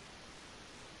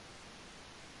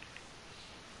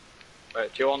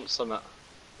 Wait, do you want some?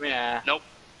 Yeah. Nope.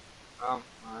 Oh,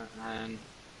 right, then.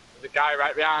 There's a guy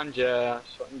right behind you.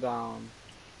 Shut him down.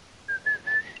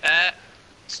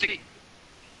 Sticky.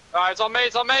 Alright, it's on me,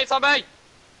 it's on me, it's on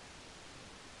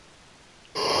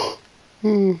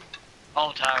me!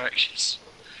 All directions.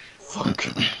 Fuck.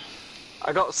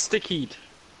 I got stickied.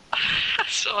 I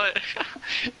saw it.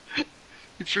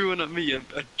 He threw one at me, I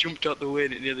jumped out the way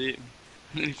and it nearly hit me.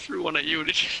 And then he threw one at you and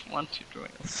it just landed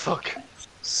right. Fuck.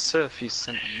 Surfy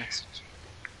sent a message.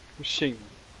 Machine.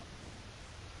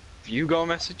 Have you got a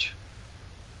message?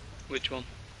 Which one?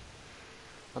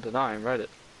 I don't know, I ain't read it.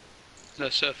 No,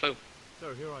 Surfo.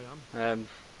 Sir, here I am.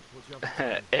 What you have to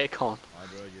say? Aircon. I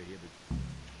brought you here, but...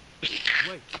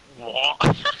 Wait. What?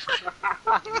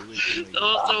 That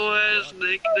was the worst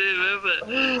nickname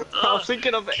ever. I was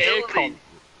thinking of kill Aircon. me.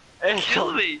 Aircon.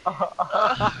 Kill me!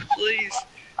 Please.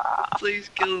 Please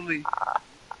kill me.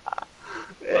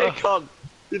 Aircon.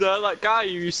 You know, that guy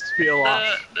who used to be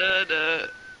alive. No.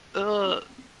 Oh,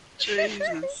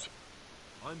 Jesus.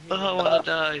 I'm Oh, here I wanna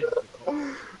die.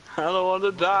 I don't want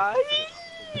to die.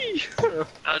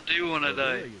 I do wanna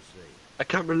die. you say. I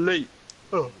can't relate.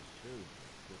 Oh.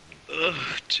 Oh,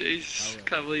 Jesus.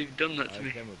 Can't believe you've done that to I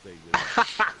me. cannot take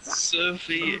this.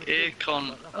 Surfy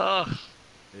Aircon. Oh,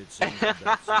 It seems that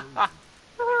that's so easy.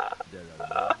 There are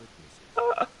no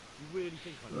witnesses. You really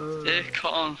think I'm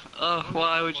Aircon. Oh,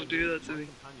 why would you do that to me?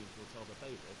 companions will tell the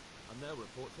bailiff, and they'll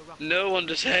report to Raff. No one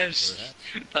deserves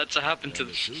that to happen to Then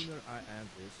them. the sooner I end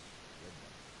this,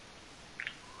 the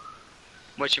better.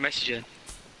 What's your message then?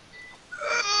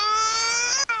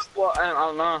 What? I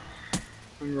don't know.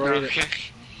 I'm reading. Okay.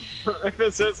 If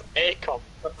it says Aircon.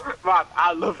 Man,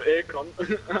 I love Aircon.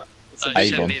 It's a You Avon.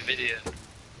 sent me a video.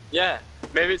 Yeah,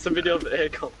 maybe it's a video of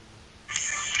Aircon.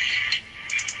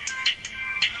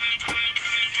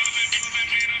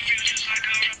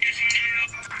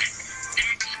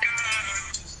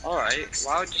 Alright,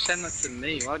 why would you send that to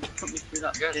me? Why would you put me through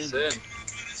that thing? Same.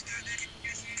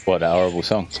 What a horrible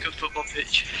song. It's a good football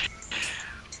pitch.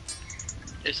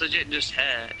 It's legit just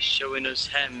hair, showing us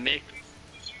hair makeup.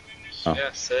 Oh.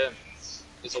 Yeah, same.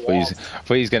 There's a I wall.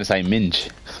 thought he was going to say minge.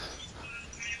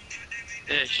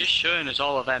 Yeah, it's just showing us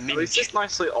all of our Well, it's minge. just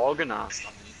nicely organised. I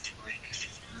mean,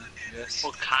 like, yes.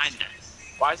 Well, kinda.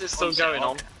 Why is it still What's it going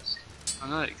on? I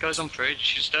know, it goes on for ages.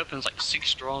 She just opens like 6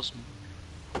 straws.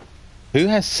 Who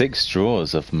has 6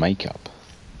 drawers of makeup?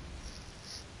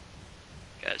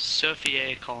 Get Surfy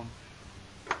Aircon.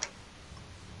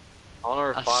 I want to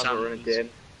reply to sounds- her again.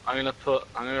 I'm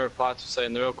gonna reply to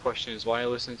saying the real question is why are you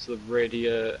listening to the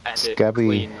radio edit Scabby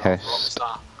clean of Hest.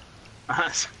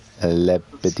 Rockstar?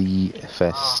 Lebedy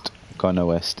Fest Gone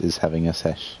West is having a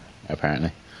sesh,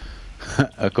 apparently.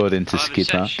 According to Private Skidmark.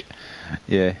 sesh?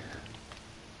 Yeah.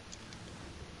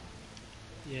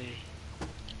 Yay.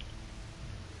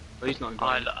 Well, he's not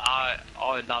going. I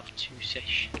love to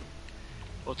sesh.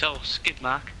 Well, tell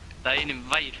Skidmark they ain't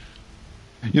invited.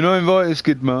 You're not invited,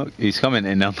 Skidmark. He's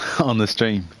commenting on the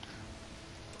stream.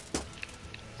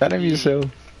 Tell him yourself.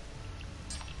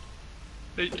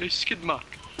 Hey, Skidmark.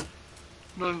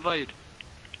 Not invited.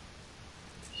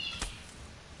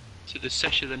 To the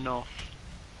sesh of the north.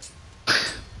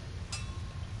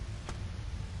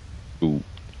 Ooh.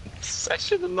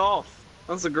 Sesh of the North.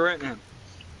 That's a great name.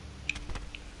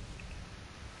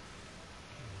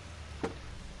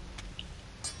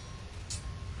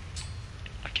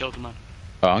 I killed a man.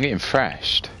 Oh, I'm getting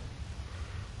thrashed.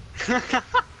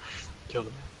 Killed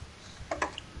him.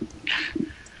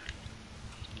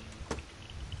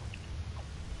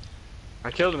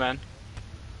 I killed a man.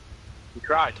 He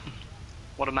cried.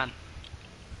 What a man.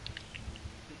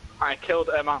 I killed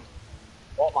a man.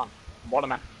 What man? What a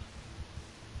man.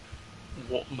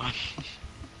 What man?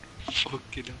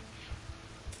 Fucking hell.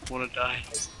 Wanna die.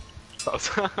 That was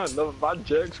another bad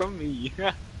joke from me.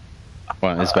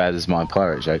 Well, as bad as my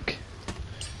pirate joke.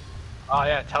 Oh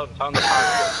yeah, tell him the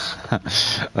pirate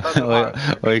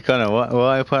joke. Well, kind of.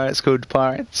 Why are pirates called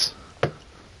pirates? I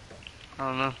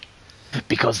don't know.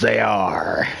 Because they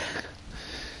are.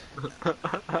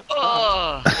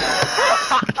 Oh!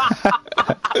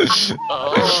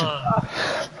 Oh!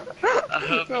 I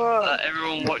hope that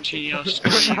everyone watching your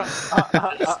stream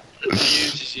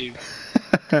abuses you.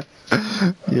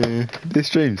 Yeah, this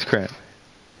stream's crap.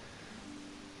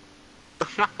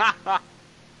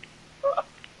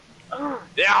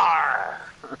 Yeah.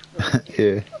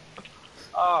 Yeah.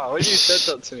 Oh, when you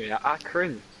said that to me, I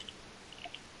cringed.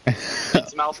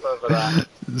 It's mouth over there.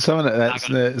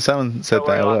 Someone said Don't that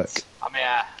worry, at work. lads. I'm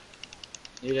here.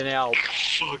 Need any help?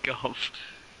 Fuck off.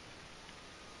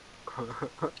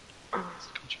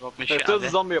 Rob me If shit there out was a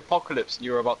of zombie apocalypse and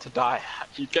you were about to die,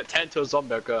 you'd get turned to a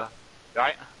zombie and go,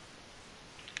 right?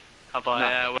 How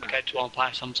about we'll get to one play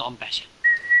some zombies.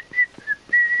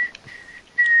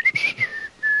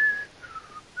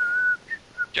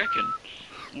 Do you reckon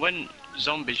when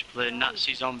zombies play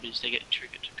Nazi zombies, they get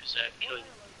triggered because they're killing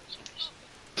zombies?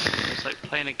 It's like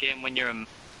playing a game when you're a.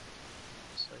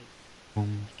 It's like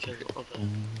kill other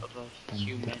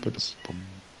humans.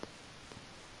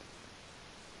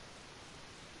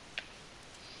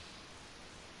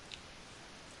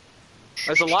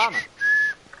 There's a llama.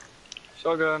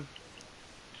 Shotgun.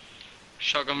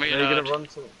 Shotgun Yeah, reload. you're gonna run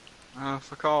to. Ah,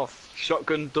 fuck off.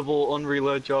 Shotgun double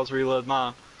unreload jaws reload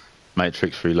now.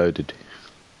 Matrix Reloaded.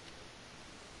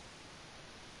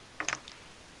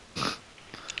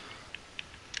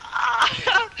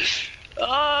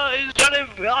 Oh, he's running!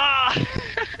 Ah!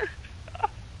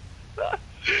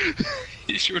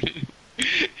 he's running.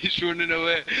 He's running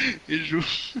away. He's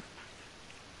running.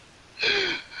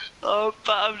 Oh,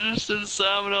 but I'm just in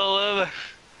salmon all over.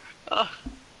 Oh,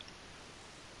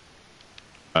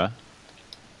 Huh?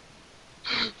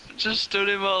 just stood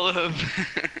him all over.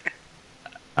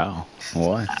 Oh,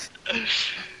 why?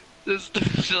 There's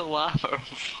a llama on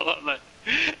Fortnite,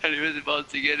 and he was about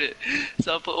to get it,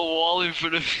 so I put a wall in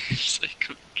front of him so he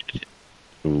couldn't get it.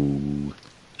 Ooh.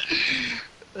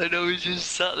 I know he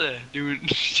just sat there, doing,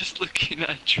 just looking at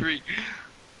a tree.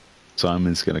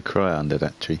 Simon's gonna cry under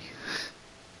that tree.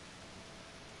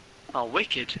 Oh,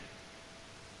 wicked.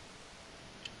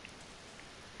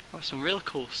 Oh, some real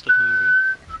cool stuff over here.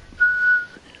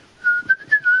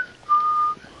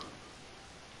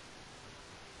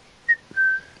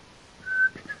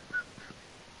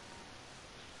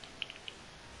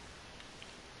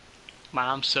 Man,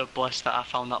 I'm so blessed that I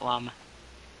found that llama.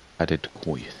 Added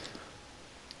quiet.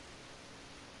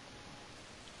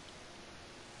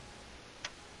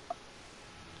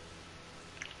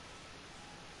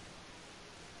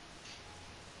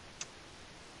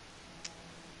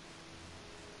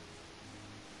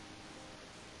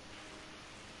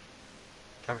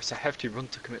 Damn, it's a hefty run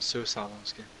to commit suicide on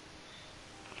this game.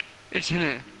 Isn't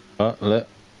it? Oh, look.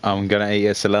 I'm gonna eat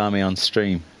a salami on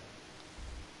stream.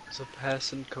 There's a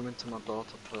person coming to my door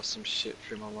to post some shit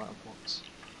through my letterbox.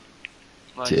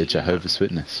 Why Is did it a you do that? Jehovah's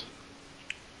Witness?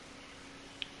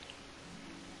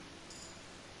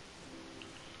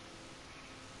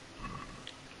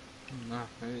 No,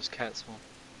 maybe it's Cat's one.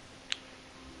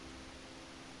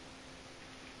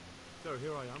 So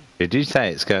here I am. Did you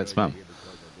say it's Kurt's mum?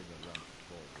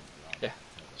 Yeah,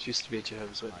 she used to be a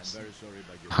Jehovah's I'm Witness. very sorry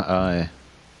about your... Aye.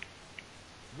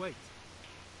 Wait.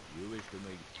 You wish to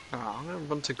make... Alright, I'm gonna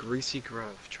run to Greasy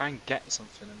Grove, try and get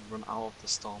something and run out of the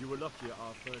storm. You were lucky at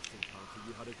our first encounter.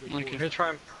 You had a good Okay. I'm gonna try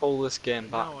and pull this game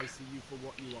back. Now I see you for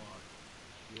what you are.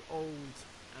 You're old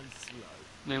and slow.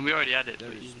 I mean, we already had it, There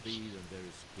but is you speed and there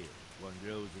is skill. One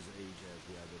grows as age as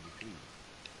the other decreases.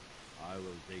 I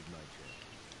will take my chance.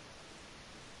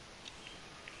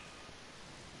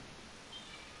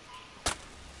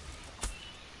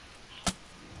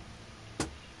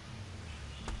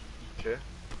 Okay,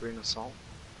 green assault.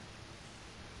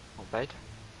 Not bad.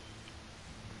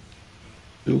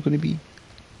 Still gonna be.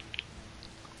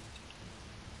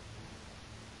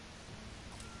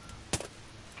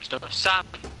 stuff. Sam!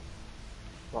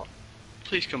 What?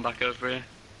 Please come back over here.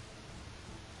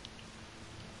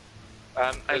 I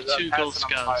have there's a 2 gold person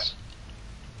I'm scars.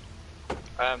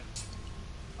 fighting.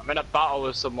 I'm in a battle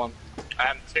with someone.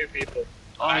 2 people.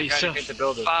 Oh, I you're can't so get to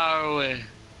build it. far away.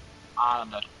 I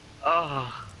don't know.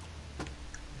 Oh.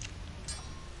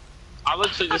 I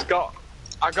literally just got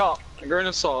a green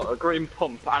assault, a green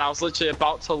pump, and I was literally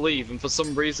about to leave, and for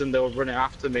some reason they were running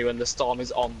after me when the storm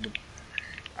is on them.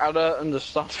 I don't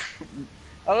understand.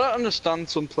 I don't understand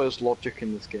some players' logic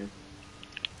in this game.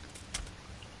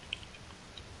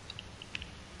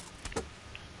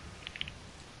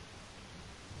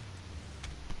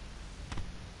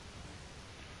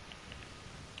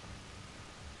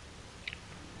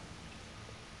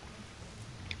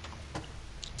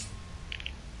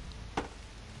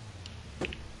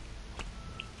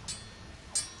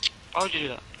 Why would you do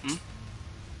that?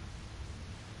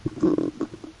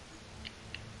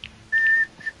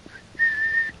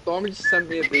 Stormy just sent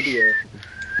me a video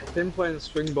of him playing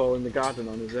swing ball in the garden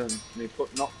on his own, and he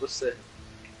put not the same.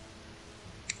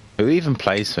 Who even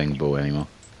plays swing ball anymore?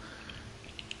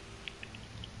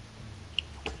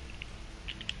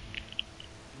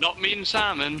 Not me and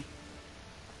Simon.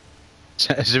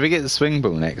 Should we get the swing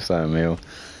ball next time, Neil?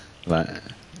 Like,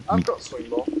 I've got swing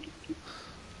ball.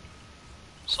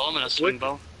 Solomon has swing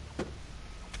ball.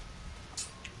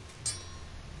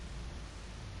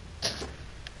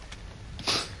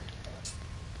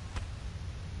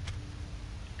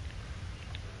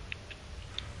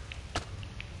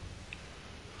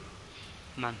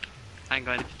 Man, I ain't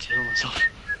got anything to heal myself.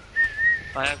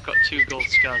 I have got 2 gold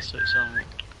scars, so it's alright.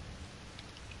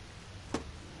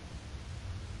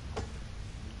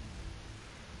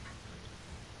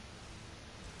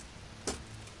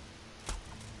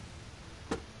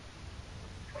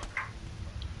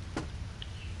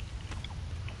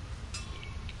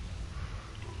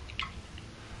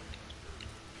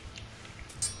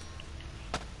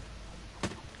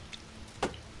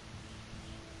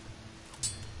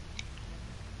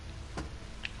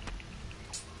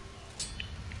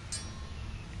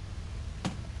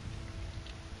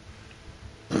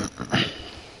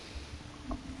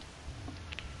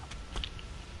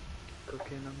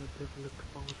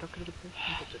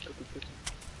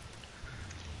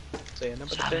 Say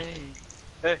another day.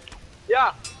 Hey.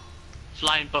 Yeah.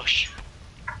 Flying bush.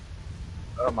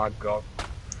 Oh my god.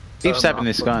 Keep Oh stabbing my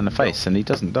this guy in the fucking face and he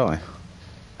doesn't die.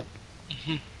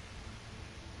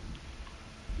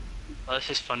 Well, this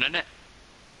is fun, isn't it?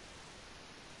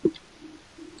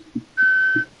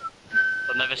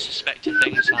 I'll never suspect a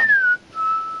thing, Sam.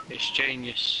 It's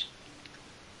genius.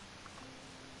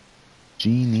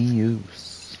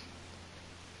 Genius.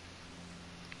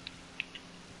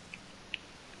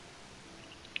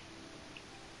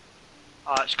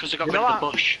 Oh, it's because I got You rid know of the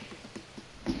what? bush.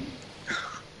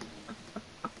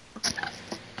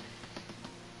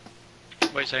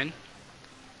 What are you saying?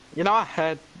 You know, I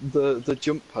heard the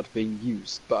jump had been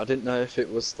used, but I didn't know if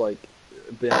it was like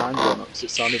behind or not, because it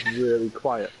sounded really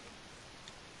quiet.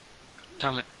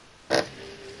 Damn it.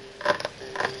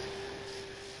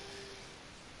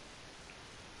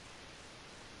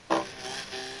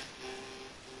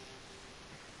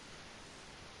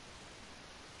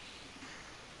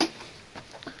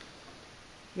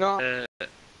 No.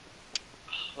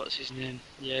 What's his name?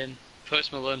 Yeah,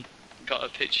 Post Malone got a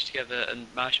picture together and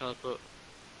Marshmallow put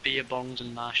beer bongs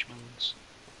and marshmallows.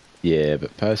 Yeah,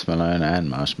 but Post Malone and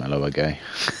Marshmallow are gay.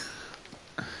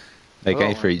 They're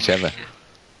gay for each other.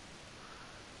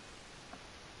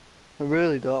 I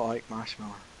really don't like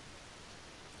marshmallow.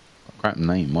 Crap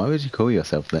name. Why would you call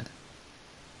yourself that?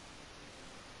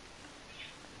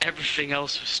 Everything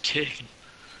else was taken.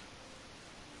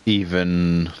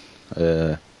 Even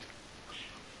Well,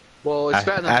 it's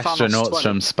better than Thanos astronauts 20.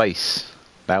 from space.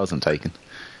 That wasn't taken.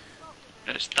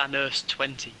 It's Thanos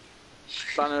 20.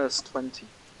 Thanos 20.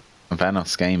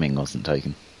 Thanos Gaming wasn't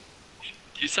taken.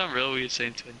 You sound real weird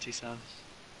saying 20, Sam.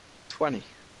 20.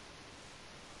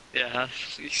 Yeah,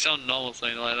 you sound normal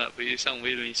saying like that, but you sound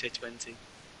weird when you say 20.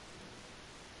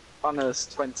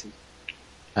 Thanos 20.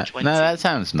 20. No, that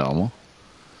sounds normal.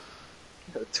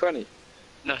 20.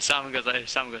 No, Sam goes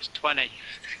 20.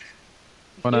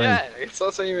 Oh, no. Yeah, it's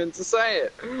that's how you meant to say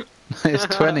it. It's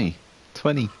 20.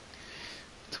 20.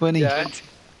 20. Yeah.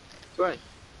 20.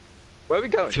 Where are we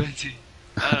going? 20.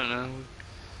 I don't know.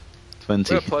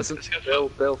 20. We're Pleasant. Bill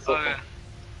football. Oh, yeah.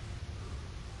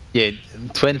 Yeah,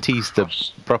 20's the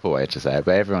proper way to say it,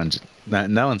 but everyone...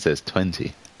 No one says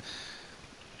 20.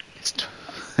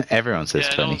 Everyone says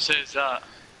Yeah, 20. no one says that.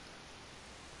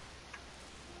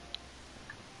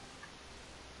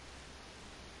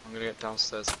 I'm gonna get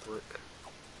downstairs quick.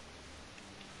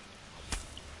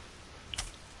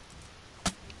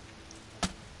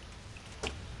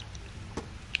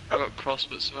 I got cross,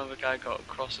 but some other guy got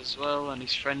cross as well, and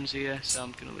his friend's here, so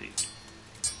I'm gonna leave.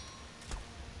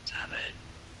 Damn it.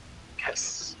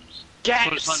 Yes. Someone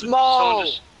Get just landed- small!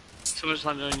 Someone just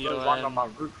landed on your Land on my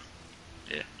roof.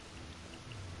 yeah.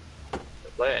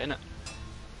 Later, innit?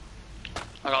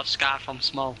 I got a scar from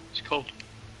small. It's cool.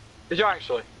 Did you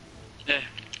actually? Yeah.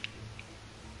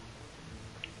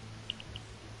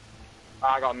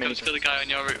 I got a mini. Come to kill the guy on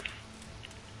your roof.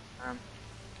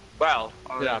 Well,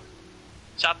 Oh, yeah.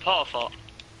 Is that Porter fort?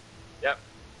 Yep.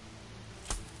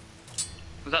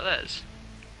 Was that theirs?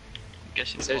 I'm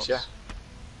guessing It it is, was. yeah.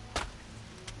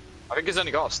 I think he's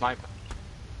only got a sniper.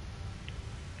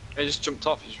 He just jumped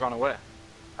off, he just ran away.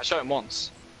 I shot him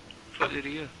once. What did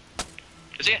he do?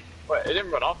 Is he? Wait, he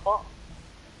didn't run off, what?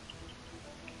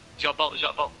 He's got a bolt, he's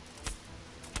got a bolt.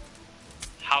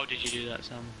 How did you do that,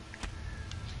 Sam?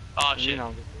 Oh shit. You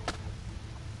know,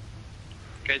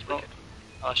 Okay, his bolt.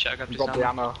 Oh shit, I grabbed his rob the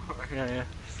ammo. ammo. Yeah.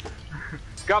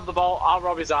 Grab the bolt, I'll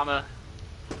rob his ammo.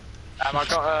 I've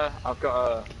got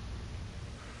a...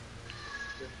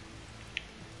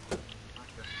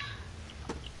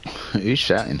 Who's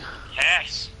shouting?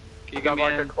 Yes! You got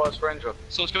like a close range weapon.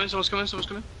 Someone's coming, someone's coming, someone's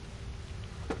coming.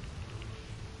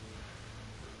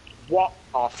 What?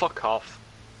 Oh, fuck off.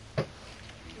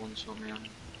 One shot me on.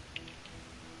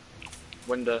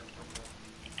 Window.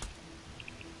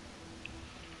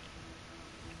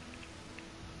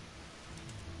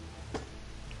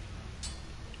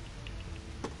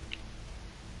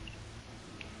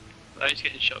 Oh, he's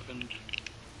getting shotgunned.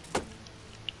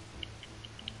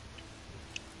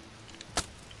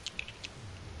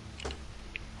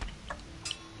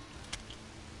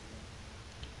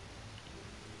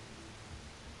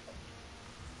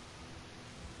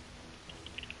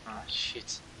 Ah,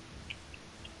 shit.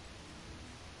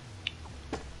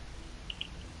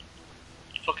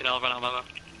 Fucking hell, I've run out of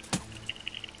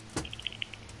ammo.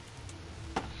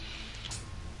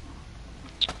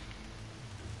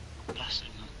 Bastard,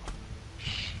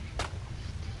 man.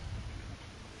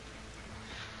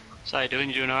 So how you doing?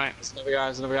 You doing alright? There's another guy,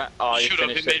 there's another guy. Oh, you Should have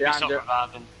finished been it made me behind stop you.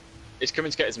 reviving. He's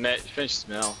coming to get his mate, he finished his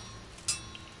meal.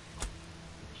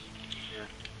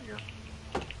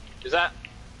 Is that?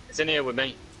 It's in here with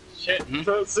me. Shit! Hmm?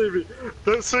 Don't see me!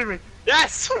 Don't see me!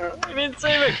 Yes! You didn't see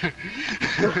me!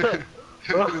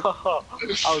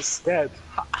 I was scared.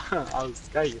 I was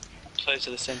scared. Close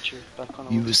to the century, back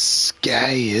on. You were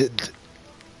scared.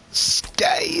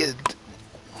 Scared.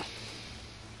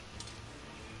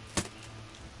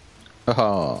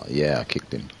 Oh, yeah, I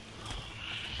kicked him.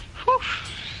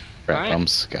 Crap, Right. I'm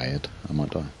scared. I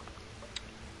might die.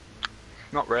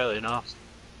 Not really, no.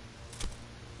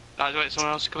 Oh, wait,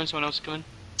 someone else is coming, someone else is coming.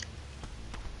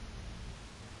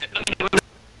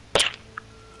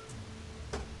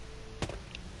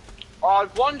 Oh,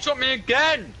 one shot me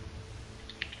again!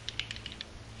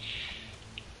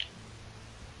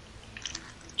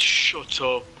 Shut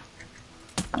up.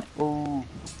 Ooh.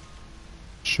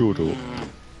 Shut up.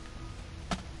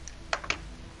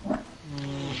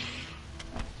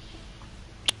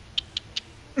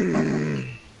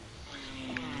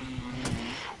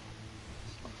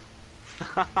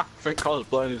 I think Colin's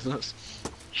blowing his nuts.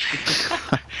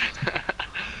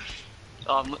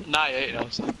 I'm 98 now,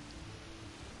 so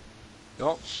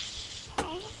Yup.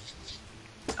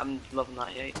 I'm level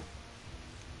 98.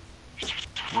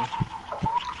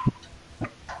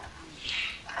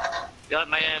 You like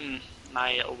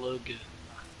my logo?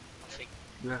 I think.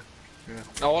 Yeah.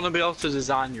 I want to be able to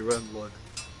design your own logo.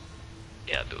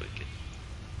 Yeah, I'd be wicked.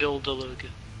 Build a logo.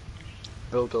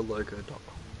 Buildalogo.com.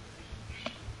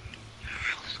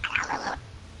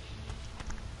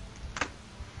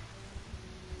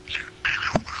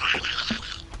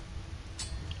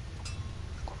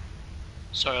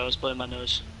 Sorry, I was blowing my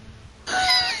nose.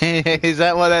 Is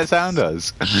that what that sound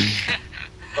does?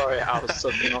 Sorry, I was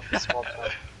sucking off the small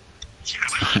time.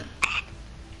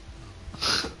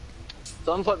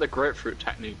 Sounds like the grapefruit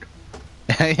technique.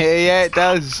 Yeah, it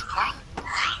does.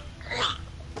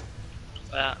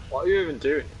 What are you even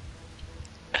doing?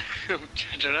 I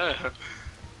don't know.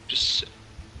 Just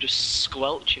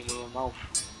squelching with my mouth.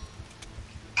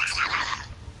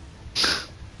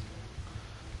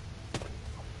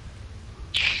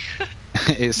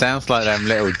 It sounds like them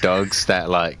little dogs that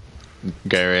like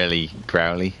go really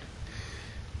growly.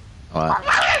 Like.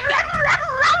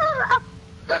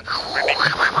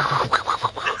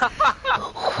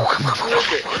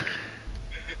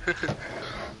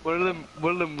 One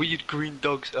of them weird green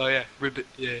dogs. Oh yeah, ribbit.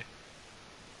 Yeah.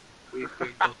 Weird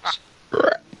green dogs.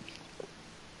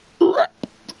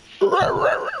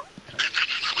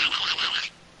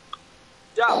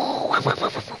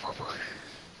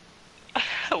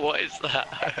 What is that?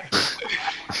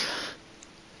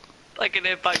 Like an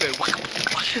airbag going.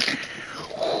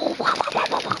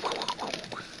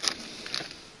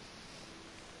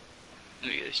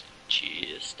 Look at this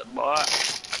cheese, the boy. I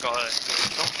got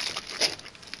it.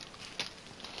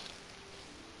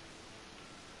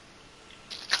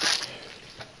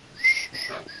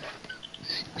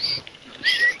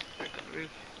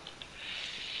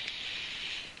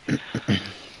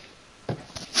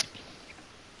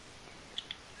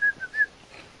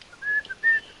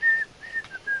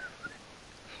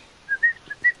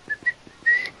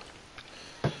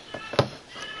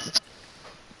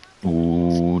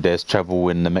 Ooh, there's trouble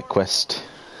in the McQuest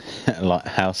like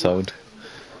household.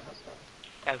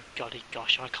 Oh golly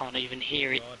gosh, I can't even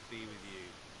hear it. God be with you.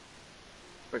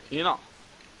 But can you not?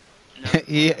 No.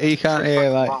 You can't hear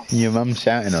like your mum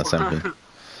shouting or something.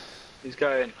 He's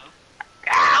going.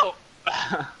 Ow!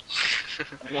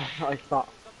 Like that.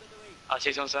 I'll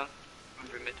see someone.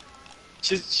 Ribbit.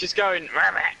 She's going.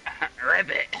 Rabbit,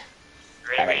 rabbit.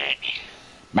 Ribbit.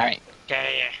 Mate.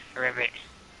 Yeah, ribbit.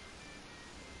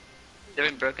 They're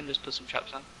in broken, just put some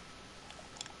traps on.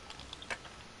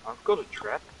 I've got a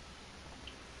trap.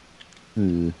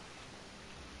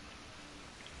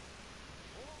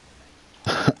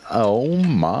 Oh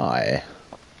my.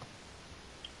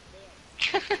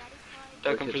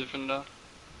 Don't come through the front door.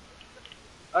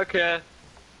 Okay.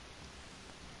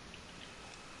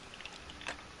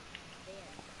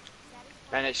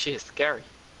 Man, that shit is scary.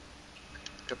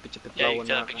 Go pitch at the Yeah, blow you and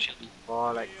tell that that picture.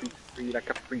 oh, like free like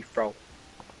a free throw.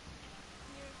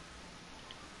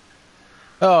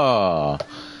 Oh,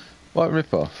 what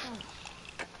rip-off?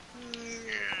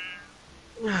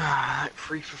 Like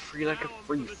free for free like a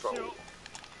free throw.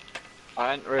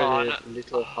 I ain't Oh, really no.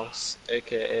 Little House,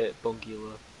 aka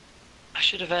Bungalow. I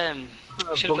should have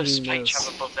put a spike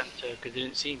trap above them too, because they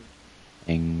didn't see me.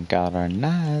 Ain't got our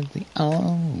nazi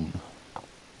on.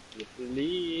 You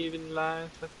believe in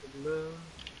life after love.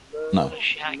 No.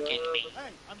 Shagging me.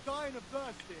 Hey, I'm dying of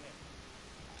thirst here.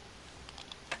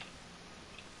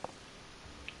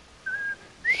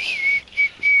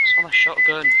 It's on a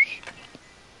shotgun.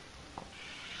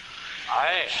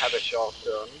 I have a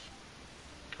shotgun.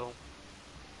 Come rifle.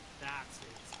 That's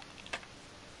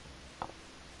it.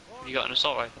 You got an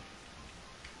assault rifle?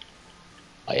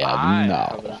 I have I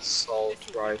have an now. assault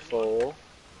rifle.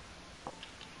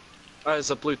 Oh, there's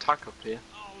a blue tack up here.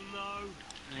 Oh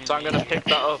no. So I'm gonna pick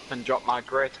that up and drop my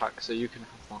grey tack so you can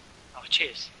have that. Oh,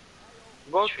 cheers.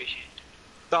 What? Appreciate it.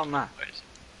 Down there. Where is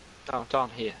it? Down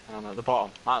here. And at the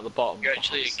bottom. At the bottom. You're of the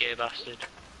actually a house. gay bastard.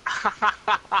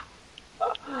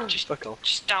 Just, Fuck off.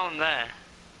 just down there.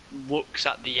 Looks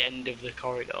at the end of the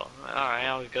corridor. Alright,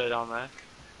 I'll go down there.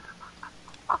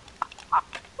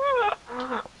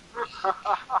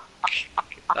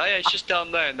 Oh yeah, it's just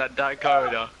down there in that dark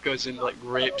corridor. Goes in like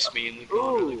rapes me in the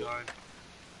corner of the Ooh. corridor.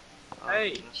 Oh,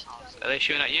 Hey. goodness. Are they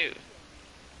shooting at you?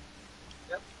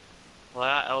 Yep. Well,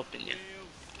 they're not helping you. We'll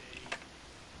see.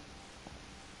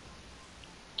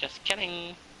 Just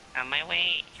kidding. On my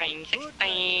way. Train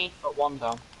 60. Got one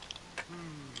down.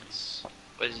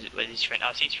 Where's his friend? Oh,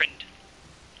 it's his friend.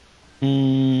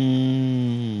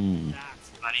 Mm.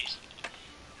 That's it. Manny's.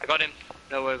 I got him.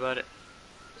 Don't worry about it.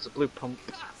 There's a blue pump.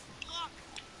 That's luck.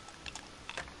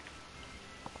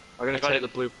 I'm gonna I got take it. the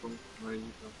blue pump. Where you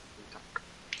go? Blue tack.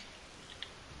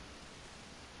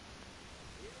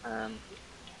 I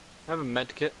have a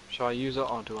med kit. Shall I use it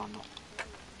or do I not?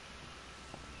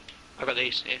 I got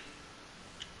these. Yeah.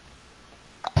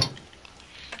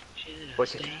 Should I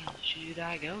Wicked. stay? Should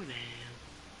I go now?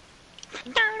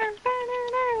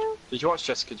 Did you watch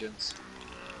Jessica Jones?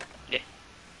 Yeah.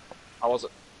 How was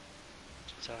it?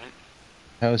 It's alright.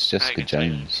 How's Jessica can tell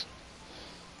you. Jones?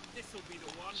 This'll be the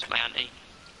one. It's my auntie.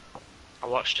 I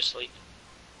watched her sleep.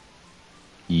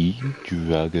 You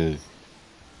drugger.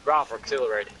 Rather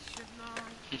exhilarating.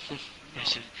 It's a,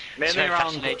 it's a Mainly very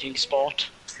around fascinating sport.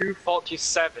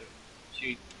 2:47.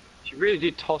 She really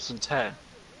did toss and turn.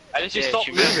 And then she Yeah, stopped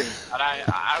she moving. And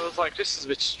I was like, this is a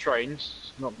bit strange.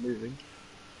 She's not moving.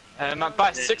 And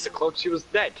by 6 o'clock she was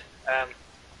dead.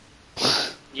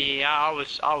 Yeah,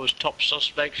 I was top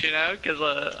suspect, you know, because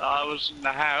I was in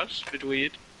the house. A bit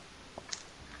weird.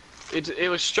 It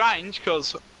was strange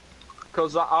because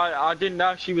I didn't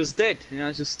know she was dead. You know, I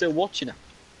was just still watching her.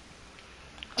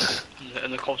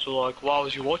 And the cops were like, "Why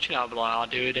was you watching?" I'd be like, "I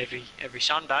do it every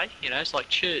Sunday. You know, it's like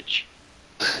church."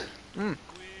 My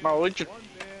religion.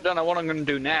 Don't know what I'm gonna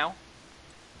do now.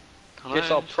 I Guess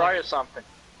know, I'll it's pray like- or something.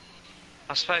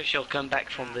 I suppose she'll come back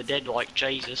from the dead like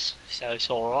Jesus, so it's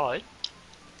alright.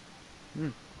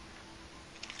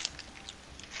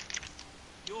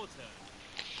 Your turn.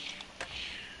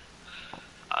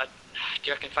 Do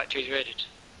you reckon factory's raided?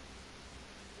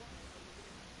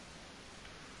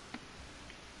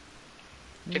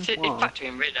 If Why? factory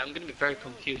and raided, I'm going to be very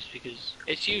confused because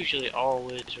it's usually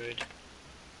always raided.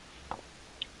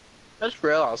 Let's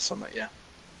realise something, yeah.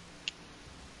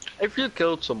 If you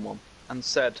killed someone and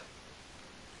said,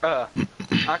 I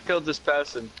killed this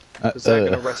person because they're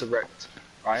gonna resurrect,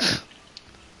 right?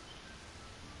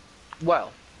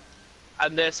 Well,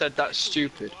 and they said that's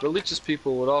stupid. Religious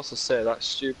people would also say that's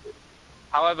stupid.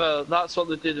 However, that's what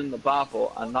they did in the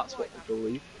Bible, and that's what they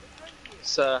believe.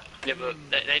 So, Yeah, but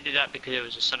they did that because it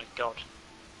was the son of God.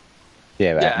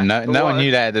 Yeah, but Yeah, no, but no what one knew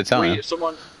if that at the time.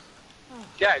 someone.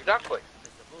 Yeah, exactly.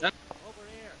 Over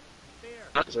here.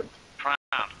 There. Is it? Crown,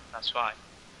 that's why.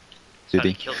 Did So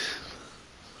he? killed him.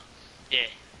 Yeah.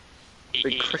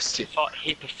 Big Christian.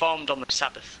 He performed on the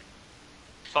Sabbath.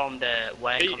 Performed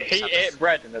work on the He Sabbath. ate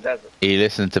bread in the desert. He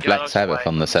listened to Yeah, Black that's Sabbath why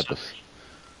on the Sabbath.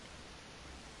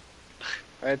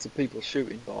 I had some people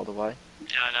shooting, by the way.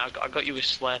 Yeah, I got you with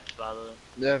slap, by the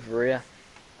way. Over here.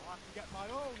 I'll have to get my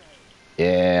own out.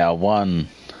 Yeah, I won.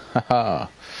 Haha.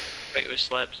 Got you with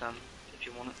slap, Sam, if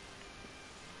you want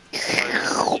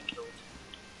it.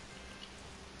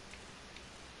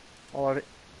 I'll have it.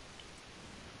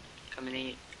 Come and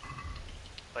eat.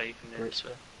 Where you can do this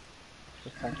way.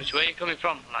 Okay. Which way are you coming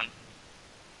from, man?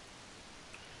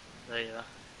 There you are.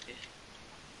 Yeah.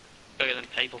 Go get them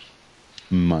people.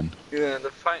 Man. Yeah, they're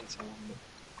fighting someone.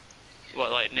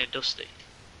 What, like near Dusty?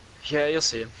 Yeah, you'll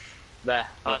see him. There.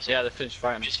 Oh, I see. Yeah, they finished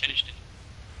fighting. Just finished it.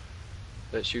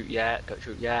 Don't shoot yet, don't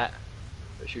shoot yet.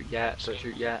 Don't shoot yet, don't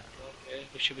shoot yet. Okay,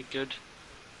 we should be good.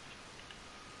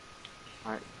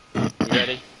 Alright. You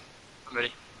ready? I'm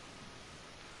ready.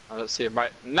 Oh, let's see him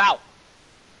right now!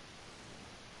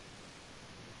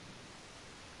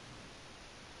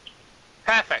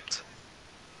 Perfect!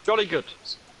 Jolly good.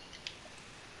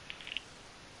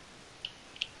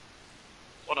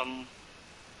 What Right,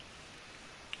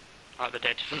 they're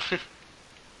dead. I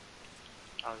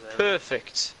was,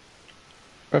 Perfect.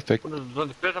 Perfect. I'm gonna run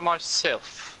a bit of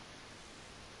myself.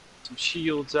 Some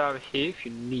shields over here if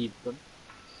you need them.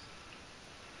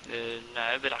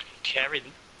 no, but I can carry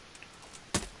them.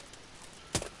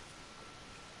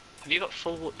 Have you got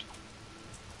full wood?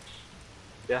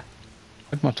 Yeah.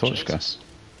 Where'd my torch go? Jesus.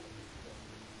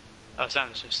 Oh,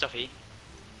 sounds some stuffy.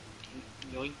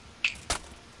 Yoink.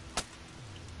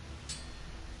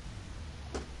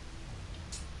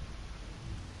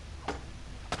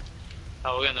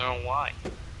 Oh, we're going the wrong way.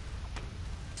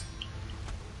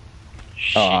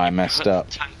 Oh, I messed up.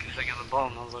 Tank thing at the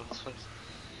bottom. I was like, what's this?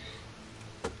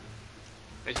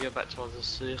 Where'd you go back towards the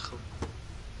circle?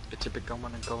 Bitte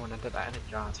bekommen en komen naar de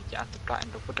energiatie. Je aan te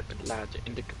plaatsen voor de laadje.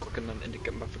 In de kapokken en in de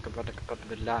kapokken wat ik kapot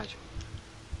de laadje.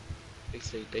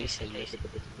 Deze, deze,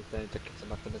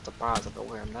 maar van het apart, but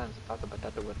where man is about to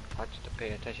that would touch to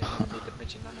pay attention and need to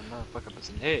mention on a motherfucker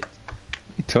person head. What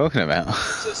are you talking about?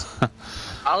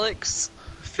 Alex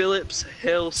Phillips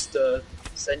Hillster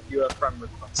sent you a friend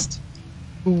request.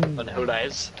 I don't know who that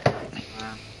is.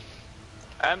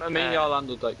 I mean, y'all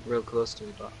landed like real close to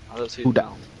me, but I don't see Who it that?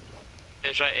 now.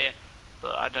 It's right here,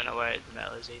 but I don't know where the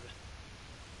metal is either.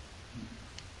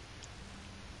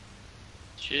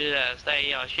 Should I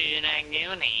stay or should I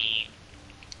go now?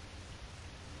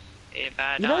 If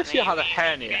I You know, don't if you had a need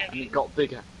hernia and it got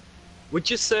bigger, would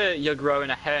you say you're growing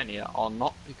a hernia or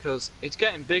not? Because it's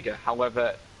getting bigger,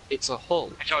 however, it's a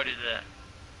hull. I told you that.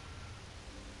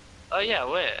 Oh yeah,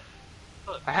 where?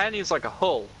 A hernia is like a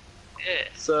hull. Yeah.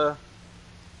 So,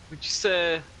 would you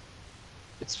say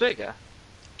it's bigger?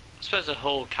 I suppose a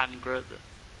hole can grow though.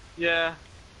 Yeah.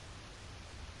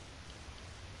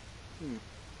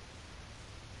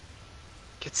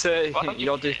 Could say Well,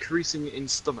 you're decreasing in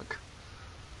stomach.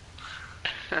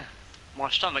 My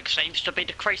stomach seems to be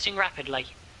decreasing rapidly.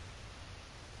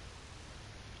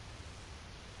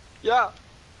 Yeah.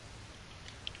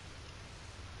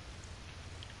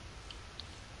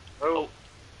 Oh,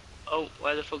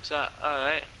 where the fuck's that?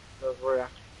 Alright. Over here.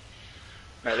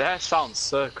 Mate, that sounds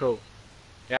so cool.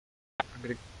 Yeah. I'm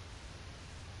gonna.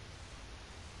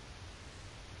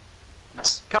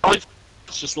 Can't believe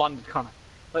it's just landed, Connor.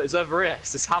 Look, it's over here.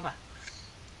 It's this hammer.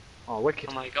 Oh, wicked.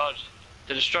 Oh my god.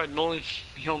 They destroyed Mullen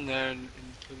Young there and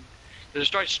they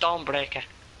destroyed Stormbreaker.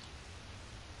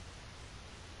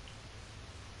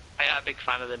 I'm a big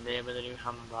fan of the name of the new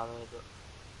hammer, by the way, but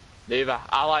Neither.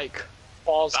 I like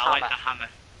Paul's I hammer. like the hammer.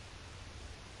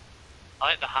 I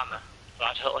like the hammer, but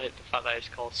I don't like the fact that it's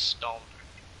called Stormbreaker.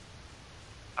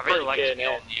 I really Pretty like good the name.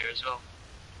 old year as well.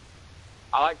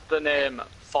 I like the name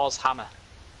Thor's Hammer.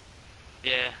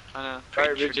 Yeah, I know. Very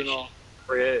Pretty original,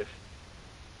 creative.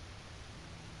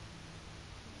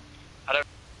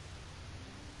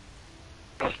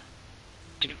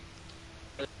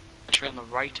 Tree on the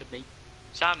right of me.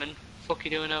 Simon, what the fuck are you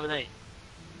doing over there?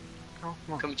 Oh,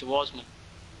 come on. Coming towards me.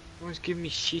 Always giving me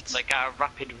shit. Like at a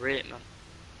rapid rate, man.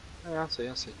 Yeah, I see,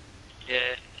 I see.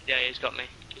 Yeah, he's got me.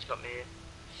 He's got me here.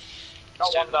 Got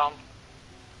Still- one down.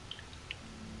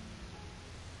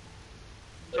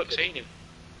 Look, seen him.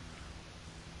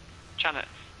 Trying to,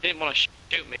 he didn't want to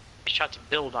shoot me. He tried to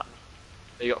build at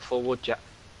me. You got full wood, Jack.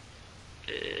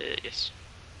 Yes.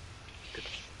 Good.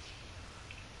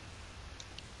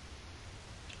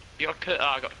 You got oh,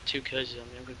 I got 2 curses on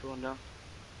me. I'm gonna go on down.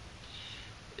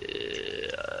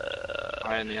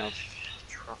 I only have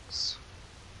trucks.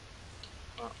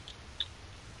 Oh.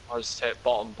 I'll just take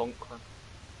bottom bunk then.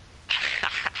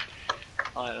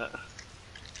 I like that.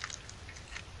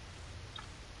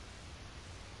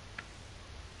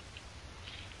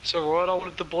 So right, I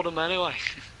wanted the bottom anyway.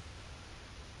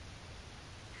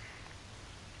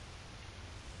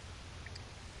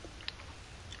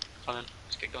 Come on,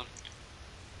 let's get going.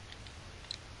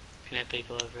 Can hear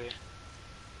people over here.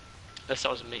 Unless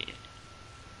that was a meteor.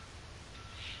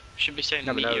 Should be saying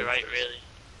Never know. meteorite really.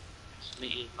 This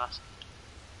meteor is massive.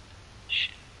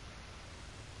 Shit.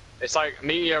 It's like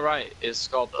meteorite is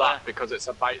called Ah. that because it's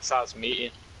a bite-sized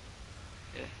meteor.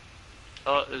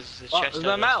 Oh, there's a Oh, chest there's over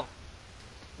no metal.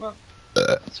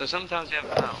 there. So sometimes you have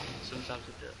metal, sometimes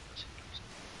you don't.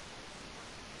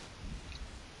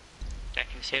 I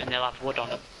can see when they'll have wood on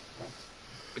them.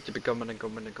 But you become and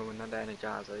going and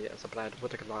energizer, yeah, supplied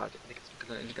with a large.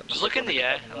 Just look in the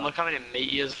air and look how many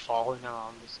meteors falling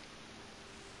around us.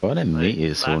 What a Like,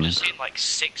 meteor's I've falling. just seen like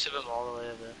 6 of them all the way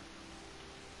over there.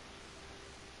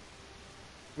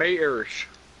 Meters.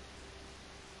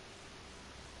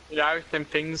 You know, them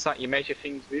things that you measure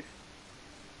things with.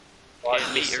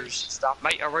 Yeah, meters. Stuff.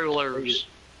 Meter rulers.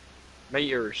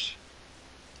 Meters.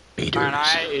 Man, I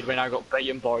hated when I got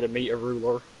beaten by the meter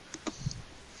ruler.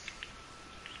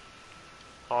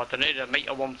 Oh, they need a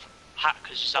meter one hat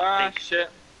because it's that big. Shit.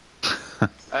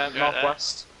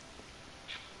 Northwest.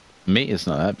 Meteor's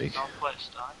not that big.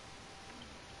 Northwest, aye.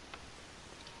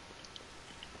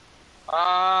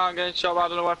 Ah, I'm getting shot. I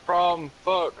don't know where from.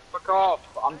 Fuck off.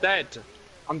 I'm dead.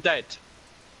 I'm dead.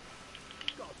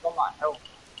 God, on that hill.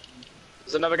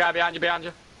 There's another guy behind you,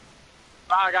 Another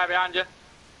guy behind you.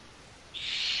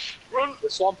 Run! The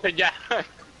swamping, yeah.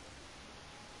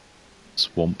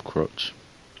 Swamp crotch.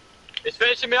 It's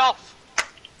finishing me off.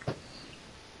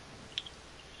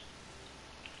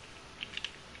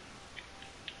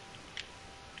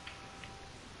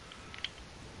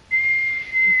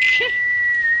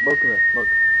 Look at it, look.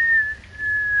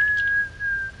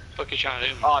 Fuck you trying to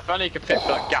do, man? Oh, if only you could fit for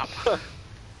that gap. Alright.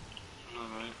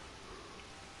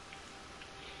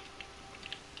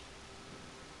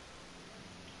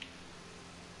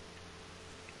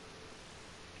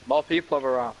 More people have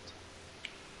arrived.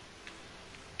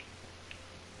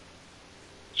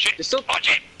 Shit! You still...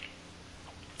 Watch it!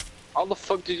 How the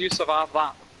fuck did you survive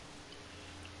that?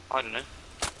 I don't know.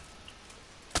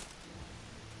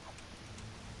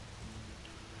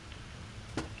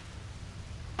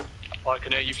 I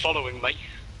can hear you following me.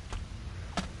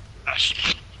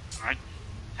 Alright.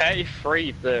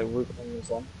 33 the Hogan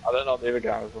was on. I don't know what the other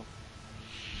guy was on.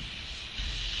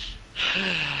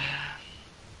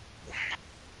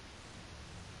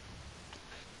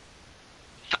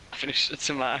 I finished the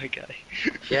tomato guy.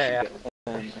 Yeah.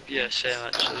 Yeah, same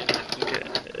actually. I'm gonna get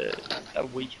a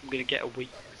Wii. I'm gonna get a Wii.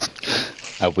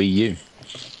 A Wii U.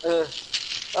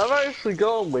 I've actually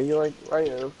gone with you, like, right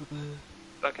here.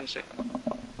 I can see.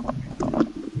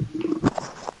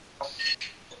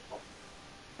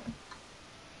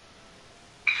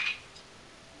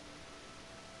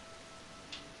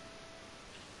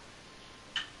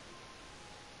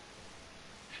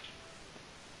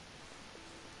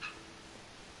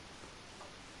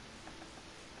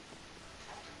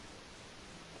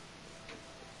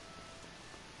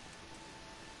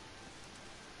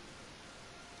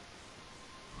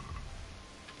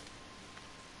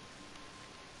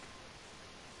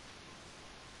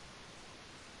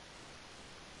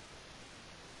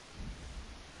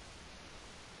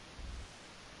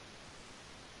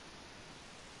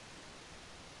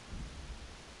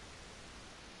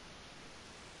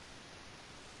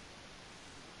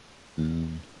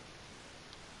 Mm.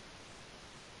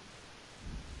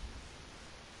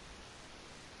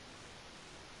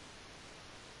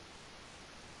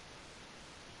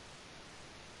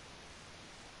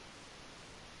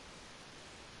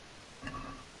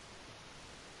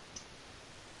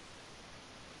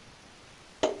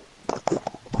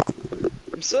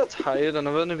 I'm so tired and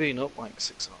I've only been up like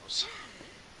 6 hours.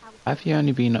 Have you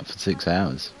only been up for 6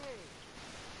 hours?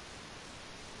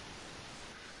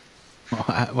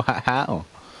 How?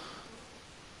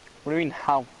 What do you mean,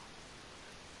 how?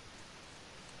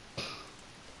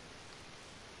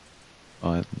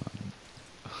 5,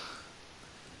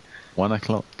 1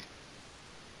 o'clock.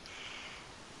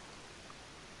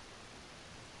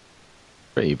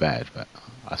 Pretty bad, but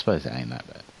I suppose it ain't that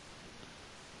bad.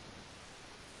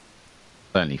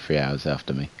 It's only 3 hours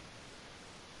after me.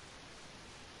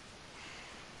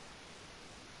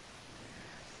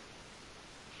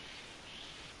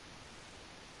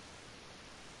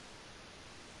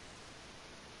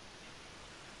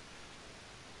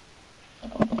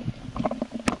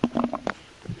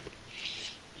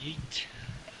 Yeet.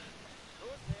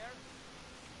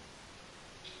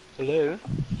 Who's there? Hello?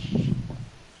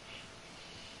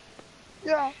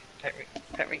 Yeah.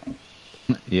 Pet me.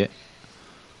 Yeah.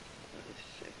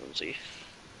 Everyone's here.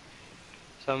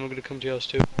 So I'm gonna come to yours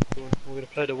too. We're gonna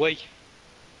play the Wii.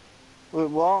 Wait,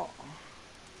 what?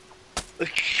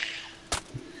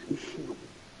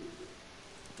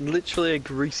 Literally a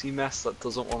greasy mess that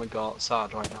doesn't want to go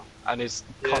outside right now and is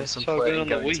contemplating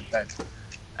going to bed.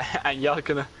 And you're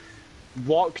gonna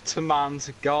walk to man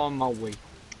to go on my Wii.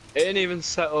 It ain't even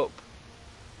set up.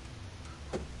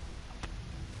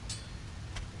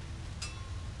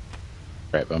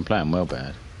 Right, but I'm playing well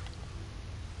bad.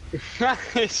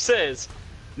 It says,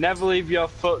 never leave your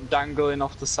foot dangling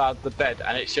off the side of the bed,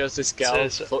 and it shows this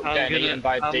girl's Says, foot I'm getting gonna- eaten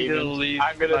by I'm demons. gonna leave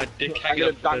I'm gonna, my dick I'm hang gonna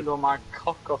off the bed. dangle my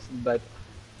cock off the bed.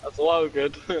 That's well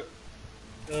good.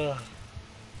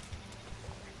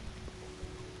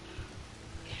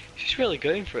 She's really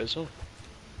going for it as well.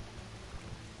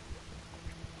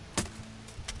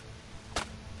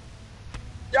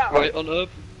 Yeah. Right, on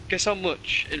open. Guess how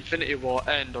much Infinity War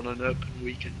end on an open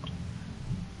weekend?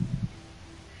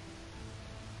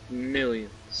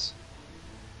 Millions.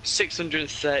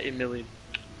 630 million.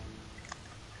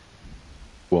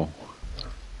 Whoa.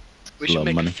 We a should lot of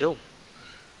make money. a film.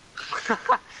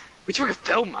 We took a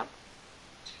film, man.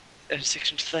 And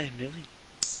 630 million.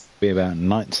 Be about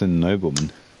Knights and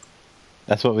Noblemen.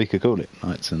 That's what we could call it,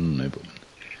 Knights and Noblemen.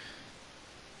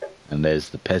 And there's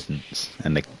the peasants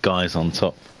and the guys on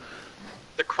top.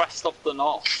 The crest of the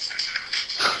north.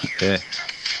 Yeah.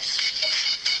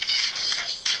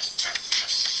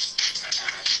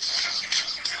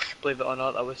 Believe it or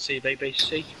not, that was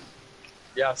CBBC.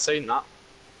 Yeah, I've seen that.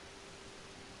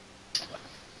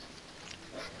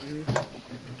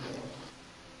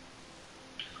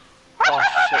 Oh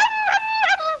shit.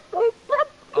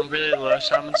 I'm really low,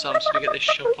 Simon, so I'm just gonna get this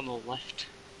shop on the left.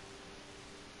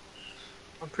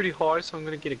 I'm pretty high, so I'm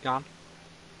gonna get a gun.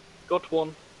 Got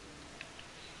one.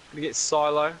 Gonna get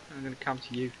silo, and I'm gonna come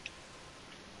to you.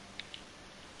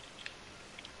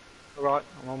 Alright,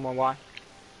 I'm on my way.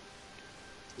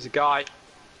 There's a guy.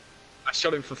 I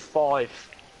shot him for 5.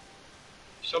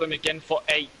 Shot him again for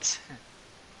 8.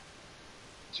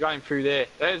 He's running through there.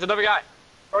 There's another guy.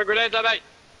 Throw grenades at me.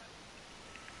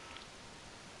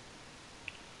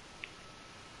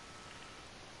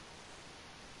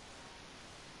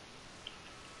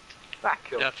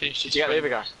 Back up. Yeah, I finished Did his you get the other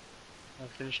friend. guy? I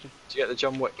finished him. Did you get the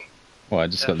John Wick? Well, I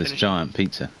just Yeah, got this finish it. giant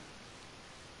pizza.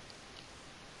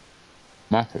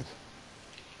 Massive.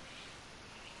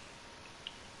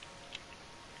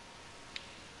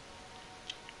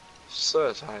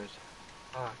 So tired.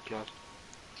 Oh god.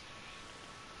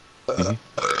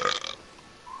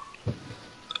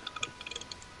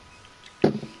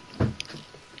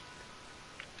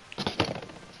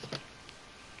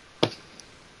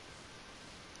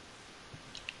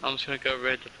 I'm just gonna go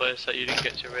raid the place that you didn't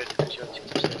get to raid because you're too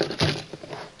upset.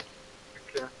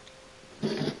 Okay.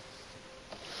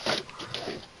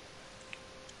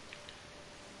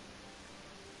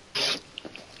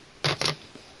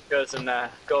 Goes in there.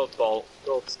 Gold bolt.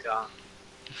 Gold scar.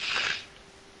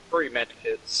 3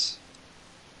 medkits.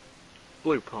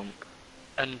 Blue pump.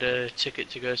 And a ticket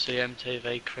to go see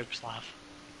MTV Cribs Live.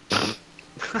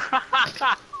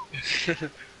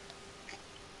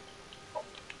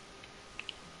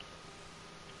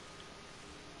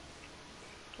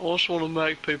 I just want to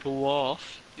make people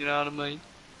laugh, you know what I mean?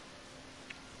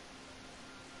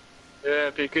 Yeah,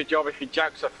 it'd be a good job if your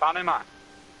jokes are funny, man.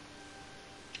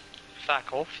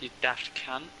 Fuck off, you daft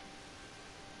cunt.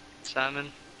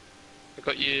 Simon, I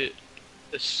got you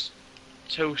this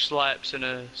 2 slaps and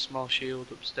a small shield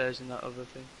upstairs in that other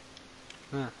thing.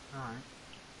 Yeah, alright.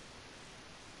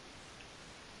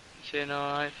 You saying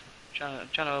alright? I'm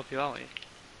trying to help you out here.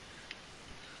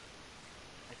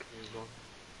 I can move on.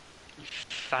 You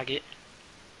faggot.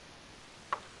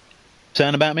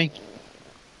 Saying about me?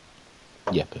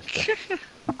 Yeah, perfect.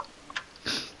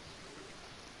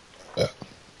 I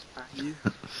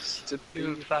used to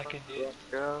You be fucking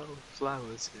a girl with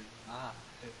flowers in my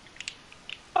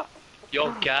hair.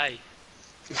 You're gay.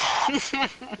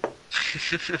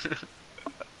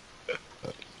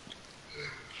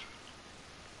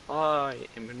 I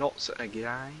am not a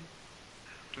guy.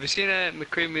 Have you seen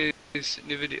McCreamy's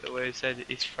new video where he said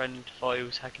his friend thought he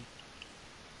was hacking?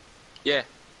 Yeah.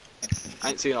 I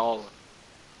ain't seen all of them.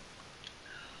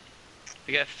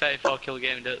 They get a 34 kill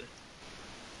game, don't they?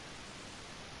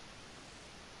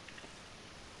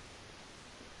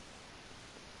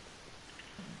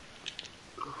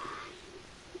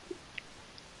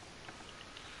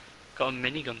 Got a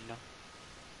minigun now.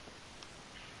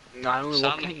 No, I only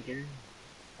Sam- look at you.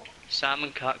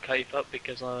 Simon can't keep up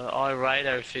because I raid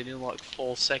everything in like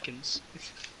 4 seconds.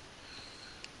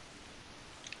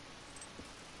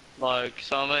 Like,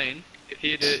 so I mean,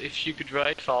 if you could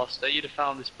raid faster, you'd have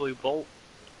found this blue bolt.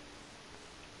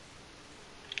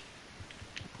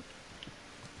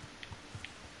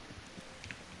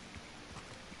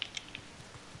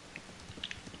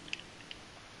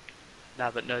 Nah,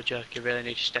 but no joke, you really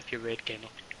need to step your raid game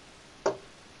up.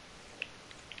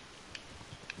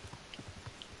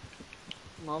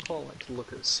 I'd like to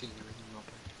look at the scenery and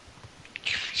nothing.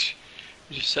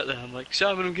 You just sat there, I'm like,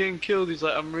 Simon, I'm getting killed. He's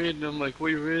like, I'm raiding. I'm like, what are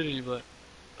you raiding? He's like,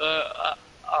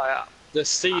 The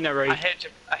scenery. I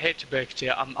hate to break it to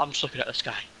you. I'm just looking at the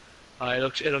sky.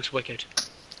 It looks wicked.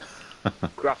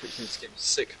 Graphics in this game is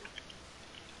sick.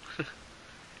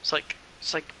 It's like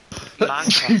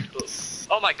Minecraft. But...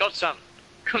 Oh my God, Sam,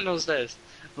 come downstairs.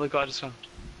 Look what I just found.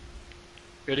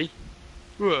 Ready?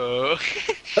 Whoa.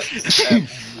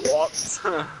 What?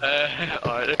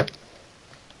 Alright.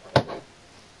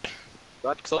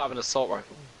 I'd still have an assault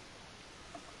rifle.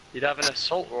 You'd have an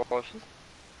assault rifle?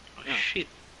 Oh Yeah. shit.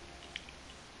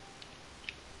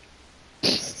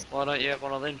 Why don't you have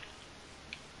one of them?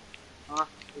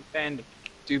 And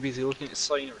too busy looking at the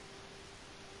scenery.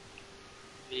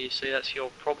 You see, that's your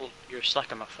problem. You're a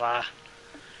slacker, my fire.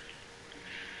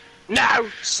 No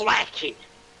slacking.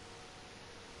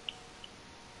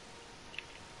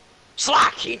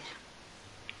 Slacking.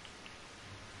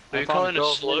 Are you I found calling a a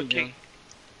gold slow minigun. king?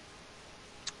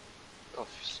 Oh,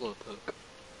 slow poke.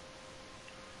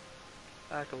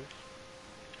 Back off.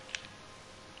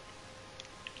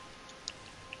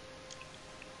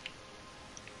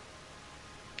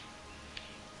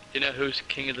 Do you know who's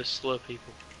king of the slow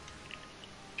people?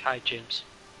 Kai James.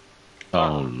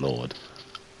 Oh lord.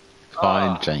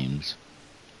 Fine, James.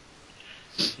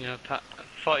 You know, Pat. I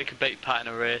thought he could beat Pat in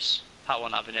a race. Pat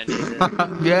wasn't having any of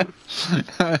it. Yeah.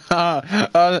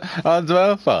 I'm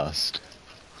well fast.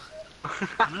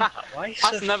 Why are you so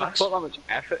I've never fast? put that much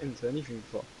effort into anything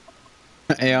before.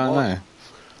 Yeah, I know.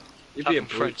 You'd be a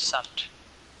Having brute. French sand.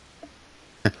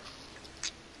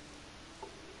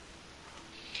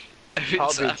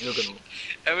 I'll be a juggernaut.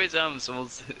 Every time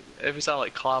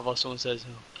like Clive or someone says,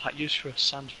 "Oh, Pat, use for a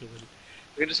sand fluid,"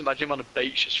 I can just imagine him on a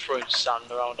beach just throwing sand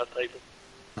around at people.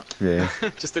 Yeah.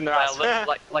 Just in their ass.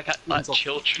 Like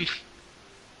children.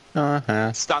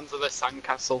 Stands at the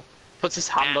sandcastle, puts his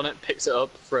hand on it, picks it up,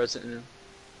 throws it in him.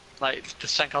 Like the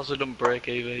sandcastle doesn't break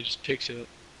either; he just picks it up.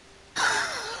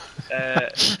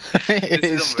 It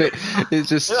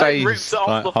just It like stays rips it off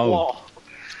like the whole.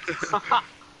 floor.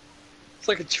 It's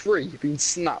like a tree being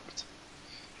snapped.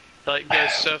 Like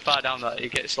goes so far down that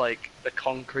it gets like the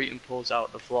concrete and pulls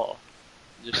out the floor.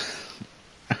 Just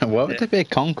Why would there be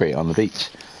concrete on the beach?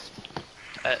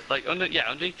 like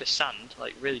underneath the sand,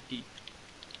 like really deep.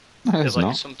 No, There's it's like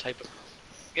not. some type of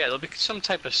there'll be some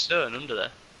type of stone under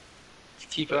there. To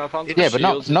keep it. Yeah, I found some Yeah, but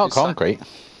shields not with this concrete.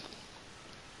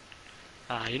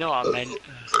 You know what I meant.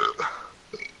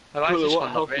 I like Well, this what one.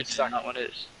 Not healthy red, stack? that one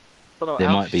is. There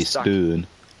might be spoon.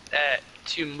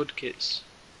 2 mud kits.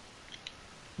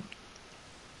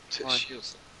 Fine.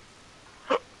 Shields.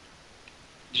 Did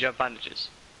you have bandages?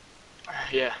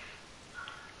 Yeah.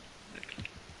 Okay.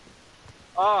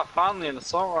 Ah, finally an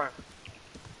assault rifle.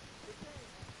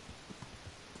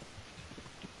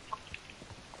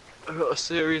 I've got a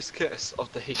serious case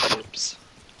of the hiccups.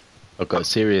 I've got a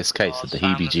serious case of the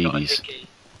Simon's got a heebie-jeebies. hickey.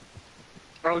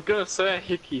 I was gonna say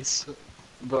hickeys,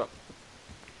 but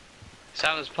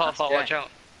Simon's part That's of gay. watch out.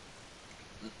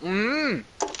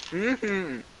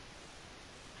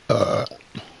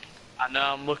 I know,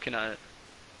 I'm looking at it.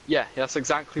 Yeah, that's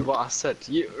exactly what I said.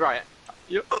 Yeah.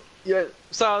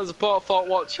 So as a port thought,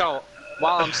 watch out.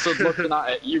 While I'm stood looking at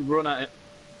it, you run at it.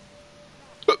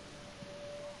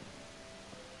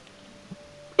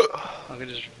 I'm gonna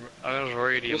just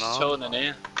read him Just out. chilling in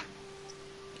here.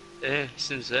 Yeah, it's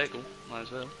in circle. Might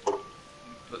as well.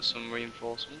 Put some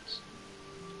reinforcements.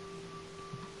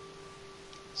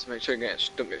 So make sure you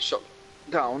don't get shot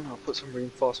down. I'll put some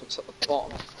reinforcements at the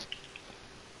bottom.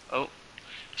 Oh.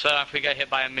 So if we get hit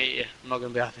by a meteor, I'm not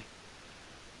gonna be happy.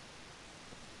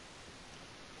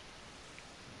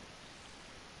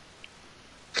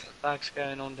 What the fuck's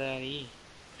going on down here?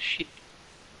 Shit.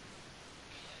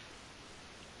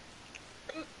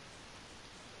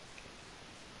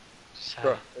 So,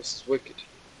 Bruh, this is wicked.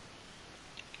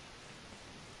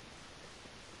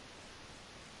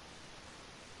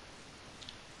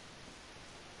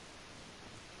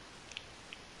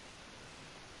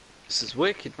 This is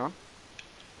wicked, man.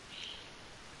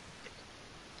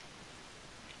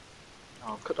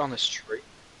 I'll cut down this tree.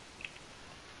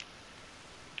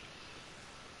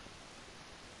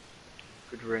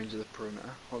 Good range of the perimeter.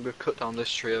 I'm gonna cut down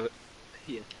this tree over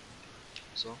here.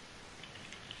 So.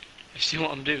 you see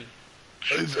what I'm doing?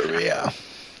 Over here.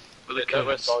 With the Never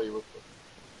covers. saw you before.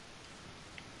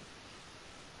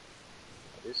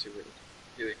 I do see what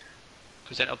you're doing.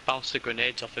 Because then I'll bounce the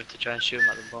grenades off him to try and shoot him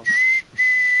at the bomb.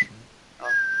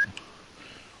 Oh.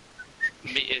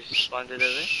 Meteors landed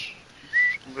over there.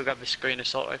 I'm gonna grab the screen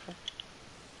assault rifle.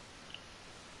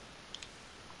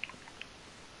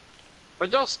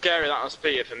 But how scary that must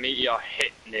be if a meteor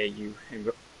hit near you in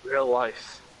real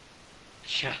life.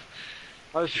 Yeah.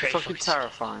 That would be Very fucking fucking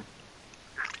terrifying.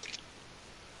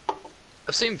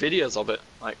 I've seen videos of it,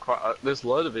 like there's a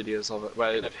load of videos of it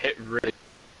where they've hit really.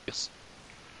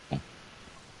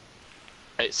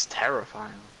 It's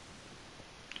terrifying.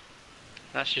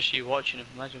 That's just you watching him,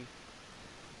 imagine.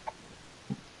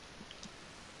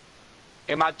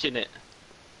 Imagine it.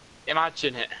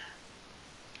 Imagine it.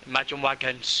 Imagine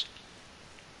wagons.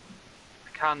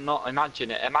 I cannot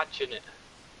imagine it. Imagine it.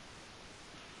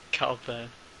 Carl Burn.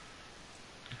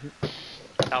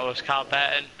 That was Carl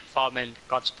Burton forming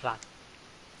God's plan.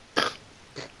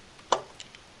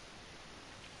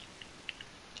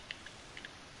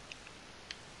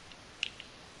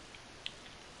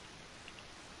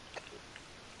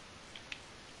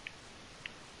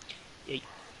 Yeet.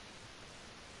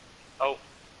 Oh,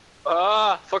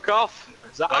 Ah, fuck off.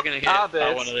 Is that we're gonna get our by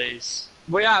base? one of these.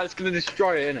 Well, yeah, it's gonna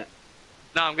destroy it, innit?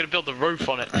 No, I'm gonna build the roof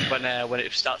on it when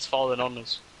it starts falling on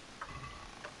us.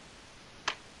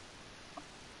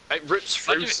 It rips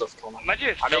through Imagine- stuff, Connor. Imagine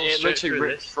if it I mean, fell it straight literally through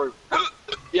rips this. through.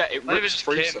 Yeah, it Imagine if it rips just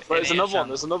through came stuff. in There's here, another one. Sam.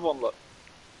 There's another one. Look.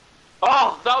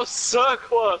 Oh, that was so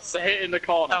close to hitting the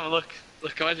corner. Sam, look,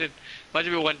 imagine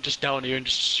we went just down here and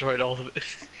just destroyed all of it.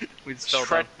 We just fell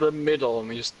Shred down. the middle and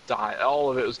we just died.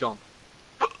 All of it was gone.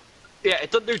 Yeah,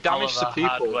 it doesn't do damage of to our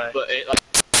hard people, work. but it like.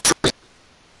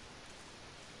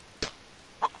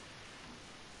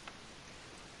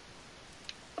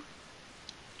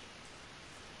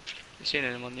 You seen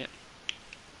anyone yet?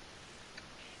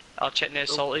 I'll check near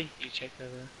Salty. You check over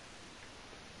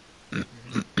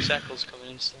there. Circles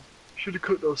coming in still. Should have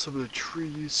cut down some of the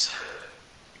trees.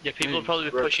 Yeah, people will probably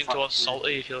be Red pushing towards factory.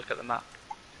 Salty if you look at the map.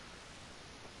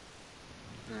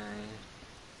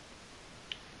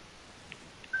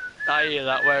 I hear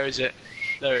that. Where is it?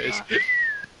 There it is.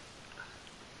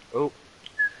 Oh,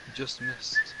 just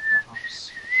missed the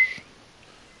house.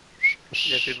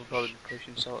 Yeah, people probably be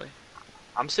pushing Salty.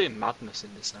 I'm seeing madness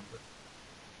in December.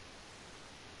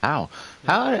 How?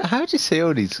 How do you see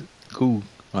all these cool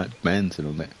like bands and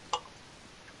all that?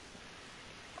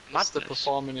 That's the Madness.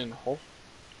 performing in Hull.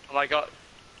 Oh my god.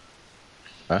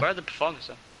 Huh? Where are the performers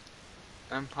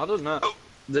then? I don't know.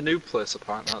 The new place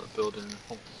apparently at the building in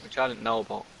Hull, which I didn't know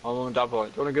about. My mum and dad were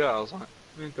like, "Do you want to go?" I was like,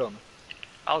 "Yeah, go on."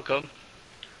 I'll come.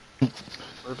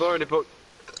 We've already booked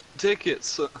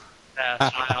tickets. Yeah,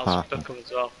 that's fine. I'll come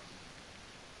as well.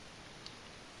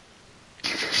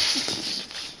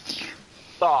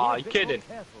 Oh, Be a you bit more kidding?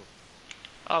 careful.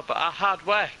 Oh, but our hard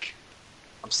work.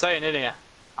 I'm staying in here.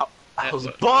 I Yeah, was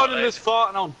but- born in this fort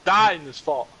and I'll die in this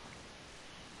fort.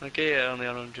 Okay, yeah, only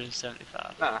on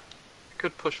 175. Nah, I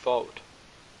could push forward.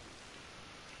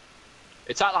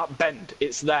 It's at that bend.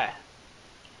 It's there.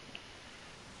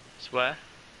 Swear?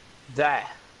 There.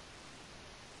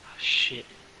 Oh, shit.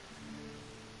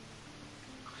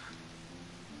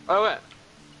 Oh wait,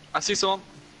 I see someone.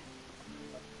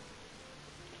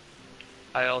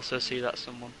 I also see that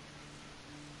someone.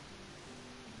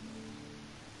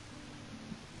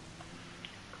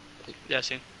 Yeah, I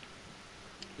see him.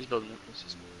 He's building it.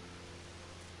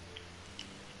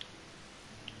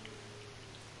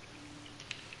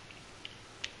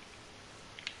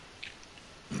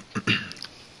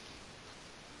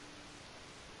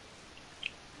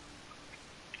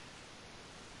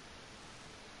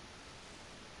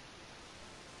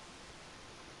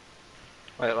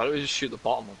 Wait, why don't we just shoot the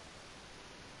bottom one?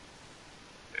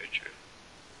 Very true.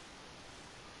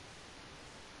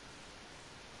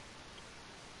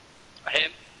 I hit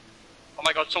him. Oh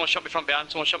my god, someone shot me from behind,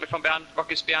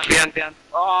 Rockets behind.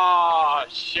 Oh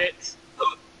shit!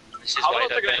 This is How why long I are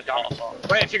they don't gonna make go? waterfall.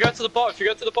 Wait, if you go to the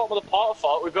bottom of the porta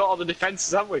fort, we've got all the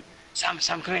defences, haven't we? Sam,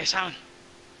 come here, Sam.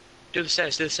 Do the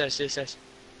stairs.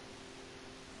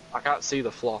 I can't see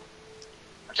the floor.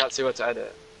 I can't see where to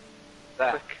edit.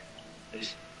 There. Quick. Have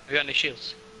you got any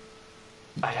shields?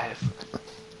 I have.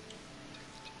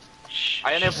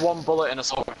 I only have one bullet in a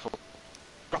assault rifle.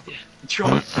 Yeah.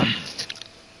 Drop it.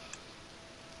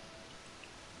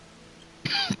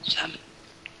 Sam.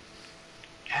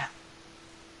 Yeah.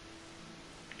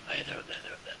 Oh yeah, they're up there.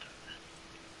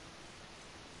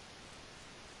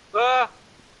 Ah!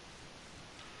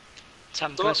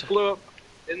 Sam, come Someone here. blew up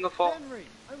in the fort. Henry,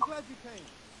 I'm glad you came.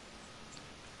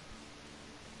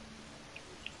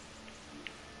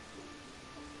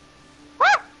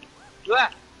 There!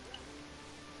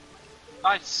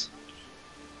 Nice.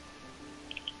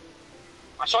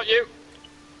 I shot you!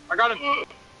 I got him!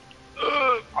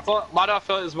 Why do I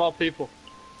feel like there's more people?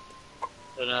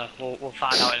 Don't know. We'll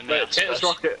find out in a minute. Wait, take this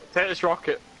rocket. Take this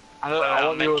rocket. I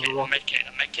want you with a rocket.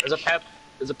 I'll make it.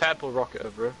 There's a purple rocket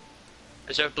over here.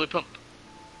 Is there a blue pump?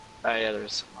 Yeah, there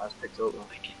is. I just picked it up though. Do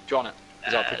you want it?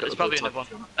 'Cause I'll pick up There's the probably blue another one.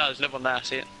 top if you want No, there's another one there. I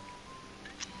see it.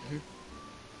 Mhm.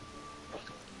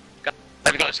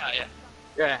 Have you got this out yet? it.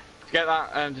 Yeah. Did you get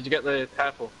that? Did you get the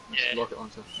purple? Yeah. Rocket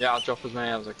launcher. Yeah, I'll drop as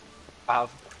many as I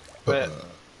have. Wait.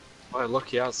 Oh, look,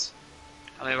 he has.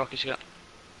 How many rockets you got?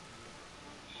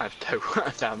 I have two.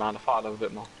 Damn man, I thought I'd have a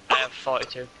bit more. I have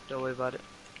 42. Don't worry about it.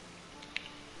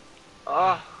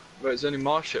 Ah, but there's only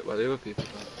more shit where the other people are.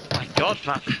 Oh my god,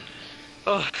 man.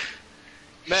 Oh,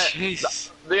 Mate, jeez.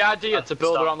 the idea to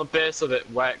build Stop. around the base of it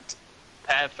worked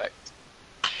perfect.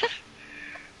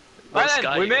 Well, Right then,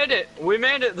 Sky, we made it. We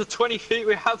made it the 20 feet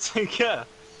we had to go.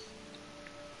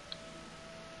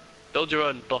 Build your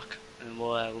own block, and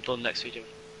we'll build next to each other.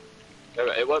 Yeah,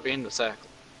 but it won't be in the circle.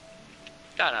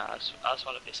 No, I just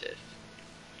want to be safe.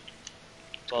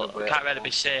 Well, gonna we be can't it. really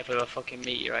be safe with a fucking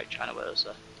meteorite trying to hit us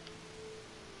there.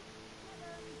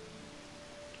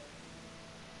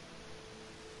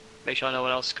 Make sure no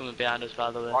one else is coming behind us,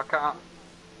 by the way.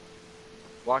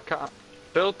 Why can't?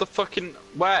 Build the fucking...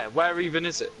 Where? Where even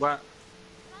is it? Where?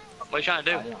 What are you trying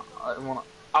to do?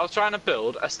 I was trying to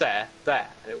build a stair there,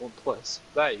 and it won't place.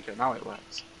 There you go, now it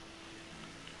works.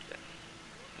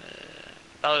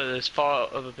 Oh, there's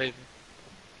 4 other people.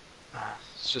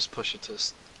 Let's just push it to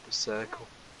the circle.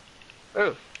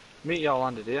 Oh, meet y'all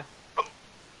landed here.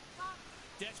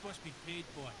 Debts must be paid,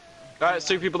 boy. Right, it's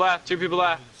 2 people there, 2 people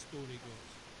there. The story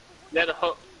goes. Near the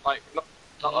hut, like, not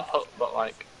the hut, but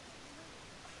like...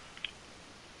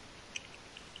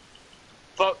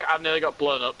 Fuck, I've nearly got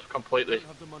blown up completely. Don't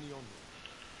have the money on me.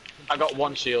 I got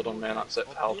 1 shield on me and that's it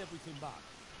for I'll health. pay everything back.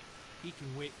 He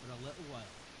can wait for a little while.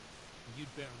 And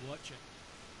you'd better watch it.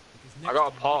 Because I got a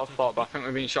next time part you of thought, but I think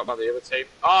we're being shot by the other team.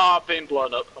 Oh, I've been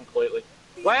blown up completely.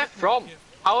 Where from?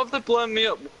 How have they blown me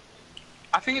up?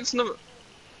 I think it's another...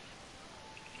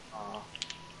 Oh,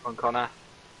 come on, Connor.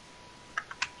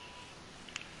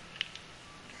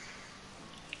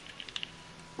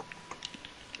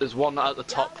 There's one at the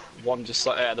top, one just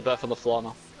like they're both on the floor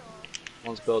now.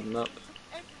 One's building up.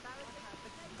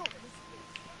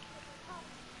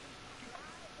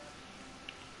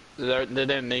 They're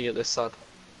near me at this side.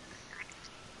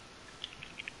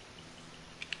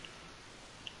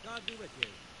 God be with you.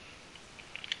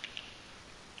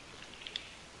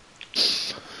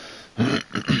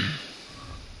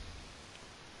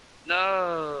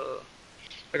 No!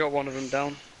 I got one of them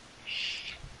down.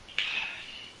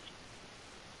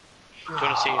 Do you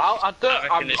want to see? I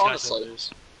reckon this guy's honestly,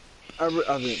 gonna lose.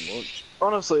 I didn't watch.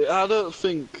 Honestly, I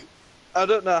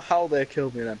don't know how they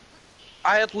killed me then.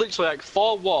 I had literally like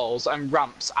 4 walls and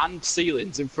ramps and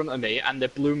ceilings in front of me, and they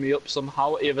blew me up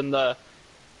somehow. Even though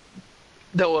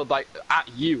they were like at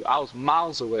you, I was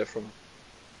miles away from them.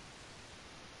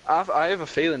 I have a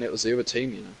feeling it was the other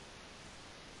team, you know,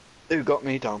 who got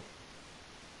me down.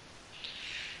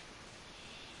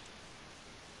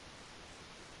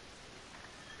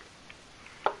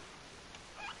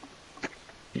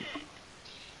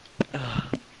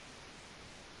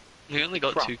 We only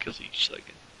got Crap. 2 kills each, so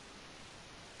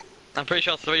I'm pretty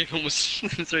sure 3 of them was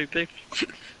 3 people.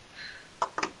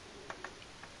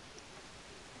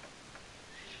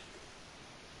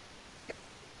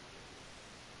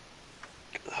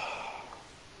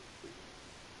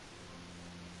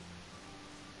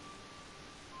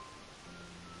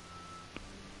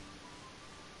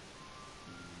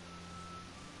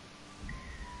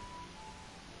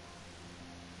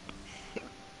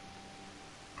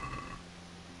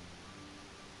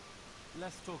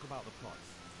 Let's talk about the price.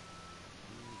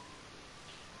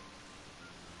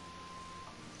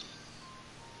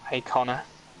 Hey Connor,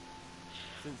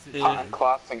 Since it's Yeah.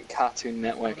 I think Cartoon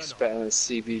Network is better than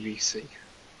CBBC.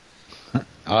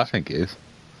 I think it is.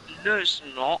 No, it's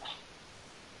not.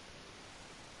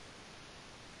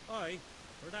 Aye,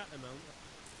 for that amount.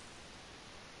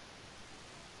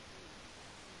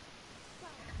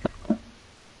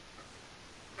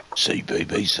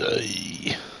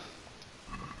 CBBC.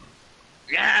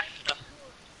 Yeah.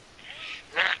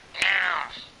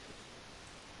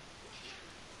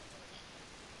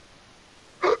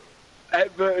 I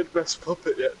ain't voted best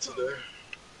puppet yet today.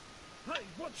 Hey,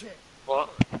 watch it! What?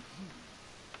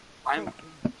 I ain't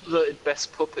voted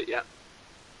best puppet yet.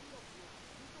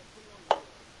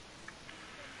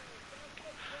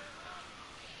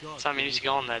 Sam, you need to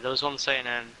go on there. There was one saying,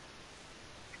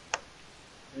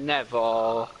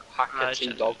 Never hacker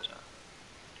Team Dog.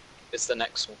 It's the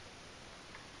next one.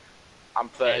 I'm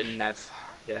voting Nev.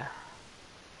 Yeah.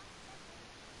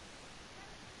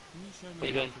 Can you show What me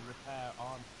you how doing? to repair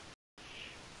arm?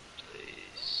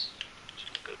 Please.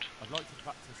 Good. I'd like to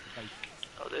practice the basics.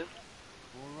 I'll do.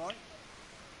 Alright,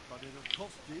 but it'll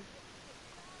cost you.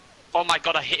 Oh my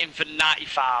god, I hit him for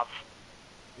 95.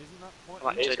 Isn't that quite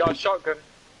Right, a lot? He's got a shotgun.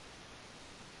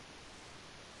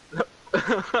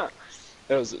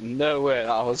 There was no way that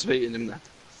I was beating him then.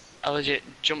 I legit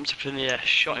jumped up in the air,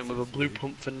 shot him with a blue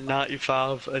pump for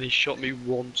 95, and he shot me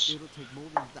once. It'll take more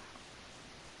than that.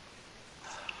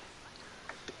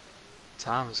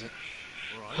 Time is it?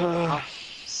 Alright.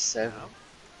 7. Now,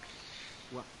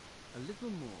 well, a little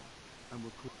more, and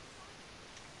we'll call.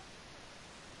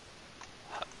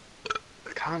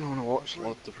 I kinda wanna watch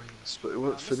Lord of the Rings, but it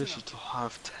won't finish until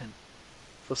 10:30.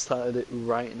 If I started it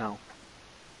right now.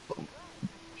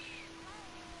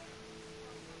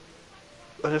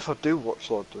 And if I do watch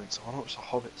Lord of the Rings, I wanna watch the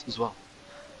Hobbits as well.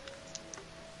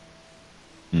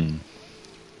 Hmm.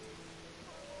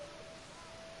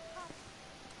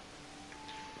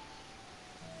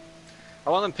 I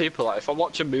want them people like if I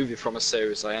watch a movie from a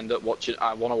series, I wanna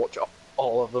watch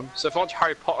all of them. So if I watch a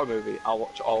Harry Potter movie, I'll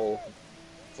watch all of them.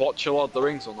 If I watch a Lord of the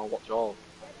Rings one, I'll watch all of them.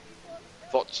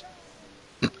 If I watch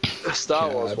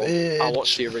Star Wars one. I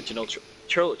watched the original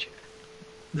trilogy.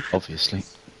 Obviously.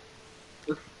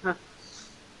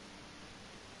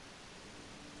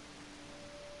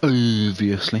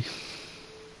 Obviously. If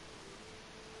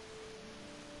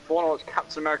I want to watch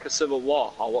Captain America Civil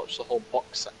War, I'll watch the whole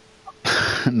box set.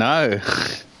 No.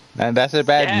 And that's a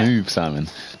bad move, Simon.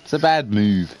 It's a bad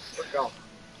move.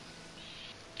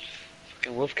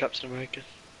 Fucking love Captain America.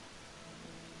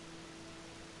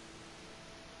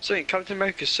 So Captain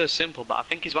America's so simple, but I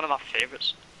think he's one of my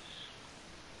favourites.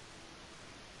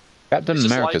 Captain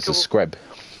America's a scrub.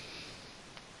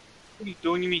 What are you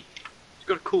doing to me? He's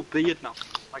got a cool beard now.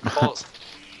 Like Foz.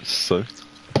 So.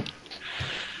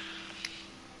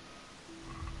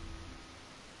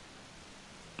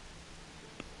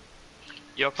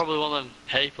 You're probably one of them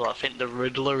people that think the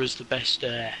Riddler is the best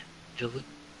villain.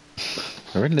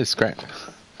 The Riddler's scrap.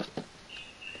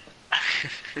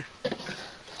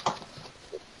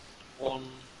 1,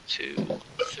 2,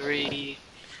 3,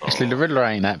 4. Actually, the Riddler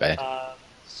ain't that bad. 5,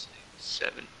 6,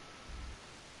 7.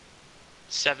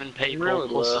 7 people Really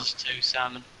plus low. us 2,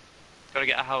 Simon. Gotta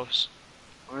get a house.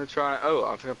 I'm gonna try. Oh,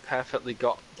 I've perfectly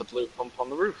got the blue pump on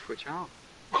the roof, which I have.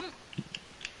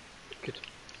 Good.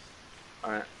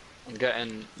 Alright, I'm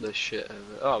getting this shit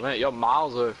over. Oh, mate, you're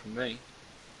miles away from me.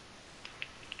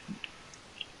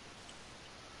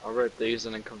 I'll raid these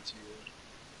and then come to you.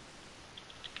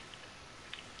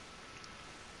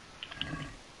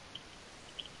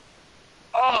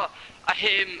 Oh! I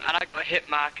hit him and I got a hit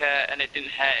marker and it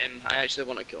didn't hurt him. I actually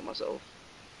want to kill myself.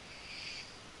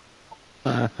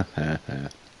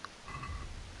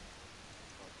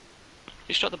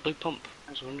 You shot the blue pump.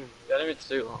 I was wondering. You don't need to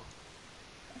do that.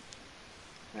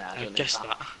 Yeah, I don't need guessed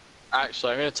that.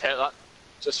 Actually, I'm gonna take that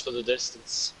just for the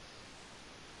distance.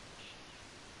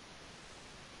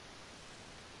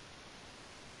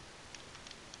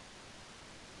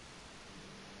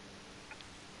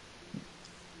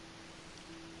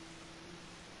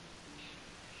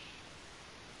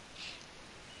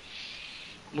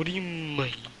 What do you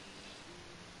mean?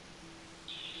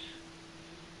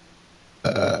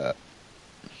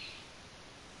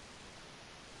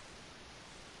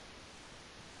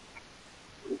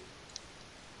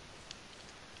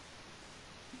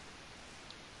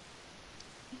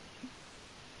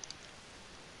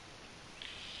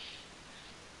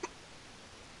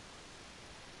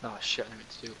 Oh shit, I need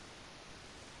to do.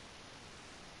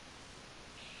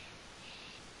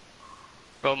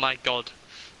 Oh my god. I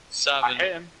Simon,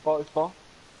 hit him. 44.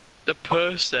 the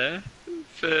poster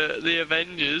for the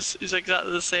Avengers is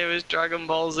exactly the same as Dragon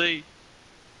Ball Z.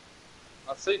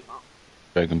 I've seen that.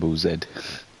 Dragon Ball Z.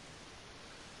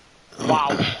 Wow.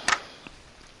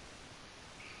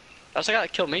 That's the guy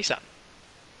that killed me, Sam.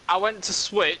 I went to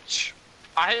switch.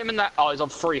 I hit him in that. Oh, he's on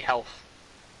 3 health.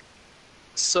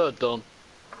 So done.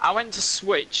 I went to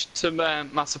switch to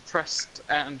my suppressed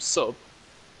sub,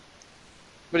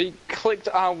 but he clicked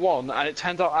R1 and it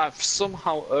turned out I've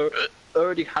somehow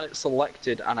already had it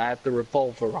selected and I had the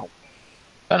revolver out.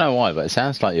 I don't know why, but it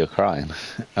sounds like you're crying.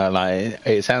 Like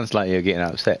it sounds like you're getting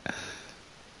upset.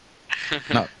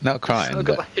 Not crying. I've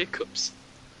got But... the hiccups.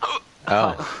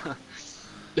 Oh.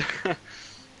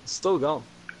 Still gone.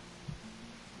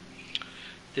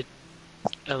 Did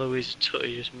Eloise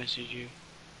Tutty just message you?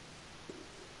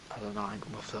 I don't know, I ain't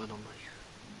got my phone on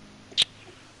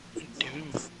me.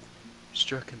 Doom.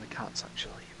 Stroking the cats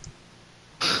actually.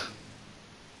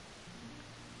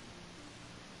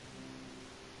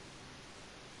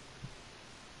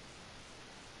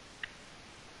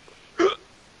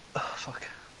 Oh, fuck.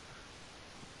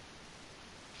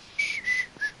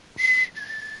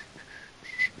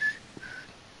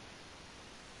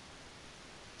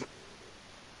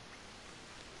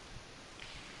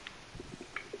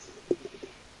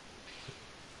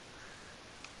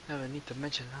 I need to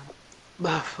mention that.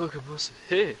 Motherfucker was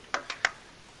here.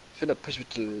 Finna push me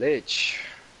to the ledge.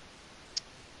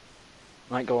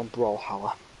 Might go on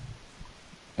Brawlhalla.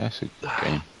 That's a good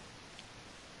game.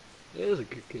 It is a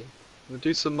good game. We'll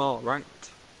do some more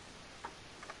ranked.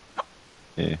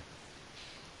 Yeah.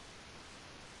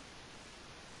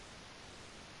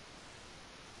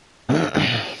 I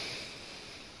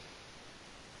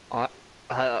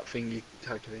had that thing you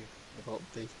talked to me about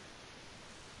the.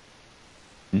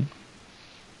 Hmm?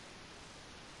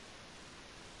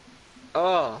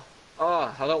 Oh,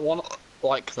 I don't want to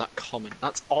like that comment.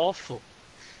 That's awful.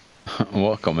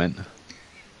 What comment?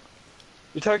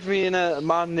 You tagged me in a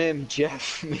man named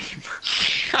Jeff meme.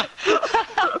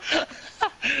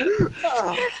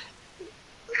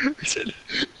 He said,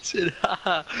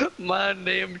 haha, my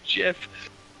name's Jeff.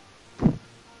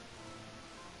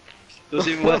 Does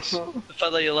even worse. The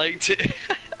fact that you liked it.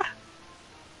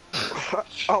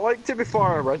 I liked it before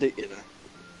I read it, you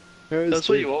know. That's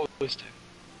what you always do.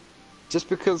 Just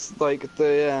because, like,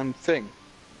 the thing,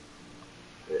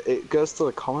 it goes to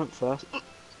the comment first.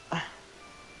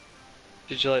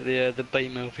 Did you like the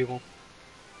B-movie one?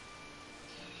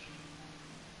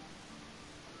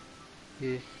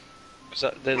 Yeah.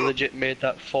 Because they legit made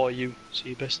that for you, so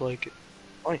you best like it.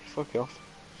 Oi, fuck off.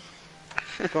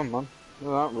 Come on, man.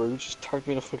 You're that rude, just tag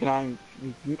me in a fucking eye.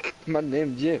 My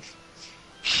name's Jeff.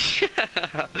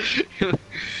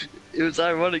 It was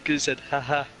ironic because he said,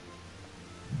 haha.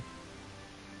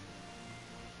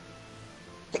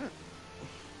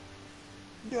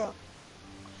 Yeah.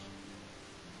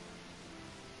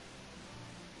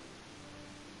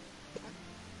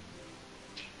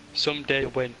 Some days you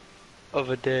win,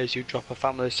 other days you drop a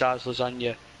family size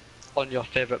lasagna on your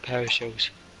favourite pair of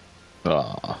shoes.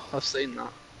 Oh, I've seen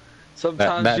that.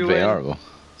 Sometimes that'd you be win, horrible.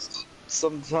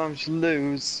 sometimes you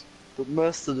lose, but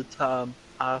most of the time,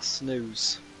 I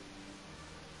snooze.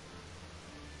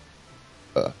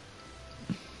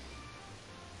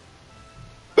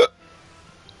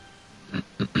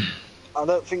 I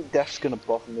don't think death's gonna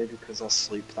bother me because I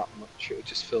sleep that much. It'll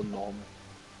just feel normal.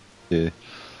 Yeah.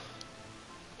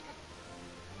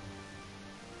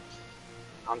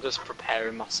 I'm just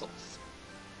preparing myself.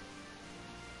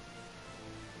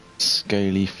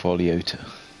 Scaly foliota.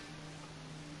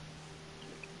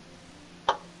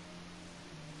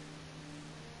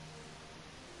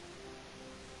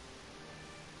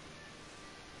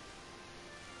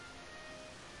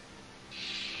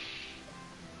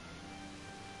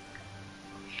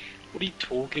 What are you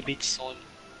talking about, son?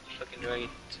 Fucking right.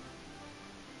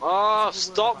 Oh,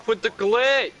 stop with the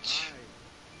glitch!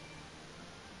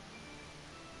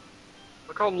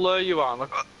 Look how low you are,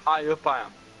 look how high up I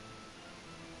am.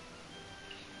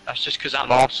 That's just because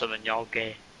I'm awesome and you're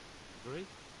gay. Great.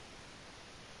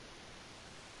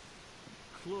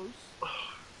 Close.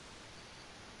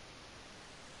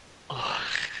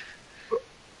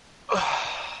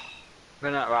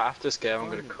 Right, after this game I'm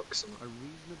gonna cook some. A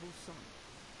reasonable sum.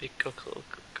 Big cook, little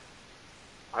cook.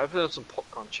 I hope there's some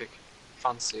popcorn chicken.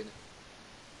 Fancying it.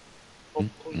 Oh,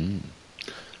 oh. Mm.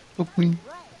 Okay.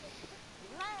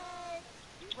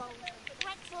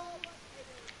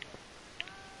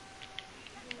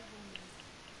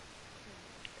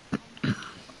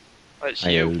 Oh, it's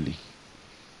you. Aioli.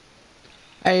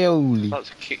 Aioli. About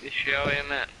to kick the shit out of you,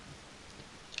 mate.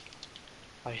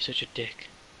 Oh, you're such a dick.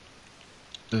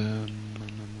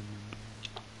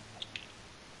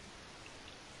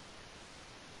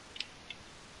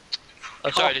 Oh,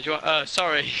 sorry, did you want...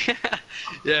 sorry.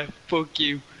 Yeah, fuck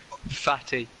you,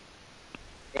 fatty.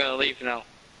 I'm gonna leave now.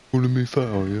 Calling me fat,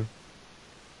 are you?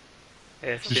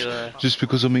 Yeah, see you later. Just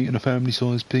because I'm eating a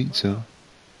family-sized pizza?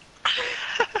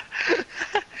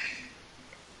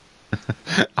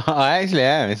 I actually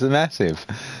am. It's massive.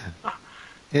 What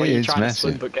are you It's trying to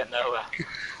swim massive. but get nowhere?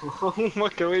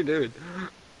 What can we do?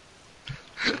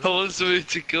 I want somebody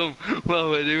to come while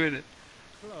we're doing it.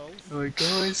 Close. Oh my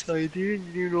guys, how you doing?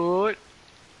 You doing alright?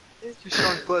 Just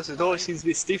trying to close the door, it seems to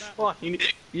be stiff. Oh, you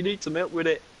need some help with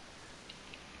it.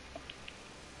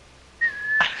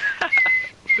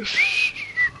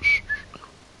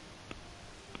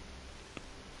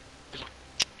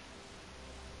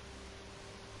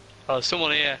 Oh, there's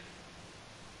someone here.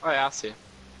 Oh yeah, I see him.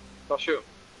 I'll shoot him.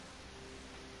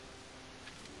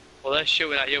 Well, they're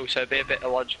shooting at you, so it'd be a bit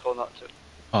illogical not to.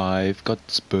 I've got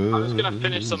spurs. I'm just gonna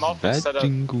finish them off that instead of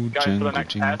jingle, going for the jangle,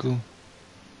 next head. jingle.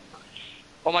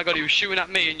 Oh my god, he was shooting at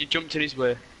me and you jumped in his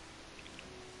way.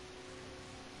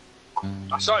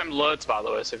 I shot him loads, by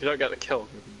the way, so if you don't get the kill,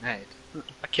 you'll be made.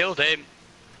 I killed him.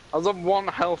 I was on 1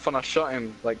 health and I shot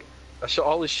him, like, I shot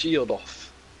all his shield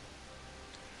off.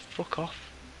 Fuck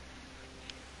off.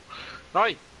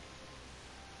 Right.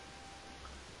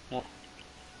 What?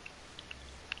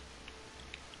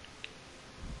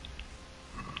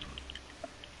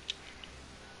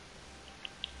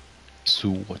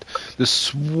 Sword. The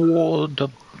sword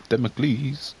of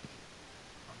Damocles.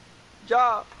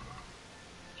 Yeah.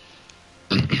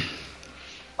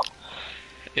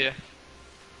 Yeah.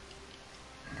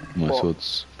 My What?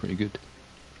 sword's pretty good.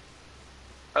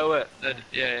 Oh wait.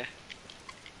 Yeah.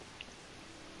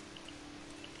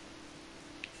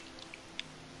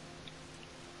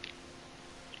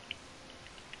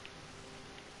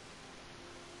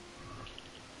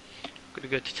 Gonna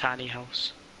go to tiny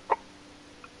house.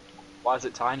 Why is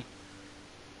it tiny?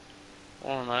 I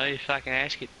don't know, if I can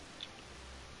ask it.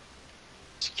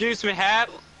 Excuse me, Hat.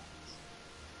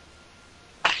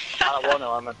 I don't want to,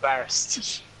 I'm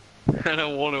embarrassed. I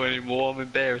don't want to anymore, I'm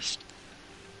embarrassed.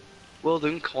 Well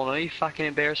done, Connor, you fucking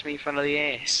embarrassed me in front of the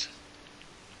ass.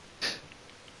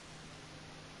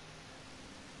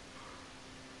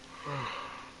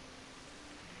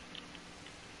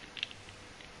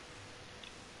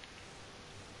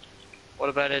 What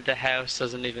about it? The house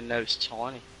doesn't even know it's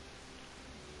tiny.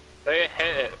 They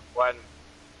hit it when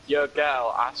your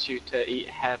girl asks you to eat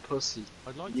her pussy.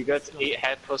 I'd like You to go to discuss eat it.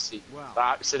 her pussy, Wow. but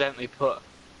accidentally put.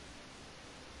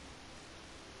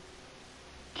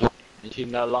 And she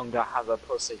no longer has a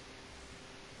pussy.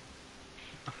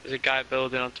 There's a guy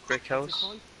building onto brick It's a house.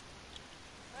 fight.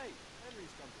 Hey, Henry's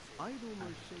come to see. I'd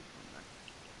almost shake on that.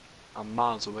 I'm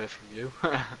miles away from you.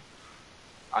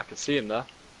 I can see him there.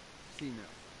 See now.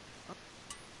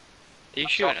 Are you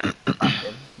shooting it?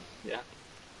 Yeah.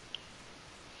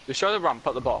 Just show the ramp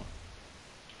at the bottom.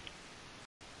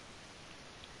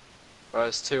 Well,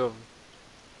 there's two of them.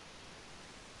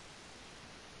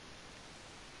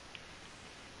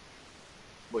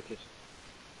 Wicked.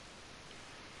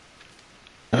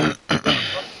 Nice.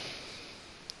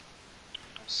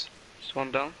 Just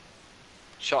one down.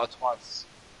 Shot her twice.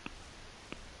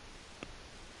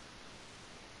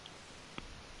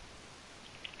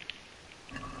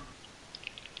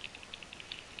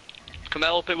 Come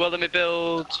help it, well let me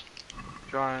build.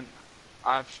 Trying.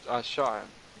 I shot him.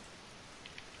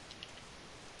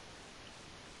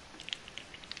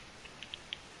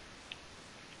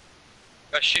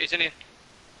 Oh shit, he's in here.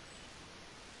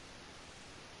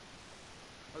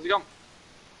 Where's he gone?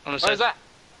 On the Where's side. that?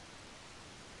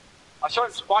 I shot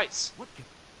him twice. What can...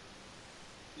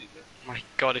 My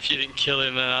god, if you didn't kill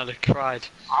him, I'd have cried.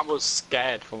 I was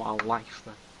scared for my life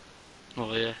then.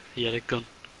 Oh yeah, he had a gun.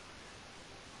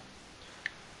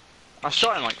 I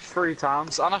shot him like 3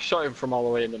 times, and I shot him from all the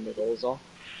way in the middle as well.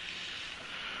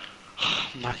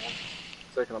 Man.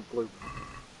 Taking a blue.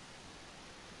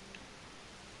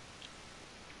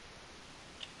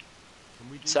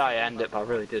 Can we do Sorry, I something ended it, but I about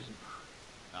really didn't.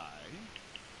 that? Aye.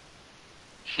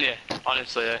 Yeah,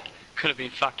 honestly, could have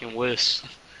been fucking worse.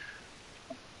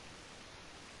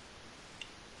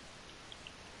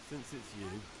 Since it's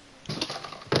you.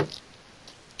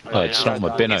 I just knocked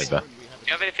my bin over. Do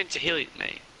you have anything to heal it,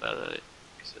 mate? By the way?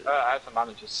 I have the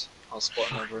managers. I'll spot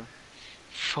him over him.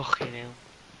 Fucking hell.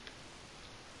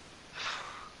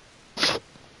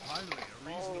 Finally, a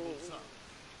reasonable sum.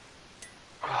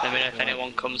 Let me know if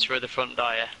anyone comes through the front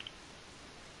door, yeah?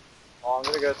 Oh, I'm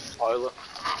gonna go to the toilet.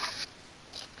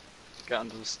 Get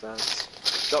under the stairs.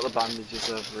 Got the bandages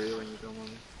over here when you don't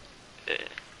want me. Yeah.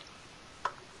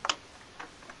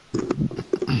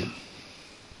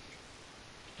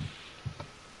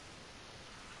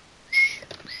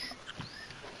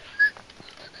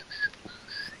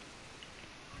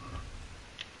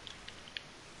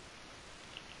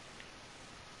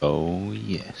 Oh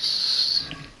yes.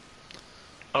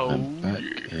 Oh, I'm back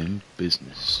in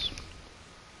business.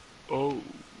 oh,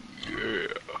 yeah.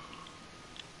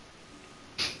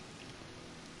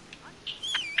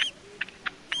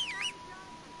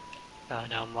 Oh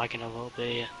no, I'm lagging a little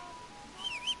bit here.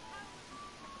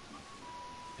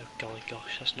 Oh golly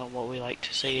gosh, that's not what we like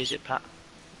to see, is it, Pat?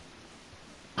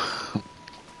 I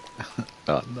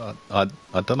don't know. I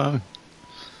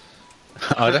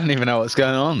don't even know what's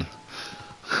going on.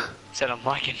 Said I'm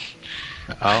lagging.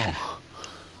 Oh.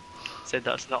 Said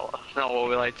that's not what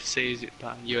we like to see, is it,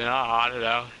 Pat? You and I don't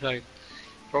know. Like,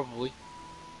 probably.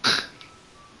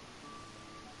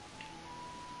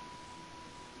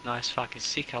 Nice fucking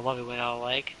sick. I love it when I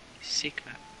lag. Sick,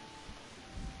 man.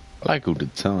 I like all the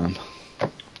time.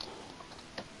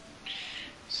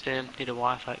 Same. Need a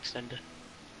Wi-Fi extender.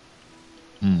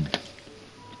 Hmm.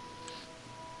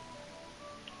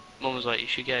 Mum was like, you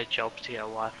should get a job to get a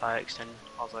Wi-Fi extender.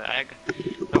 I was like, I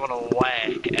don't want to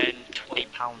work and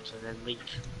 £20 and then leave.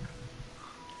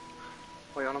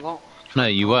 What are you on about? No,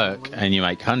 you work and you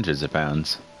make hundreds of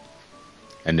pounds.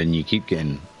 And then you keep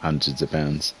getting hundreds of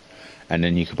pounds. And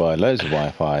then you could buy loads of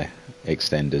Wi-Fi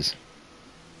extenders.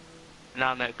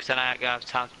 No, mate, because then I don't have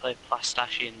time to play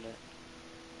PlayStation.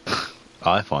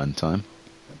 I find time.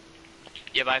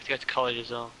 Yeah, but I have to go to college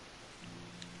as well.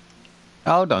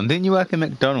 Hold on, didn't you work at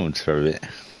McDonald's for a bit?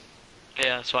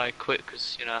 Yeah, that's why I quit,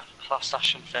 because, you know,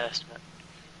 PlayStation first, mate.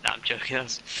 Nah, I'm joking.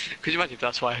 Could you imagine if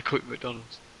that's why I quit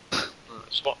McDonald's?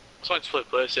 Just wanted to play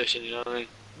PlayStation, you know what I mean?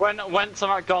 Went to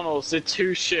McDonald's, did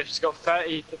 2 shifts, got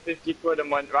 30 to 50 quid and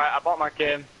went, right, I bought my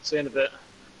game, see you in a bit.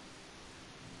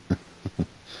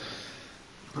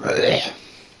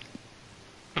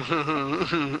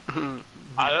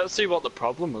 I don't see what the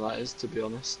problem with that is, to be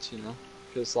honest, you know?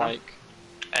 Because, like,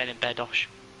 And in bed, Osh.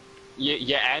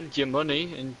 you earned your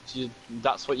money, and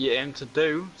that's what you aim to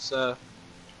do, so...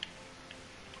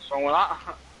 What's wrong with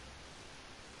that?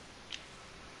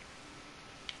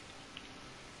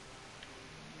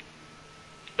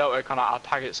 Don't work on it, I'll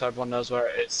tag it so everyone knows where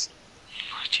it is.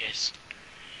 Oh, jeez.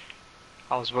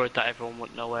 I was worried that everyone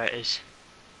wouldn't know where it is.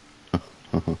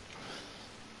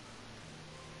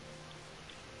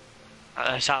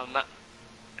 Sound that.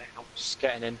 Just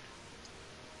getting in.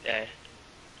 Yeah.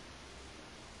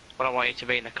 But I want you to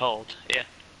be in the cold. Yeah.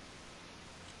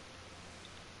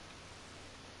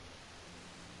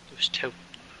 There's two.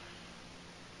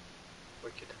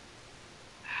 Wicked.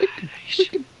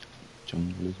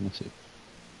 Jungle is massive.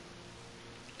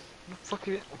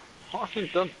 What have you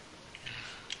done?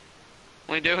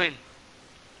 What are you doing?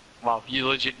 Wow, you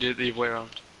legit did the other way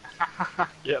around.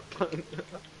 Yep.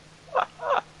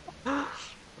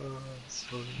 Oh, that's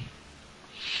funny.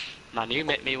 Man, you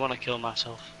make me want to kill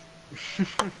myself.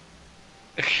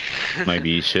 Maybe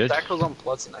you should. Deckle's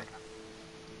unpleasant again.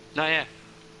 No, yeah.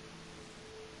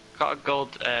 Got a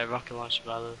gold rocket launcher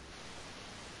by the way.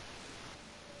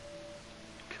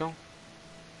 Cool.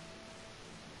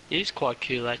 He's quite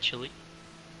cool actually.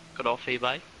 Got off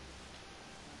eBay.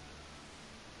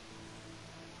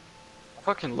 I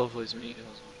fucking love these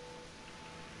meters.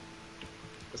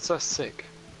 It's so sick.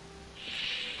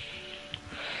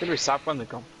 Gonna be sad when they're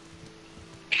gone.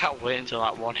 Can't wait until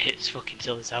that one hits fucking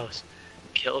Tilly's house.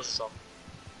 Kills us all.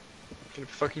 Gonna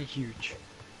be fucking huge.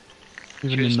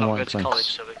 Even Should in the not go right to college place.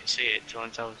 so we can see it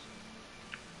Tilly's house.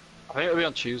 I think it'll be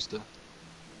on Tuesday.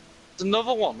 There's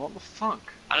another one, what the fuck?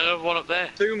 And another one up there.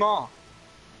 2 more.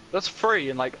 That's 3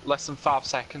 in like less than 5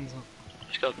 seconds.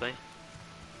 It's got to be.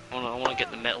 I wanna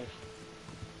get the metal.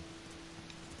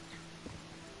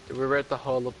 Did we read the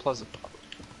whole of Pleasant Park?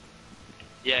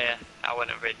 Yeah, I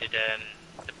went and raided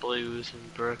the blues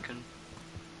and broken.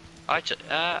 Actually,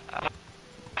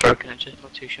 broken actually,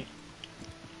 not too sure.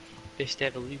 This day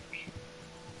of a Luke.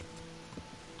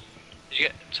 Did you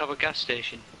get to a gas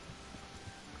station?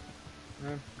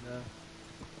 No.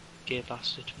 Gay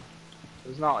bastard.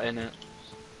 There's not in it.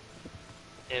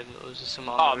 Yeah, but was there some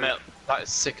Oh on the mate, roof? that is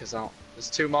sick as hell. There's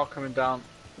 2 more coming down.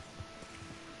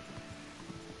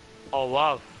 Oh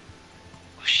wow.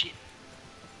 Oh shit.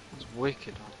 It's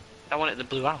wicked. Man. That one at the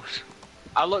blue house.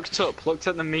 I looked at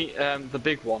the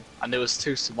big one, and there was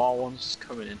 2 small ones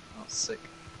coming in. That's sick.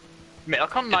 Mate,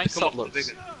 look how nice that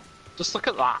looks. Just look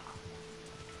at that.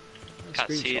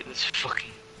 Can't see it, there's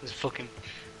a fucking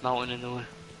mountain in the way.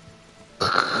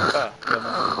 Yeah,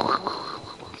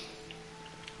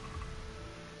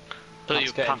 Thought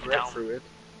you That's were getting packed down. through it.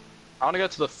 I want to go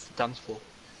to the dance floor.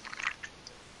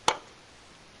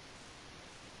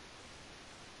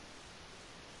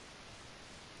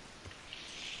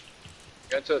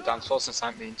 Go to the dance floor since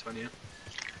I'm being 20.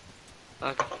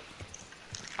 Okay.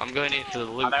 I'm going in for the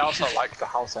loot. And I also like the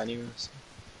house anyways.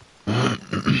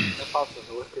 This house is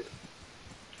wicked.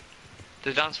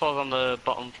 The dance floor's on the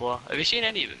bottom floor. Have you seen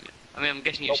any of them yet? I mean, I'm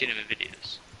guessing you've Nope. seen them in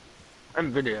videos.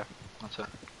 In video. That's it.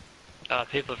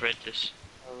 People have read this.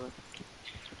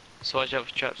 So watch out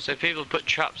for traps. So if people put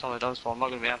traps on the dance floor, I'm not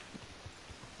going to be happy.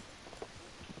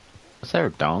 What's there a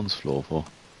dance floor for?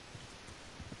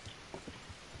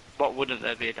 What wouldn't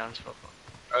there be a dance floor for?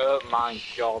 Oh my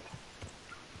god.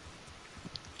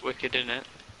 It's wicked, isn't it?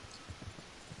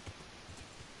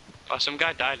 Oh, some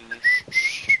guy died in this.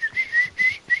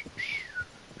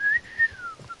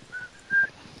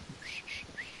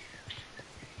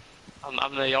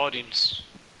 I'm the audience.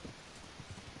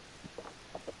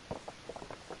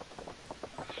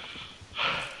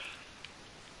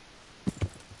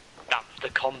 Damn, the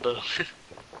combo.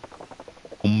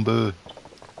 Umber.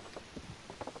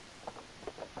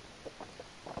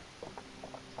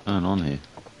 What's going on here?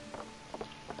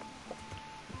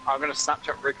 I'm gonna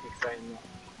Snapchat Ricky saying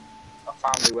that I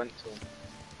finally went to him.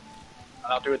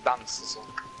 And I'll do a dance or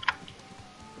something.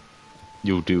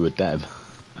 You'll do a dab.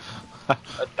 A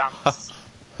dance.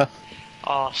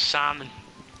 Oh, salmon.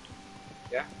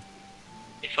 Yeah?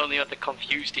 If only you had the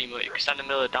confused emote, you could stand in the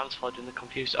middle of the dance floor doing the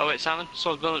confused. Oh wait, salmon,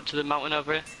 someone's building up to the mountain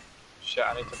over here. Shit,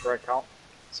 I need to break out.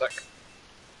 Sec.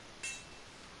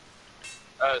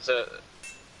 Oh, is it?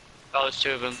 Oh, there's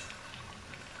 2 of them.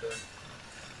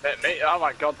 Oh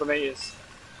my god, the meters.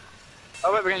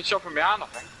 Oh wait, we're getting shot from behind, I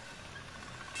think.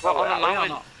 What, Oh, wait, on the are we or mountain?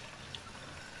 not?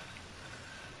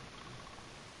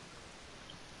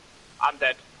 I'm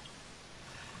dead.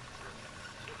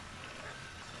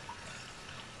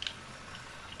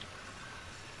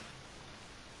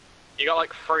 You got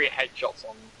like 3 headshots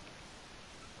on me.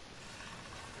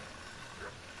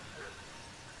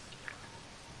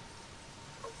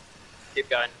 Keep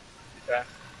going. Keep going.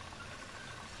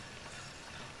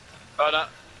 Oh no,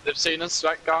 they've seen us.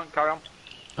 Right, go on, carry on.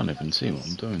 I don't even see what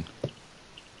I'm doing.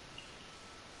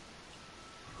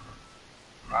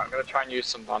 Right, I'm gonna try and use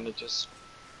some bandages.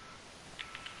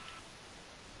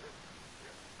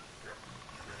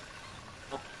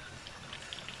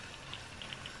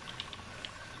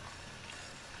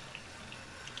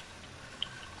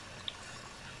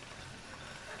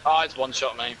 Oh, it's one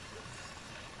shot, mate.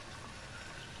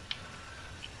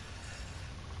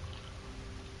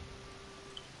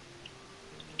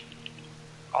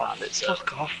 Oh, It's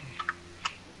fuck off.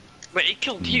 Wait, he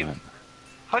killed you? Man.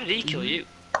 How did he kill you?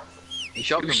 He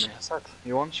shotgunned was- me, I said.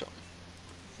 He one shot me.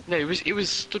 No, he was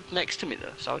stood next to me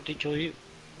though, so how did he kill you?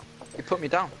 He put me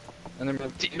down. And then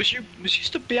Was you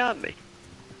stood behind me?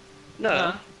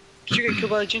 No. Did you get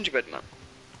killed by a gingerbread man?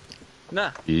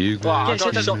 Nah. You Well, I Yeah,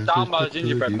 got so shot down by the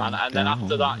gingerbread man, and then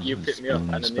after that you picked me up,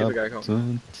 and then the other guy got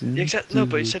me. Yeah, exactly. No,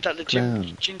 but he said that the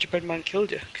gingerbread man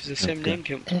killed you because the same name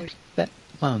came to me. That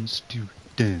wants to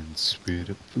dance with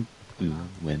a fool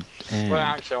went and Well,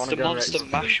 actually, I want The to go monster make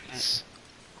some, mash, mate.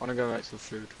 I want to go make some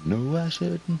food. No, I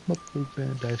shouldn't muffle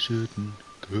and I shouldn't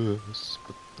curse,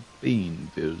 but the pain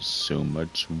feels so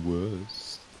much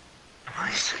worse.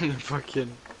 I gonna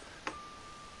fucking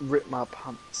rip my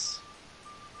pants.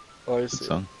 Or is Good it?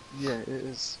 song. Yeah, it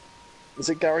is. Is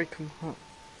it Gary Come Home?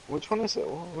 Which one is it?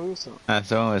 Who is it?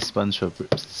 That's always SpongeBob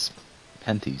rips his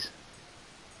panties.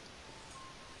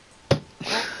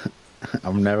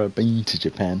 I've never been to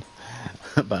Japan,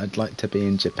 but I'd like to be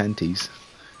in Japanties.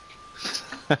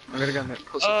 I'm gonna go make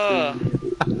put some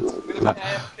food in.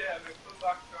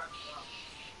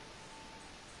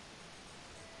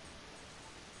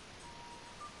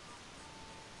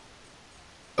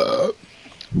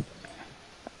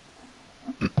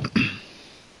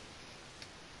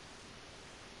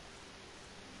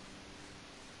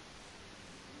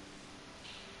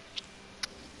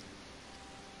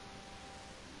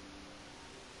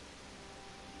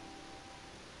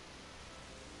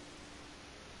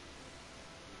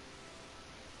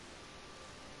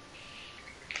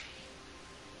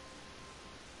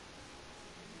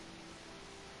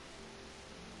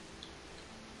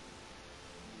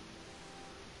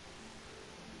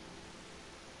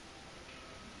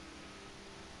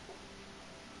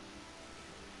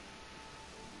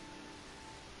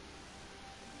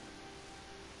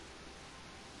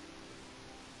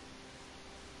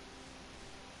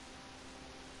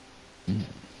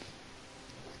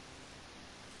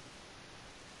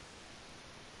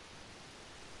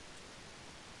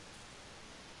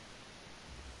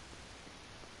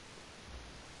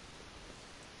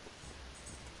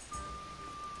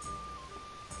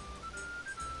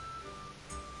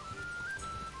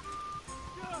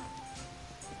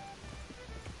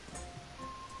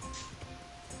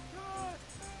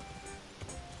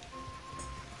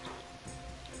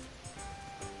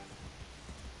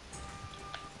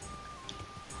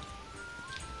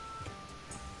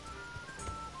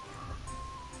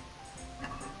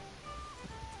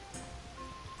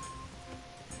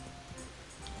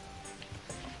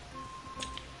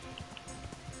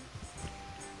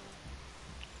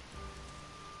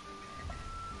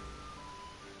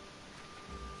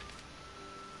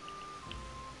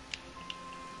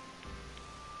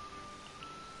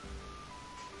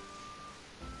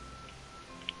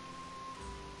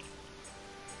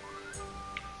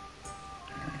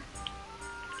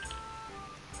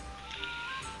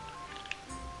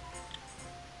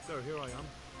 Sir, here I am.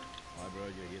 I brought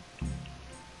you here.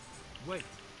 Wait.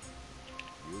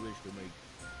 You wish to make...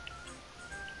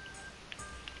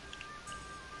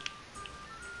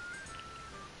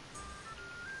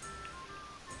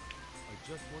 I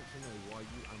just want to know why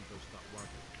you ambushed that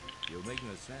wagon. You're making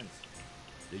no sense.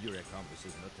 Did your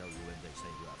accomplices not tell you when they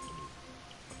sent you after me?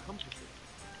 Accomplices?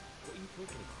 What are you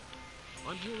talking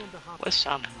about? I'm here on behalf Where's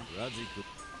Sam? Radzi could...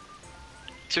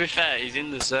 To be fair, he's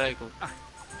in the circle.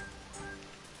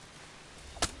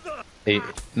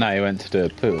 No, he went to do a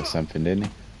poo or something, didn't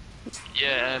he?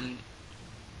 Yeah,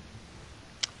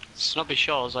 Snobby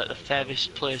Shaw's like the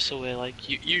furthest place away, like,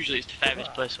 usually it's the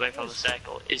furthest place away from the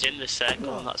circle. He's in the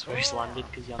circle and that's where he's landed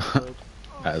because he unloaded.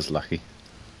 That was lucky.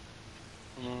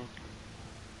 Yeah.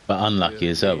 But unlucky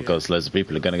as well because loads of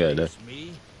people are going to go there.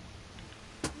 Me?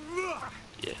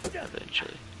 Yeah,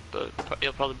 eventually. But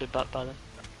he'll probably be back by then.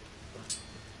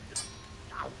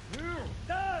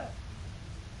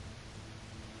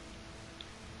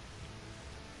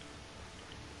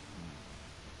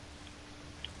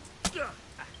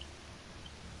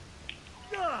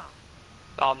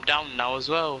 Oh, I'm down now as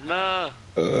well. No.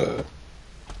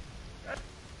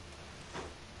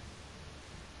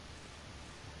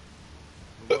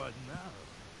 What now?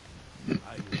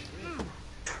 I will...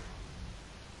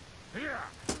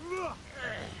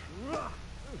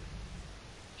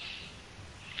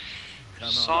 Come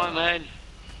on. Simon.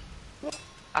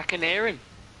 I can hear him.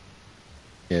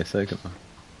 Yeah, so come on.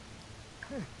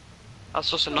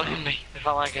 That's what's annoying me. If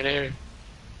I can hear him.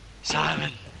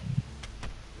 Simon.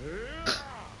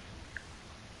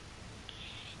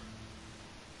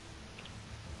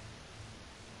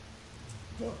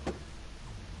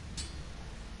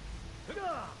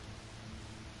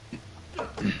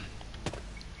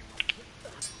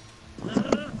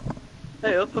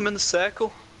 Hey, up! I'm in the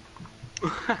circle.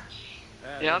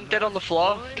 Yeah, I'm dead on the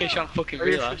floor, in case you haven't fucking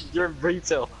realised. You're in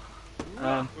retail.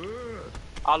 How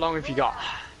long have you got?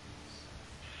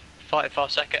 44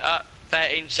 seconds,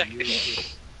 13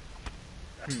 seconds.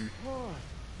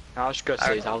 I'll just go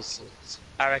to these houses.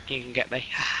 I reckon you can get me.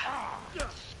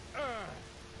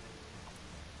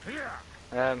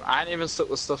 I ain't even stuck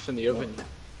the stuff in the oven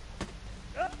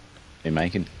yet. You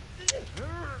making?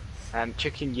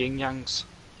 Chicken yin yangs.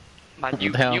 Man,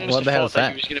 you hell- must what have the thought hell's that that?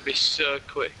 you was gonna be so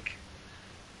quick.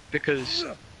 Because No,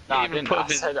 you I even didn't. put I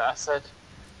them in- said.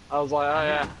 I was like, oh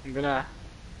yeah, I'm gonna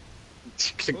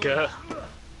go.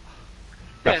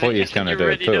 I thought you was and gonna you do a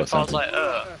readied poo or up, I was something. like,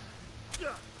 Yeah,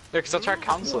 because I tried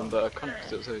cancelling, but I couldn't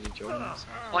because it was already joining us.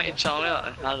 why didn't you tell me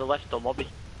that? And I'd have left the lobby.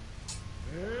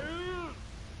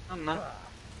 I don't know.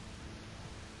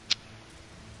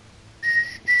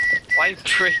 Why are you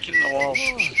breaking the wall?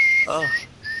 Oh.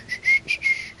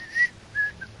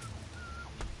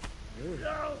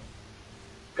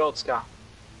 Gold Scar.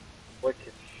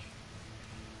 Wicked.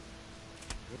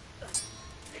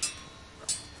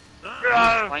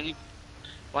 Why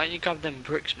don't you grab them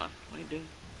bricks, man? What are you doing?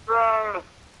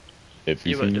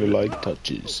 Everything do the it. light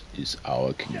touches is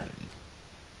our kingdom.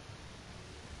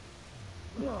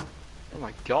 Oh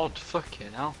my god,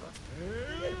 fucking hell.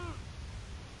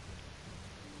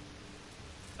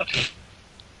 That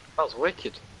was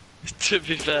wicked. To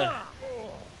be fair.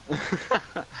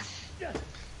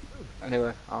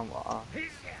 Anyway,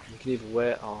 you can either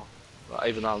wait or... Well,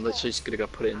 even though I'm literally just gonna go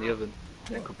put it in the oven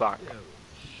and then come back.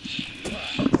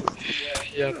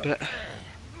 Yeah, but...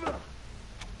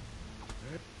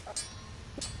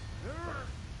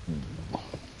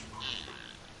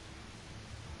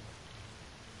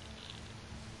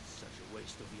 Such a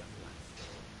waste of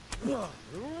young life.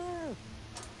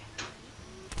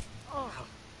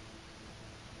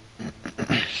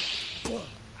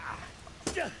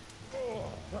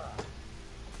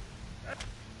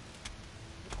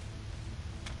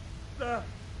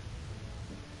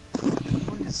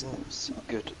 What is this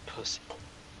good pussy?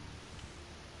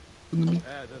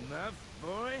 Had enough,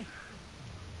 boy?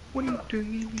 What are you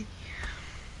doing?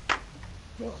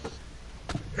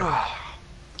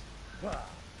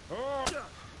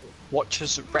 Watch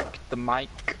us wreck the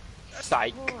mic.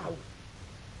 Psych.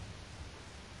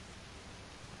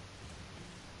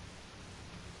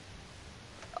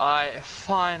 I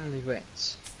finally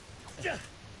wins.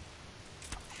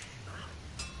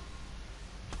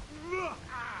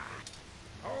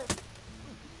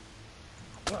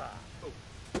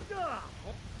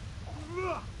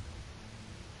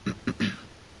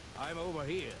 I'm over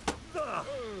here.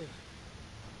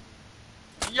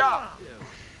 Yeah.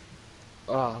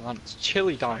 Oh man, it's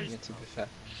chilly down here to be fair.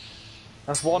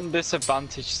 That's one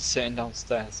disadvantage to sitting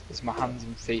downstairs, is my hands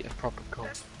and feet are proper cold.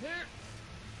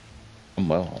 I'm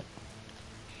well.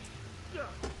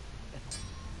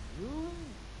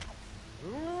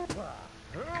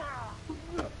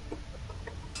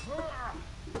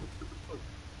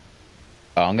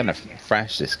 Oh, I'm gonna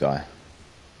thrash this guy.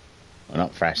 Well,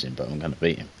 not thrash him, but I'm gonna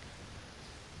beat him.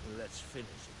 Let's finish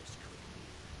this quickly,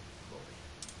 boy.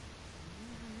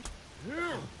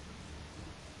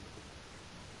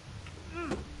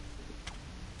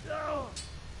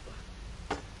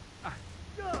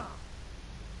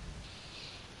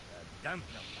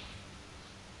 Damn.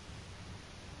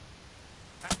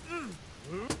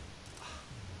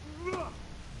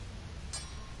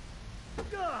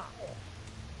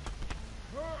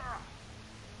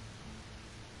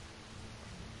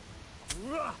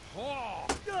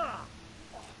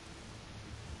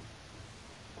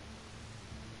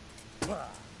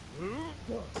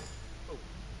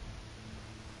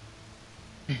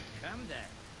 Come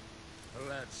down.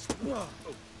 Let's.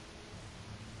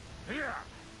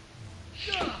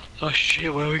 Oh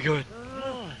shit, where are we going?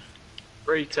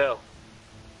 Retail.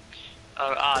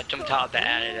 Oh, I jumped out of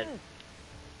bed and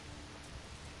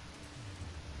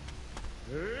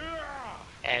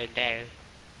oh no.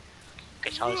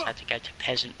 Guess I always had to go to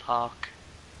Peasant Park.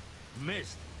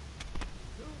 Missed.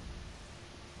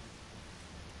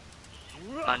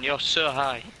 Man, you're so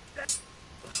high.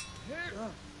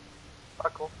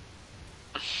 Buckle.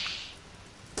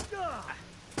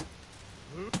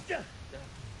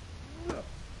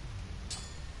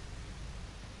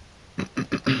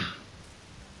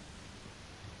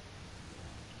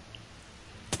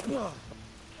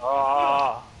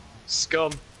 Ah,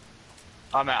 scum.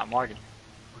 I'm out, Morgan.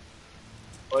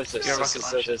 What is this? You're a This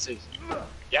rocket is-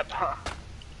 Yep.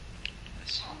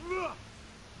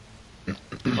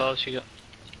 What else you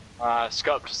got?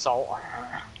 Scoped assault.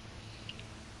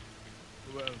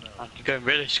 Well, now, You're going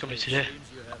really scummy today.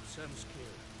 seems you have some skill.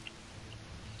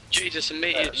 Jesus, and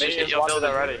meteors just hit Meteors your landed building.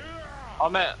 already. Oh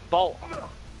mate, Bolt.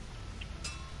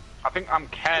 I think I'm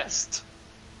cased.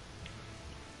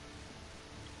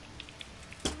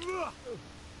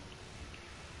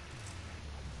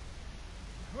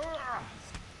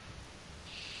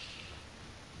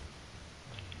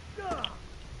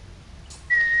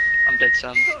 I'm dead,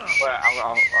 Sam. Wait,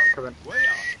 I'll come in. Way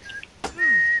up. I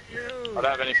don't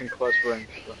have anything close for him.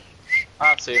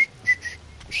 I see him.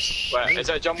 Wait, is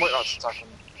it John Wick that's attacking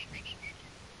me?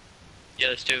 Yeah,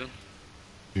 let's do.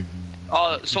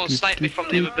 Oh, someone sniped me from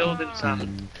the other building, Sam.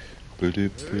 Watch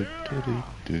out,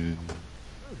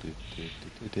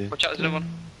 there's another one.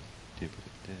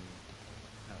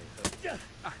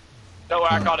 No way,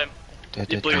 I got him.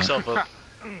 You blew yourself up.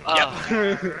 Ah,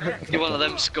 you're one of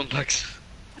them scumbags.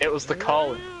 It was the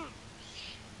calling.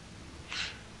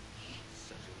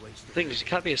 The thing is, you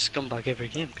can't be a scumbag every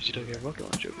game because you don't get a rocket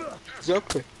launcher.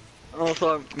 Exactly. I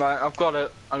thought, right, I've got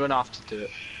it. I'm gonna have to do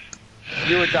it.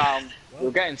 You were down. You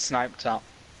were getting sniped at.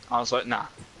 I was like, nah.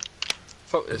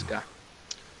 Fuck this guy.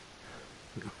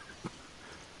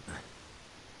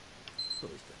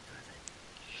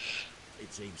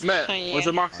 It seems Mate, there's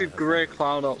a massive grey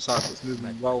cloud outside that's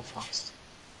moving well fast.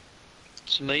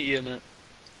 It's a meteor, mate.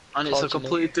 And it's a Clouds are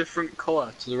completely different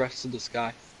colour to the rest of the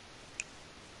sky.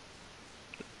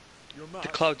 you're The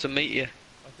mad. cloud's a meteor.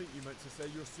 I think you meant to say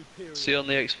you're superior. See on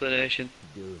the explanation.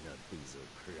 Do not be so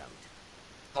proud.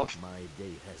 Oh. My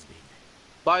day has been.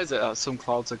 Why is it that some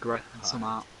clouds are grey and some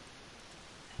aren't?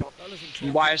 Fellas and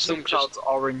And why are some Just- clouds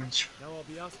orange? Now I'll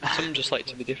be asking Some just like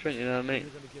to be different, you know what I You're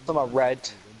mean? gonna give Some me are red.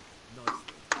 nicely.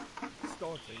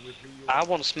 Starting with who you I are.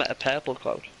 once met a purple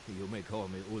cloud. You may call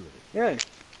me Ulrich. Yeah.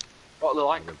 What are they I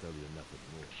like? will tell you nothing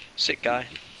more. Sick guy.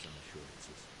 Give you some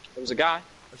assurances. There was a guy.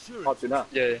 Assurances? How'd you know?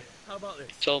 Yeah, How about this?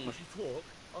 Told me. If you talk,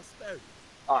 I'll spare you.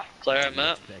 Ah, it's like, alright,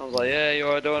 mate. I was like, yeah, you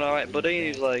are doing alright, buddy. And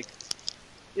he's like,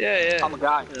 yeah, yeah. I'm a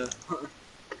guy. Yeah.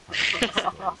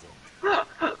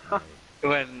 He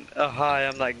went, oh hi,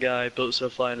 I'm that guy, built so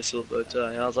flying a silver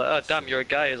tie. And I was like, oh damn, you're a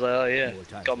guy. He's like, oh yeah,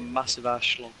 got a massive ass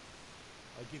schlong.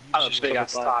 I'll give you I'm a Just big covered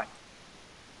ass by- thigh.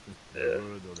 the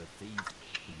word of the thief,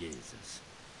 Jesus.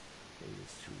 It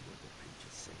is true what the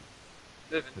preachers say.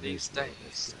 Living But these it's not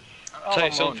days. son. I'll tell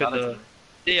you something though.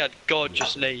 He had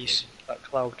gorgeous knees, that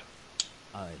cloud.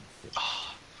 I'm fit.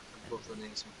 Love the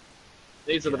knees, man.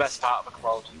 These are the best part of the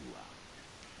cloud. You are.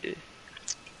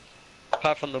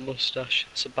 Apart from the moustache,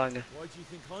 it's a banger. Why do you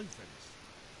think I'm famous?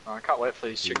 Oh, I can't wait for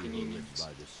these He chicken who lives unions.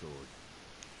 by the sword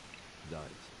dies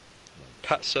by the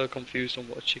Pat's sword. so confused on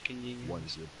what a chicken union One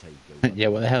is. good take over Yeah,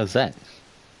 what the hell is that?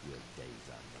 your days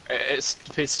are numbered. It's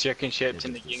a piece of chicken shaped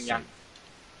in the Never yin the yang.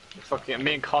 same. Fucking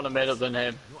me and Connor made up the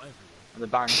name Not everyone. and the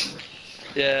bang.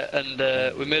 Yeah,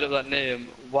 and we made up that name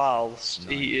whilst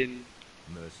eating,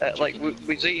 Mercy like we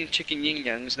was eating chicken yin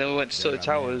yangs, and then we went to the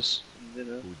towers, and,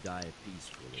 you know, who die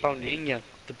peacefully. found the yin yang,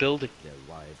 the building. Their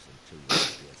wives and children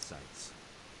at their sides.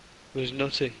 It was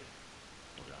nutty.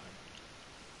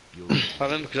 You I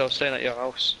remember because I was staying at your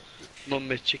house. Mum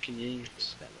made chicken yin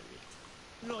yangs.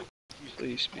 Like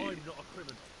Please I'm be. not a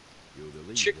criminal. You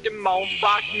believe Chicken that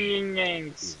motherfucking stealing yin money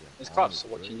yangs. is an It's quite honest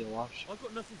just watching trade. you watch. I've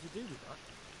got nothing to do with that.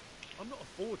 I'm not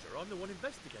a forger, I'm the one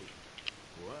investigating.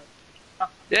 What?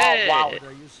 Yeah! wow. What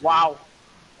are you saying? Wow.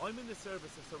 I'm in the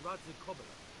service of Sir Radzi Cobbler.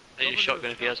 Are you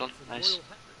shotgun if he has one? Scouts and Nice. Royal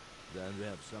Hetland. Then we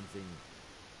have something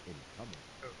in common.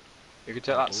 You can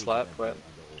take that slap, wait.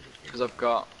 Because I've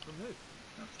got From who?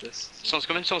 this. Someone's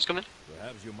coming, someone's coming.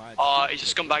 Perhaps you might Oh, seek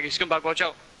he's a that scumbag, he's a scumbag, watch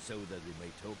out. so that we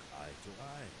may talk eye to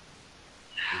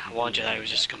eye. I warned you that he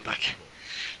was a scumbag.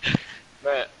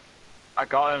 Wait. I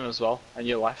got him as well, and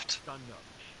you left. Stand up.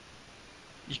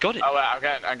 You got it. Oh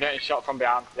wait, I'm getting shot from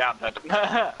behind. Yeah, I'm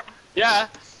dead. Yeah.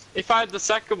 If I had the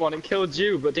second one, it killed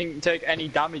you, but didn't take any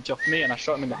damage off me, and I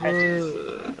shot him in the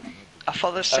head. I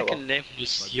thought the second well. name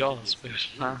was yours, but it was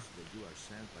mine. That you are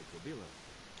sent by Kabila.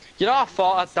 You know, I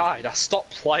thought I died. I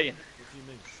stopped playing. What do you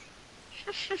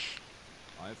mean?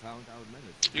 I found out many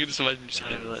things. You can just imagine you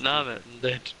saying like, nah man, I'm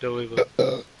dead, don't worry about it. And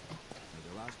the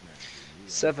last man who knew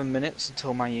 7 minutes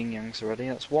until my yin yangs are ready.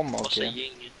 That's one more What's a game.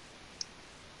 yin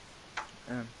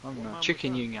I don't know.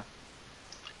 Chicken yin yang.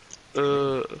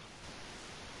 yang?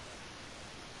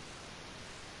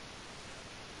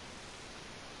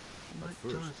 But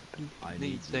first, I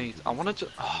need These you days, to I do wanted to.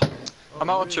 something. I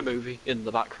might watch a movie in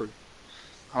the back room.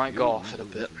 I might go off in a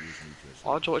bit.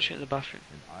 Why'd you watch it in the bathroom?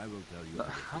 And I will tell you I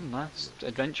don't everything. know. It's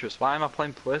adventurous. Why am I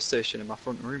playing PlayStation in my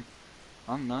front room?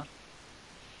 I don't know.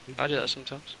 I do that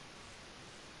sometimes.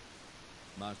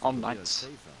 Master On Gabriel nights.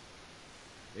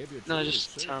 Schaefer. If you No, truly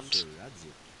just search times. Sir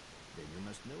Radzik, then you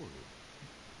must know him.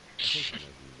 I think I know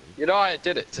who he is. You know, I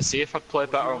did it to see if I'd play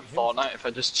What do you better on want him to Fortnite if I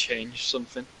just changed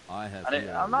something. I have And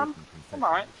here I'm a written confession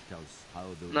alright. which tells how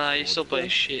those Nah, you're still swords playing were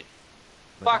shit.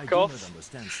 But I Fuck do off. not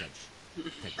understand such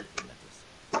technical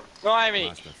matters. No, I mean.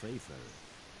 Master Pfeiffer,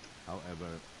 however,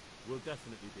 We'll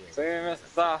definitely be able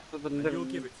to do this. And you'll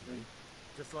give it to me,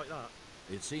 just like that.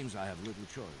 it seems I have little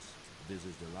choice. This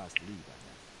is the last lead I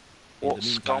have. What, In the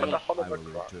scum meantime, the hell I of a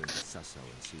will crap. return to Sasso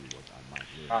and see what I might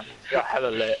learn Man, there. you're hella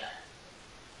late.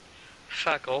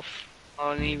 Fuck off.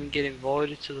 I didn't even get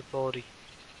invited to the party.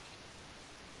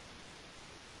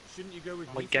 Shouldn't you go with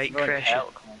My me? to gate see- You're in crashing.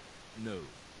 hell, come on. No.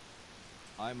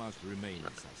 I must remain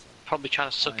in Sasso. Probably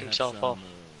trying to suck I have himself some, off.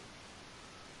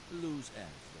 Loose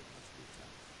ends that must be tied.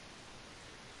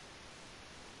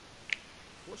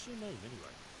 What's your name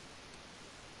anyway?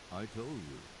 I told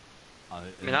you. I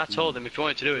mean, I told him if you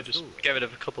wanted to do it, just get rid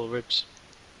of a couple of ribs.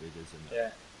 It is enough. Yeah.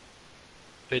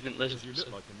 But he didn't listen. Because you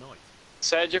look like a knight.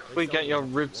 Surgically get your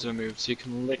ribs removed so you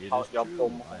can lick It out is your true,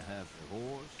 bum. I have a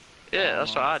horse, Yeah,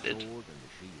 that's what I armor, did. sword, and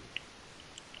a shield.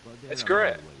 But there It's are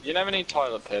great. other ways You never to need get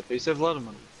toilet things paper. You save a lot of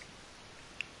money.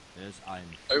 As I'm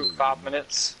Oh, fully 5 aware,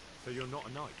 minutes. So you're not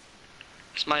a knight.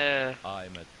 It's my, I'm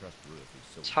a trustworthy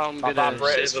it's soldier. how I'm My gonna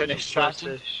vibrator's save up finished the charging.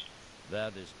 British.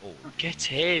 That is all. you Get need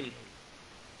to in. know.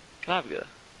 Can I have you?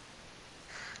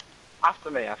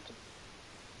 After me, after me.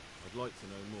 I'd like to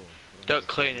know more. but I'm Don't just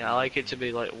clean it, I like it to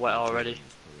be like wet already. Is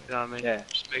correct. You know what I mean? Yeah.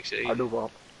 Just makes it I easy. do,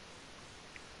 Bob.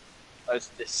 That's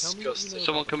Tell me what you disgusting. know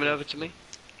Someone about the coming over first to me?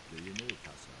 Do you know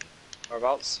Casa?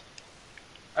 Whereabouts?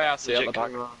 Oh, yeah, I see it at the Legit back.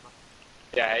 coming around.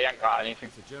 Yeah, he ain't got anything.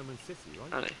 It's a German city,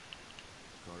 right? Aren't he?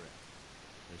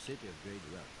 Correct. A city of great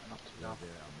wealth, Not to where know.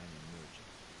 there are many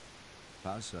merchants.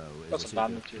 Paso Got is a some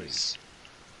city of trade. bandages.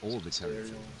 All the some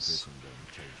currencies in cereals. Christendom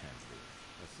change hands there.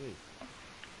 I see.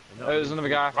 And Oh, there's another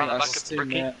guy, I think Right, that's back at his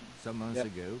Bricky. teammate. Some months Yep.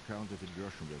 ago, counterfeit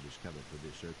groschen were discovered to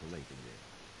be circulating there.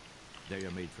 They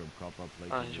are made from copper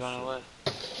plated Oh, with he's running silver. away.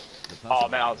 The Oh, puzzle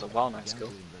man, that was a began well nice to goal.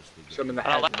 investigate Shoot him in the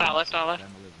Oh, head. left, man. out, left, out, left.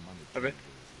 family of money Maybe. changers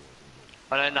was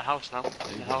involved. Oh, no, in the house now. They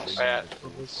In the were house. bringing Yeah. the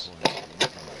false was- coins to the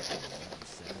Internet and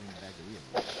selling back real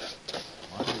ones.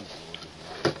 My reward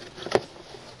was large.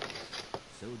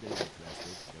 So they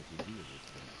requested that you deal with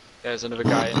them. There's another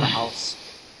guy in the house.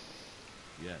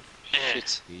 Yes,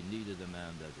 Shit. he needed a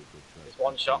man that he could trust. Just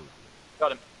one shot. absolutely.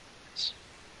 Got him.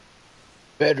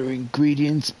 Better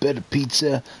ingredients, better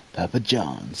pizza, Papa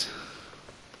John's.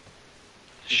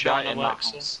 Sean Guy in that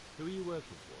Alexa. house. Who are you working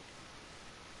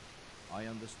for? I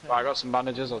understand. Right, I got some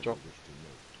bandages, I'll what drop. you wish to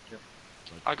know. Yep.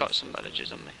 But I got this some is not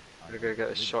bandages on me. me. I I'm gonna go have get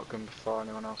this lived shotgun it. before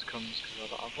anyone else comes because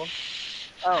I don't have one.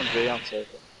 LMG, I'll take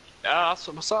it. Yeah, that's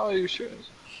what's that how you shoot?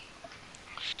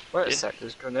 Wait a Yeah. sec,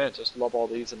 there's a grenade, just lob all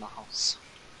these in the house.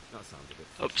 That sounds a bit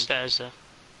fishy. Upstairs there.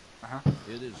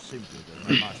 It is simply that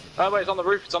my master. Oh wait, it's on the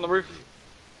roof, it's on the roof.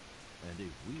 And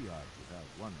if we are to have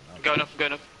one another, I'm going up, I'm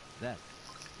going up. that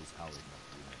is how it must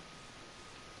remain.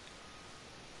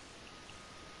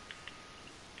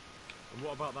 And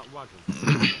what about that wagon?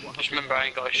 What Just happened remember I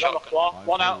ain't got a He's on the shotgun. floor,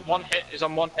 one out, one hit, he's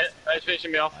on one hit. He's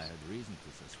finishing me off. I had reason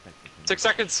to suspect the 6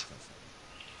 seconds. connection.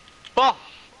 Ball!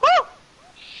 Woo!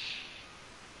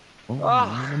 Oh,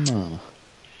 Ah. mama.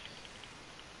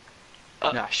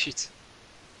 Nah, shit.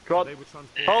 Go on, They were Hold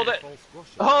transporting it. false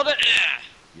groschen. hold it!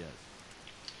 Yes.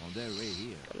 On their way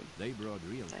here, they brought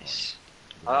real Nice. coins.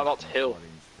 I'm about to heal.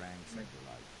 Florins, francs, and the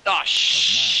like. Ah, But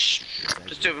shh. now,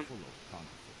 Just do them. full of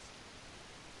counterfeits.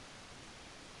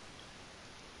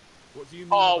 What do you mean?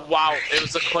 Oh about wow, it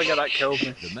was the clinger that killed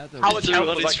me. The matter How was much health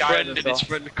On was his that guy friend in and the his top?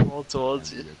 friend crawled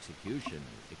towards and you. the executioner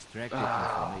extracted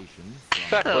Ah. information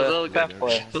Fair from That was play, all fair good.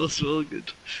 play. That was all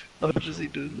good. How has he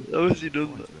done? How has he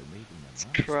done that? It's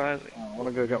crazy. I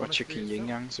wanna go get my chicken yin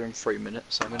yangs, they're in 3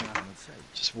 minutes, so I'm gonna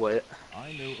just wait.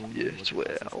 Yeah, it's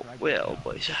way out,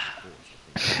 boys.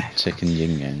 Chicken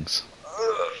yin yangs.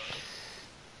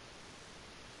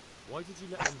 Why did you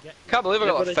let them get Can't believe I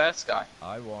got Yeah, the but first guy.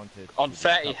 I wanted On to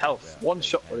 30 discover health, where one they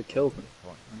shot had would've killed me. the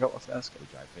coins, I got the first guy. which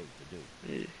I failed to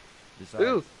do. Yeah. Besides,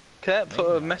 Ooh, Kurt put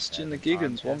a Mainline message in the had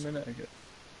an Gigans 1 armed minute ago.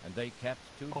 and they kept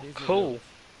two Oh, busy cool. notes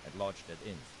and lodged at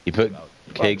inns You put throughout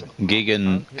the Gigan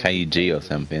until KG or the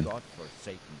something.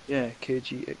 godforsaken Yeah,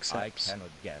 KG I accepts. cannot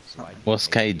guess why What's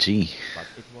they hated KG? me, but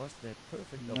it was their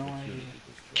perfect No opportunity idea.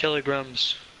 to strike.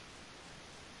 Kilograms.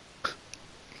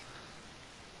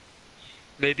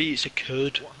 Maybe it's a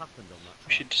code. What happened on that We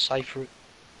track? should decipher it.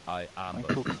 I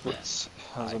Michael ambushed them. Clitz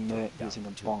has I a mate took down using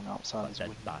a two, bong outside but his that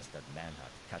window. bastard man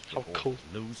had cut How the cool. horses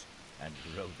loose and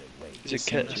rode away. Is it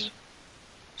kids?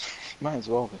 Might as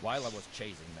well be. While I was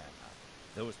chasing Manhunt,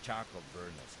 Those charcoal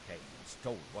burners came and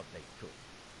stole what they could.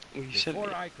 Well, you sent Before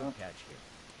me. I could catch him,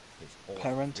 his horse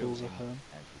Parentals threw are him home.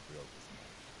 and he broke his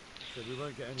neck. So we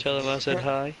won't get anything. Tell him I said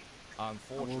hi. I will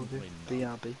Unfortunately, do.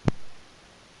 not. BRB.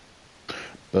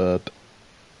 Burb.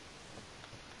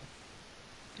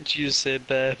 Did you just say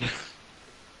babe?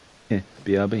 Yeah,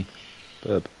 BRB.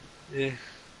 Burb. Yeah.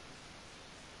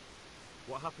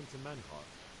 What happened to Menhart?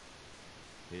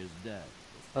 His death.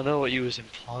 I know what you was I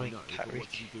implying, know, but what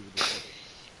did you Carrick. do with the body?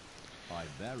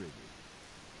 I buried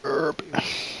it. Burb. He was a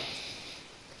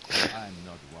bastard. I'm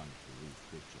not one to leave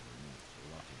Christian remains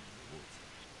rotting in the woods.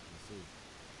 I see.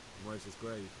 And where's his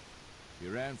grave? He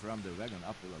ran from the wagon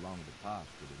uphill along the path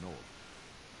to the north.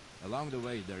 Along the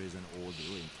way there is an old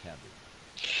ruined cabin.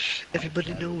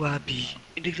 Everybody know I be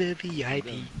in the VIP. You don't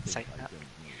think Say I that. don't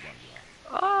know what you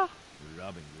are. Ah.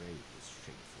 Robbing grave is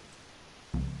shameful.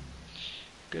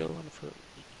 Girl on the foot.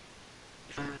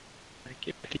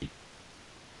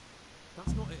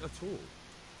 That's not it at all.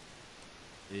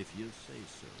 If you say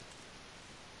so.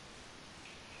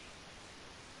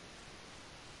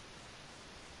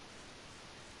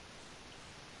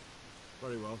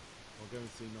 Very well. I'll go and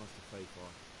see Master Fayfar.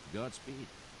 Godspeed.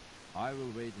 I will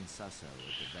wait in Sasau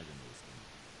at the wagon listing.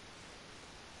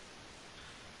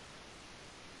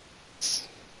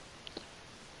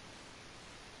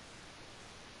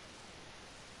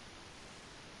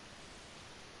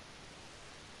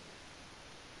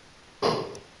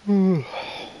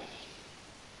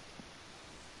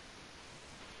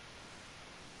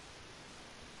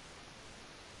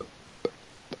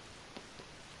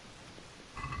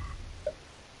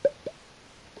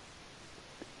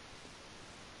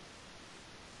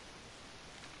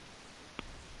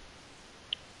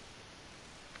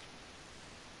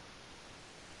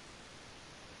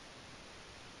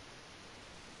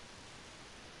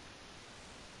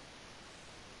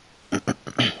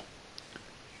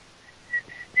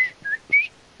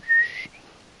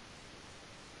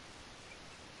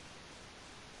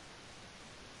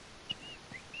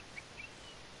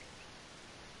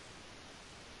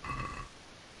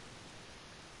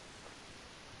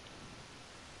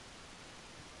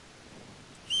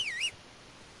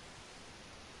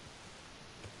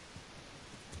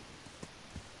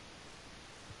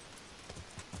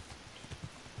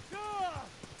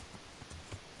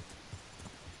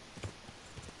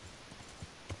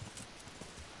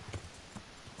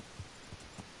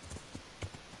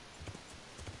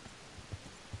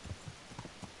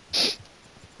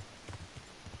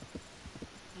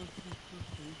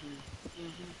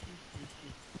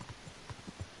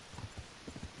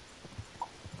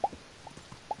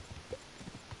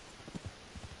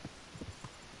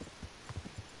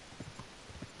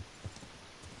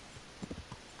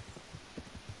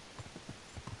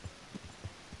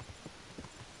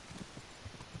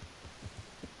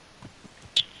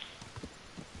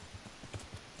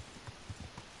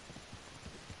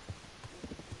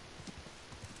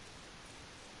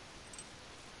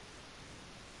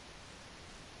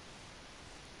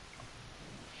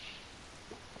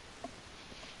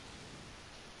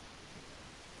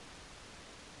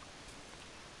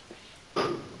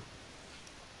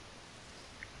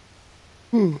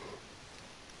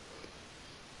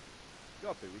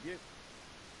 Copy with you.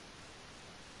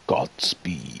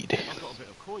 Godspeed. I've got a bit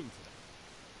of coin today.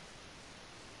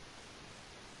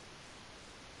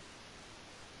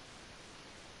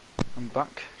 I'm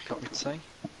back, got me to say.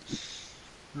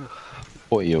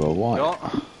 What, you're a white?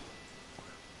 Got.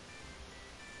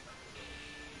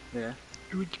 Yeah.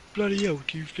 Who the bloody hell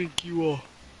do you think you are?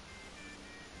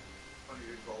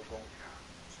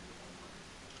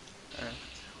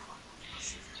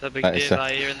 So big That is deer a-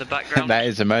 I hear in the background. That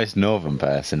is the most northern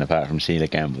person, apart from Sheila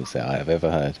Campbell's, that I have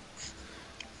ever heard.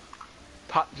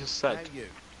 Pat just said, Hey, you.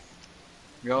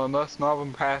 you're the most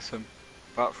northern person,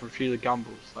 apart from Sheila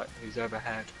Gambles, like, he's ever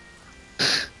had.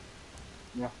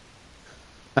 Yeah.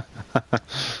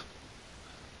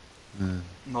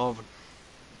 Northern.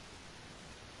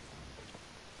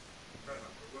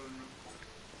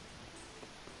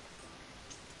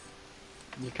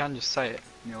 You can just say it,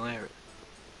 and you'll hear it.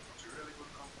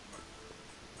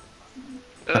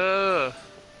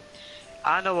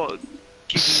 I know what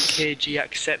giving KG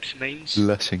accepts means.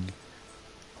 Blushing.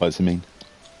 What does it mean?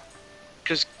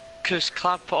 Cause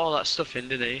Clad put all that stuff in,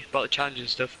 didn't he? About the challenge and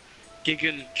stuff.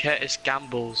 Gigan Curtis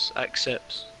Gambles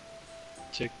accepts.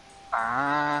 To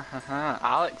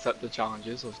I'll accept the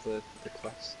challenges of the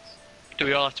quests. do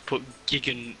we all have to put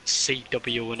Gigan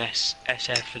CW and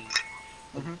SF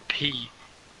and Mhm. P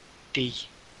D?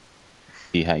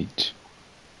 PH.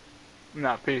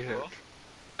 Nah, PH.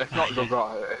 It's not yeah. good,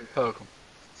 right? It's Hogan.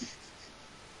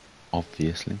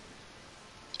 Obviously.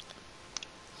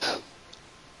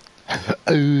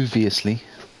 Obviously.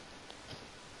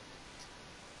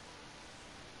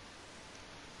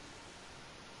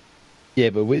 Yeah,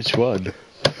 but which one?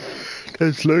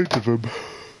 There's loads of them.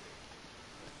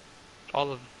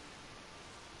 All of them.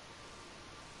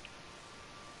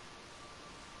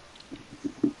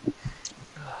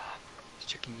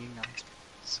 Chicken you guys.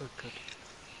 So good.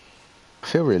 I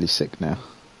feel really sick now.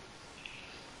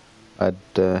 I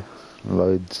had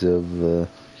loads of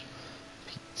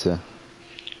pizza.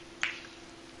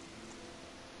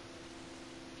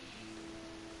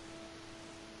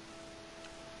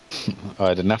 I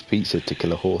had enough pizza to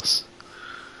kill a horse.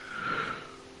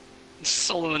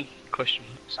 Solomon, question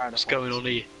marks. I had a What's going horse.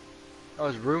 on here? I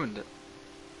was ruined it.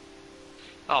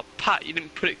 Oh, Pat, you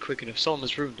didn't put it quick enough.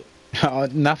 Solomon's ruined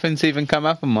it. Nothing's even come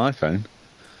up on my phone.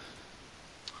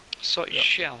 Sort your Yep.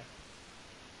 shit out.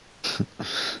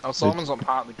 Oh, Solomon's not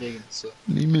part of the gig, so.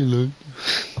 Leave me alone.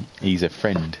 He's a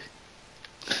friend.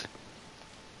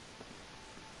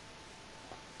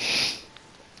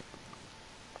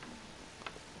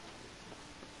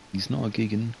 He's not a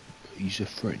gigan, but he's a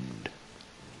friend.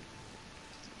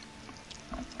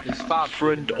 He's far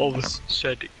Friend bigger of than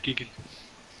said Gigan.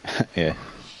 Yeah.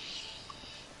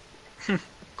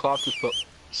 Clark just put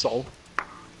Sol.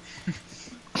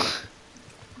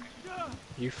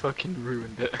 You fucking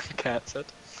ruined it, Cat said.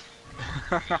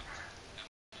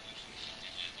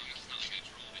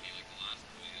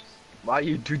 Why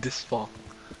you do this for?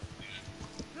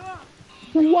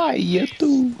 Why you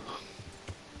do?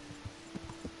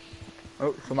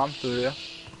 Oh, Samantha here.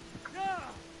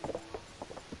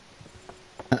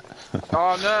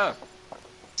 Oh no!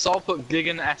 Sol put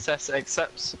Gigan SS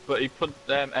accepts, but he put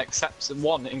accepts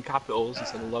one in capitals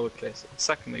instead of lowercase.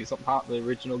 Secondly, he's not part of the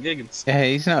original Gigans. Yeah,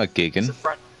 he's not a He's a gigan.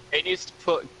 friend. He needs to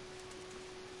put.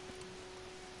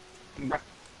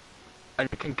 And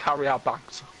we can carry our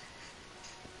bags.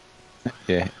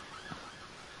 Yeah.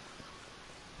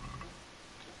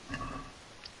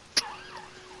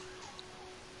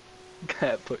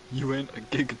 Yeah, but you ain't a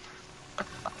Gigan.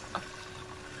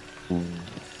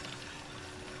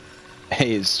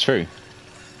 Hey, it's true.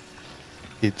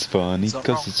 It's funny Is that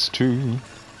because wrong? it's true.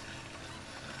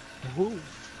 Woo.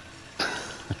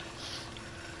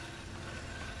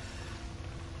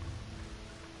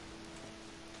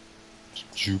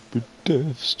 Stupid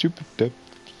death,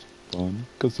 funny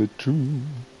cause it's true.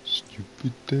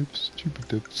 Stupid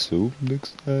death, so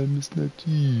next time it's not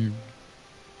you.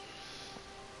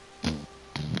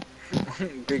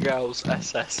 Big Owl's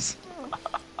SS.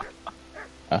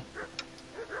 Huh?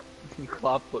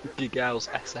 Clark put Gig Owl's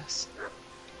SS.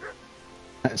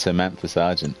 Samantha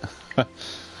Sargent.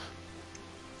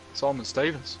 Solomon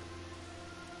Stevens.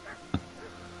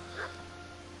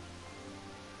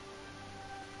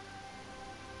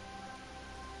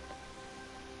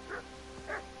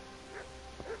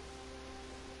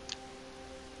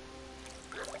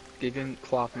 Gigan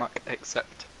Clark Mac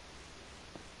accept.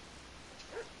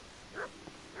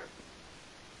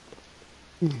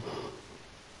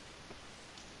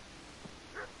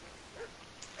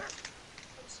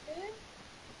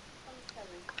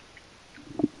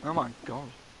 Oh my god.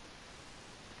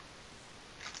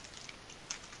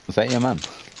 Was that your mum?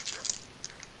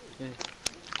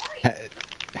 Yeah.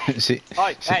 she,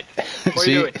 Oi, Ed! What are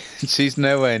she, you doing? she's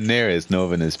nowhere near as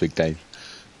northern as Big Dave.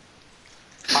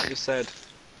 Pat just said,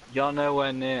 you're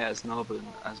nowhere near as northern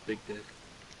as Big Dave.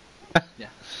 Yeah.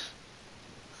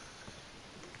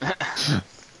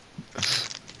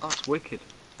 That's wicked.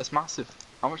 That's massive.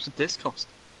 How much did this cost?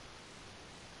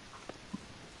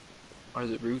 Or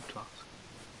is it rude to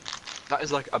ask? That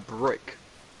is like a brick.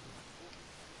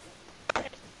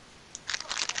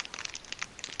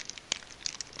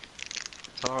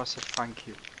 Tara said thank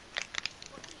you.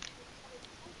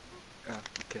 Yeah,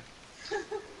 okay.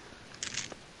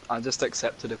 I just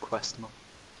accepted a quest, man.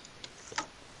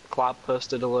 Clad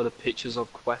posted a load of pictures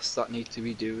of quests that need to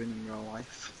be doing in real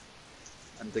life.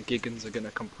 And the Gigans are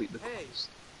gonna complete the Hey. quest.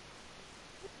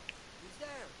 Who's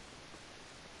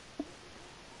there?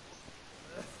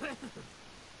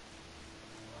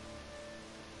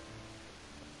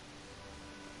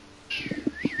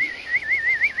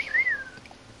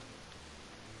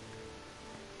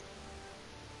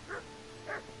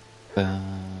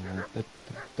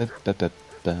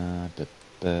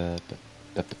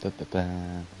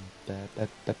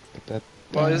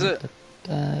 What is it?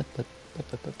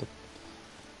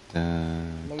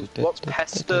 What's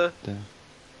pesto?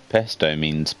 Pesto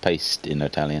means paste in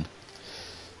Italian.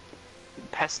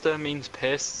 Pesto means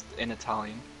paste in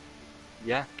Italian.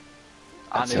 Yeah.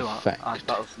 That's I knew a that. fact.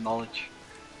 That was knowledge.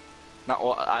 Not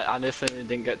what I definitely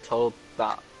didn't get told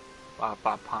that by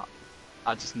Pat.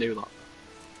 I just knew that.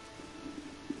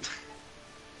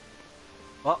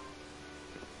 What?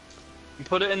 You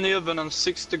put it in the oven on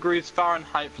 6 degrees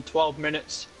Fahrenheit for 12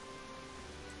 minutes.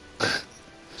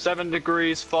 7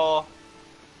 degrees for...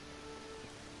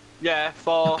 Yeah,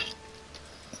 for...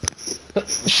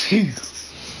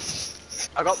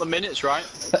 I got the minutes right.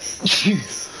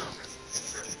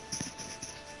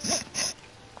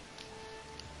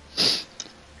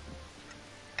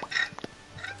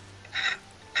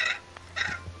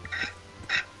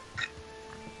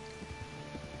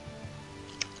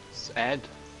 It's Ed.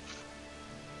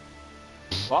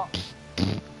 What?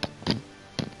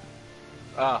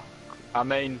 Ah, I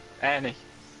mean Annie.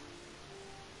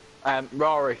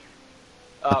 Rory.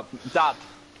 Dad.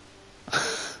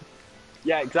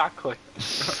 Yeah, exactly.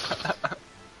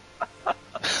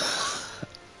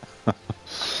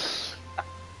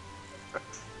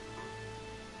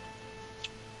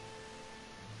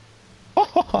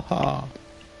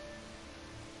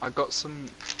 I got some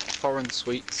foreign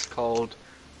sweets called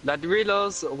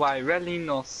ladrillos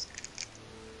guairelinos.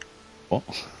 What?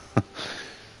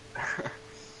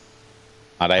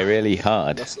 Are they really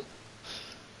hard? I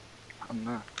don't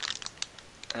know.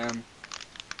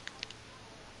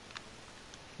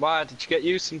 Why did you get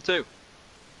you some too?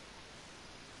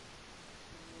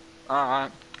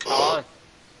 Alright. Alright.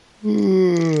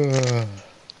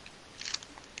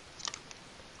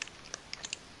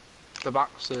 The back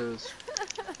says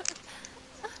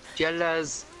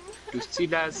gelas,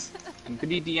 dulcidas,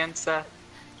 ingredients,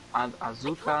 and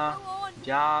azúcar,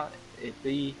 ya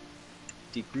y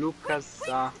de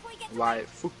glucosa, y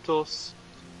fructos,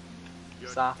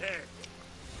 sa.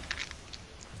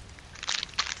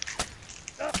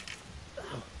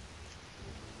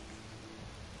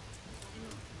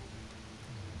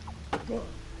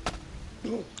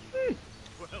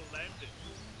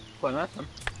 Quite nice, man.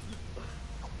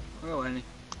 Oh, Annie.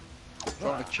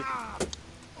 Like chicken.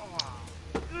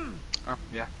 Oh,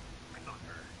 yeah.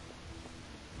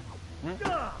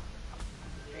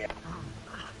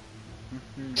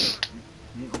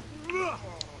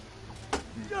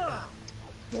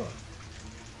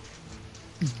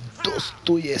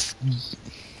 Dostoyevsky.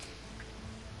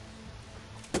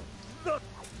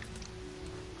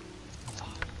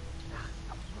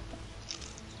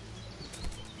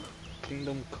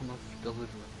 Kingdom cometh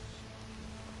deliverance.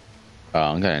 Oh,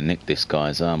 I'm gonna nick this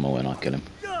guy's armor when I kill him.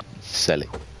 Sell it.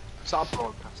 Is that a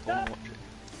broadcast? I wanna watch it.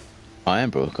 I am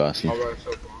broadcasting. Oh, right,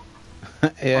 so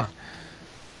Yeah.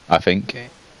 I think. okay.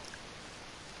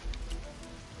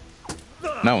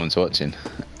 No one's watching.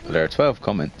 There are 12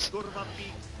 comments.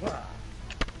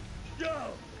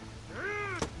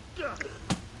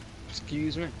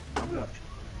 Excuse me. I'm watching.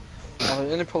 Oh,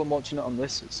 the only problem watching it on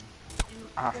this is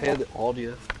I hear the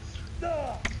audio.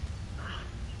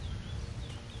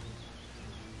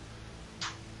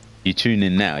 You tune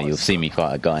in now, you'll see me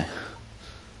fight a guy.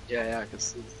 Yeah, I can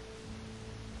see.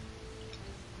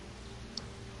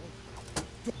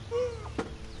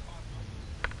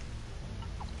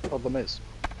 Problem is,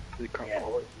 they can't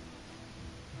follow it.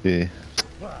 Yeah.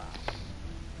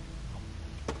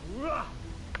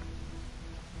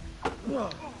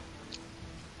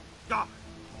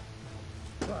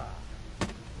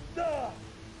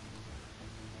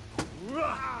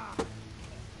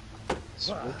 It's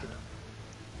wicked.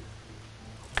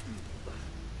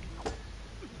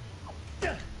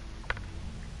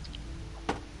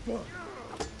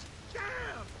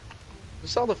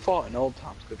 It's how they fought in old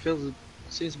times. It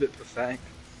seems a bit pathetic.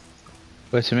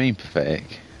 What do you mean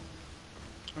pathetic?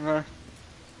 I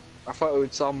thought it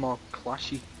would sound more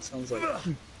clashy. It sounds like.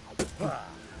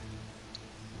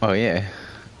 Oh yeah.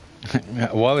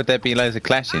 Why would there be loads of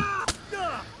clashing?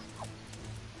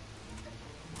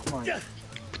 Like,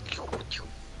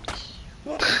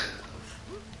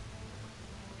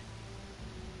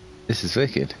 This is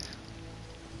wicked.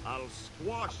 I'll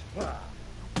squash.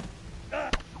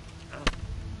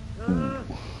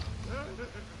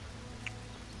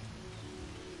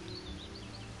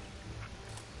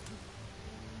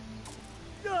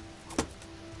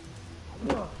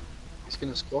 he's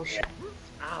gonna squash.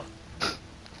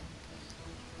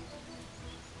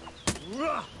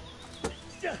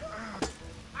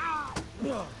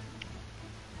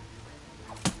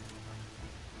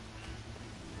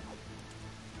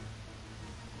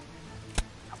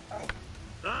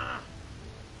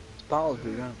 This battle's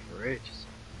been going for ages.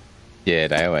 Yeah,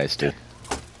 they always do.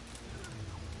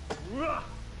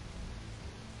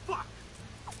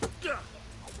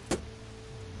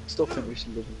 Still think we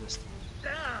should live with this.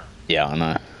 Yeah, I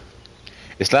know.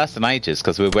 It's lasting ages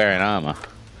because we're wearing armour.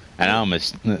 And armour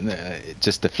it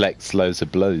just deflects loads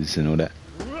of blows and all that.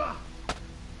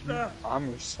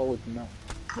 I'm solid now.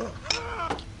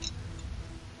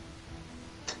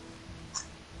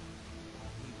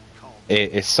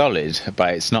 it's solid,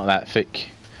 but it's not that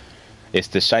thick. It's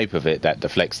the shape of it that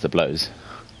deflects the blows.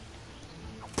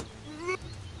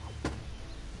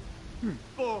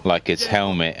 Like his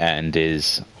helmet and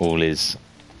all his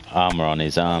armor on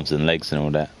his arms and legs and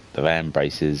all that, the hand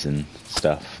braces and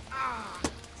stuff.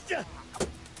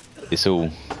 It's all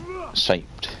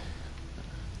shaped.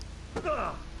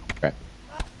 Right.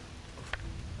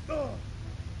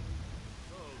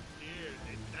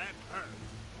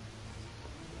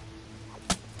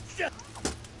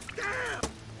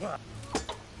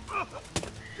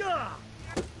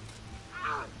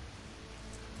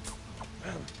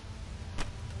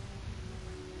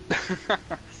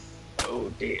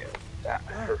 Oh dear, that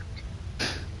hurt.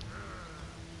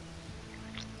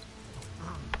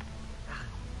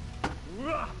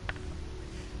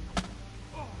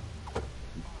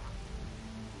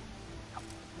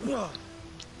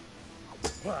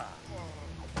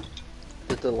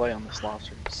 The delay on this live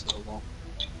stream is so long.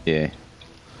 Yeah.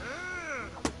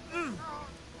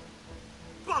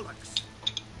 Bollocks!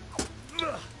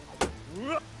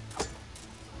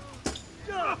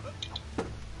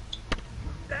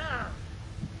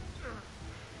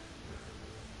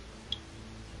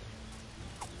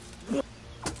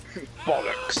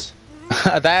 Bollocks!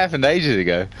 That happened ages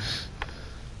ago.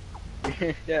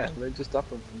 Yeah, they just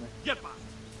happened for me. Get back!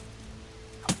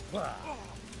 What?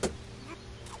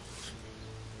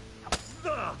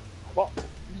 What did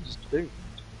you just do?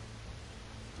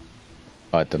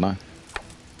 I don't know.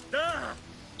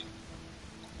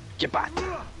 Get back!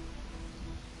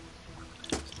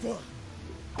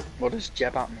 What does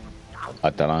Jebat mean? I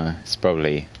don't know. It's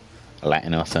probably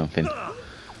Latin or something.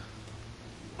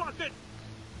 Fuck it!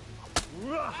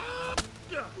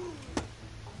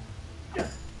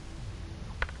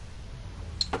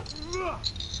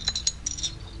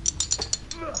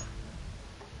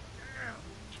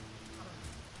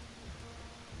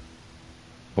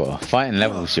 Well, fighting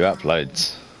levels you up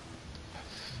loads.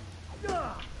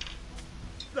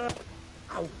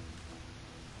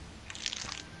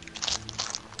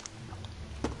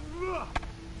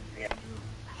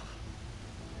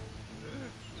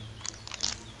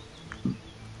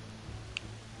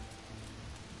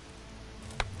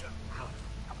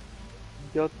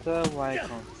 Jota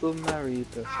Wycon, Submarine,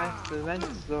 Perfecto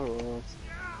Venturos,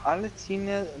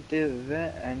 Aletina de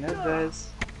Veneves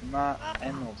Ma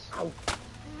Enos.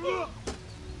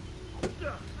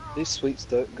 These sweets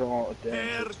don't go out of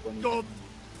date until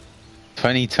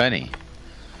 2020. 2020.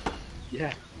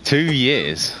 Yeah, 2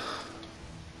 years.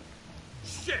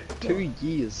 2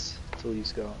 years till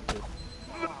these go out of date.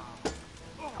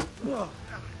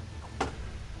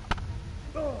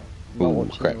 I'm not Ooh,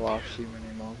 watching crap. the live stream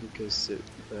anymore because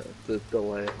the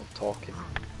delay of talking.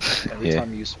 Every Yeah.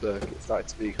 time you spoke, it started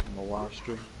speaking on the live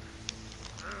stream.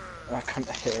 And I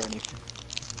couldn't hear anything.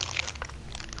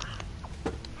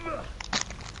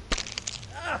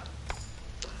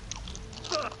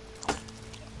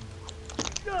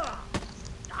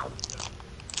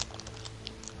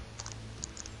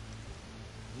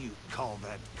 You call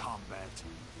that combat?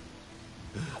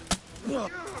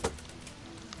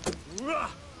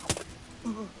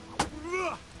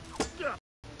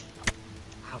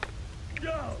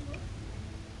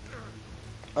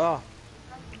 Ah.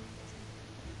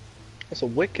 That's a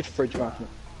wicked fridge magnet.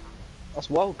 That's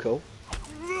well cool.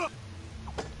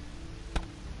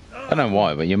 I don't know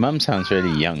why, but your mum sounds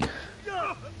really young.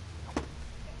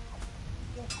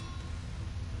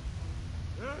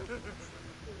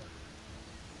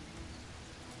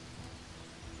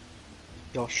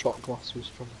 Your shot glass was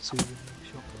from a souvenir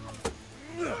shop.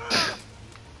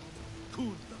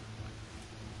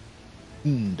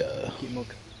 Lucky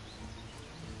mug.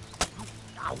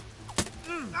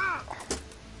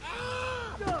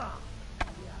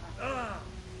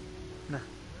 Nah.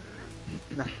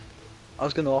 Nah. I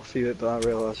was gonna offer you it, but I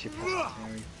realised you passed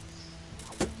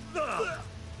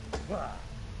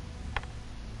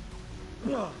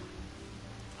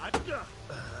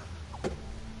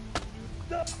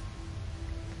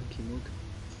Lucky mug.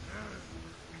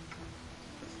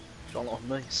 Got a lot of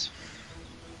nice.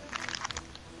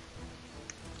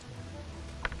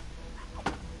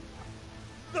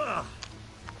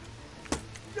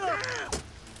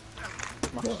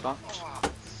 Mustache.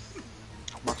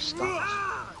 Mustache.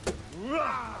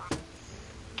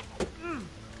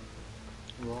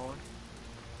 Roy.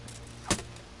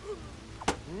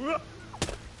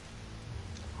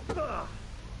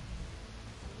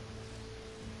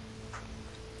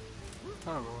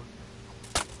 Hi, Roy.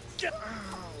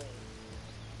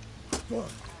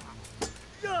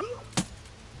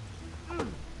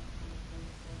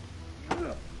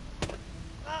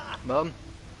 Mum,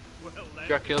 Well Do then.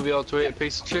 you reckon he'll be able to eat a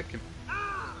piece of chicken?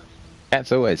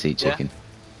 Cats always eat Yeah. chicken.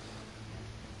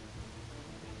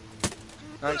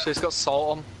 Actually, it's got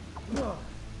salt on. Oh,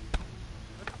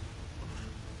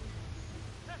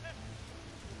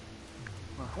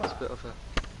 it's a bit of a...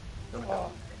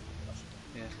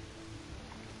 Yeah.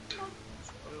 Go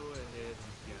ahead,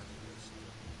 youngest.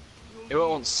 He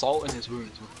won't want salt in his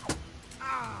wounds.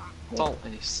 Salt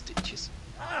in his stitches.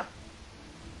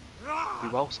 Be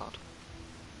well sad.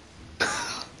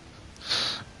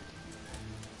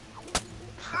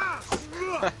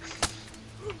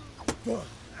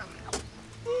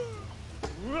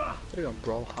 There you go,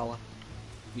 Brawlhalla.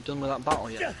 You done with that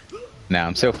battle yet? Now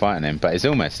I'm still fighting him, but he's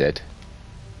almost dead.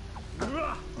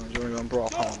 Oh, you only go on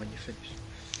Brawlhalla when you finish.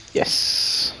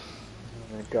 Yes.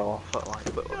 I'm gonna go off at like,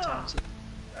 what time is it?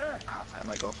 I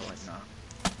might go off at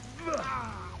like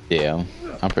 9. Yeah,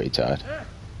 I'm pretty tired.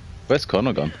 Where's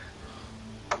Connor gone?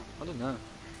 I don't know.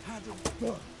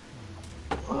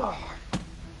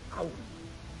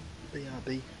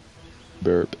 BRB.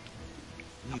 Burp.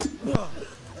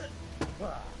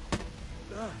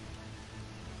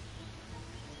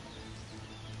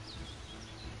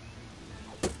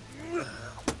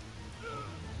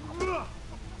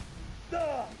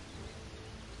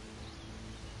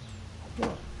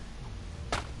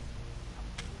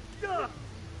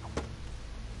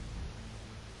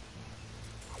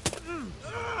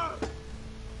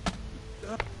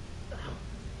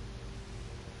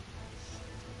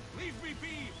 Leave me be!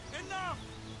 Enough!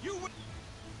 You will...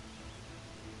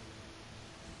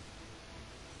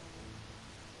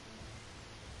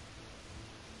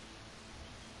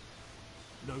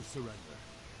 No surrender.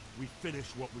 We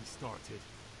finish what we started.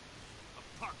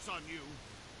 A pox on you!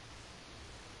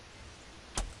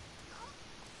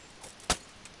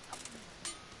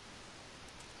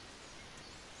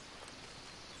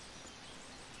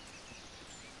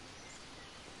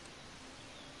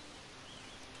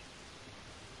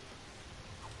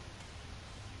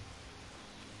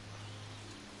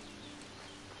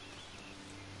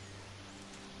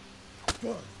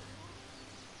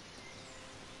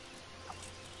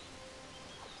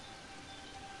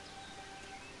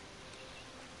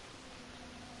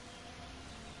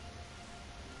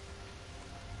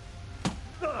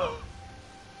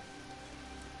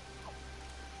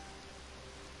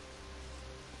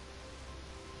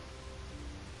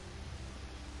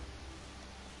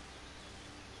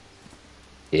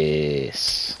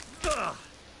 Yes.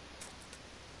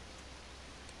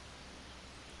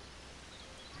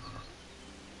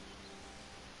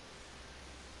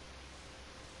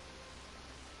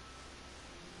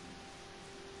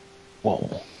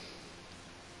 Whoa.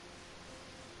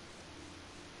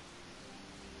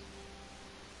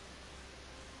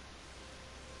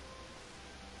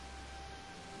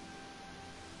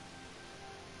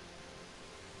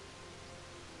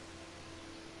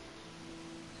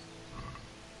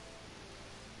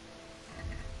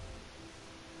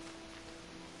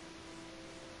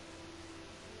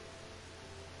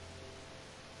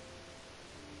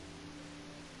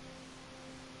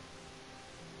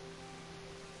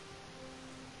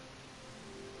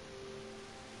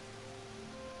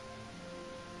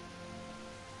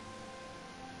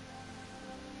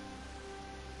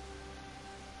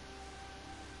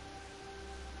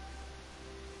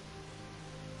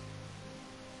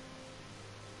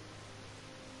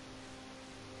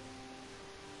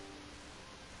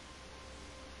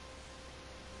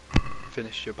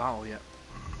 Finished your battle yet?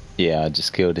 Yeah, I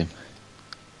just killed him.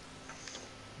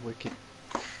 Wicked.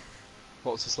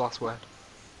 What was his last word?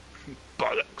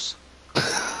 Bollocks!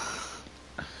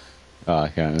 Oh, I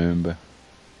can't remember.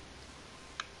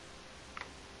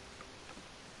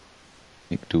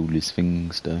 Nicked all his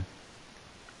things though.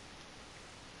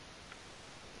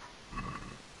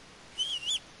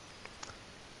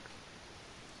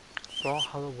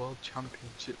 Brawlhalla World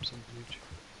Championships on YouTube.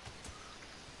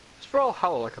 Is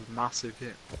Brawlhalla like a massive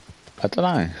hit? I don't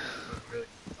know. Really?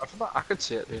 I feel like I could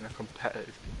see it being a competitive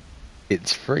game.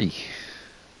 It's free.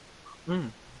 Hmm.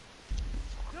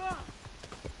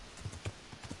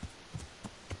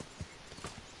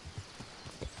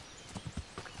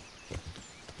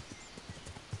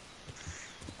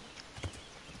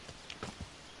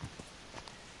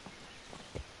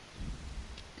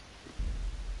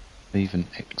 Leave and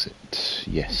exit.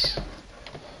 Yes.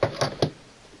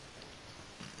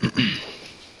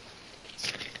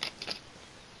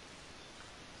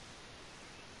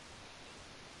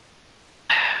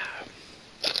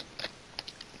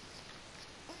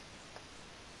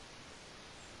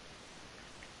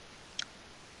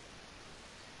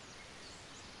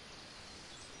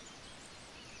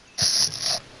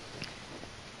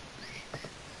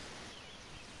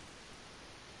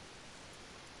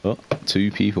 2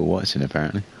 people watching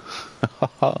apparently.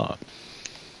 I'm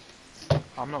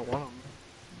not one of them.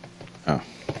 Oh.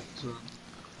 So,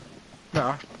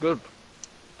 no, good.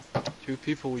 2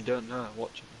 people we don't know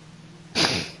watching.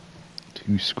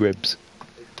 2 scribs.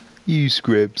 You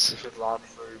scribs. We should live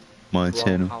through My Brawlhalla.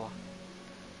 channel.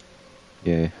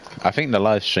 Yeah. I think the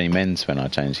live stream ends when I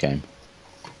change game.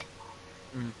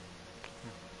 Mm.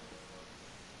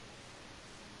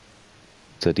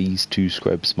 So these 2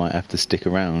 scrubs might have to stick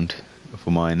around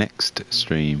for my next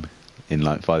stream in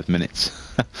like 5 minutes.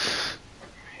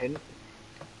 Hint.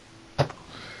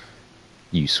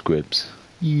 You squibs.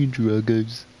 You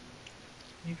druggers.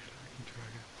 You fucking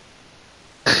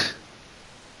dragger.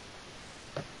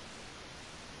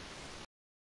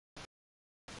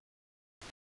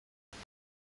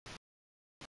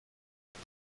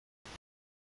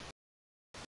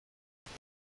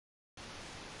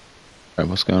 Right,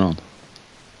 what's going on?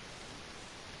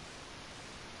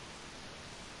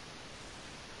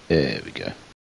 There we go.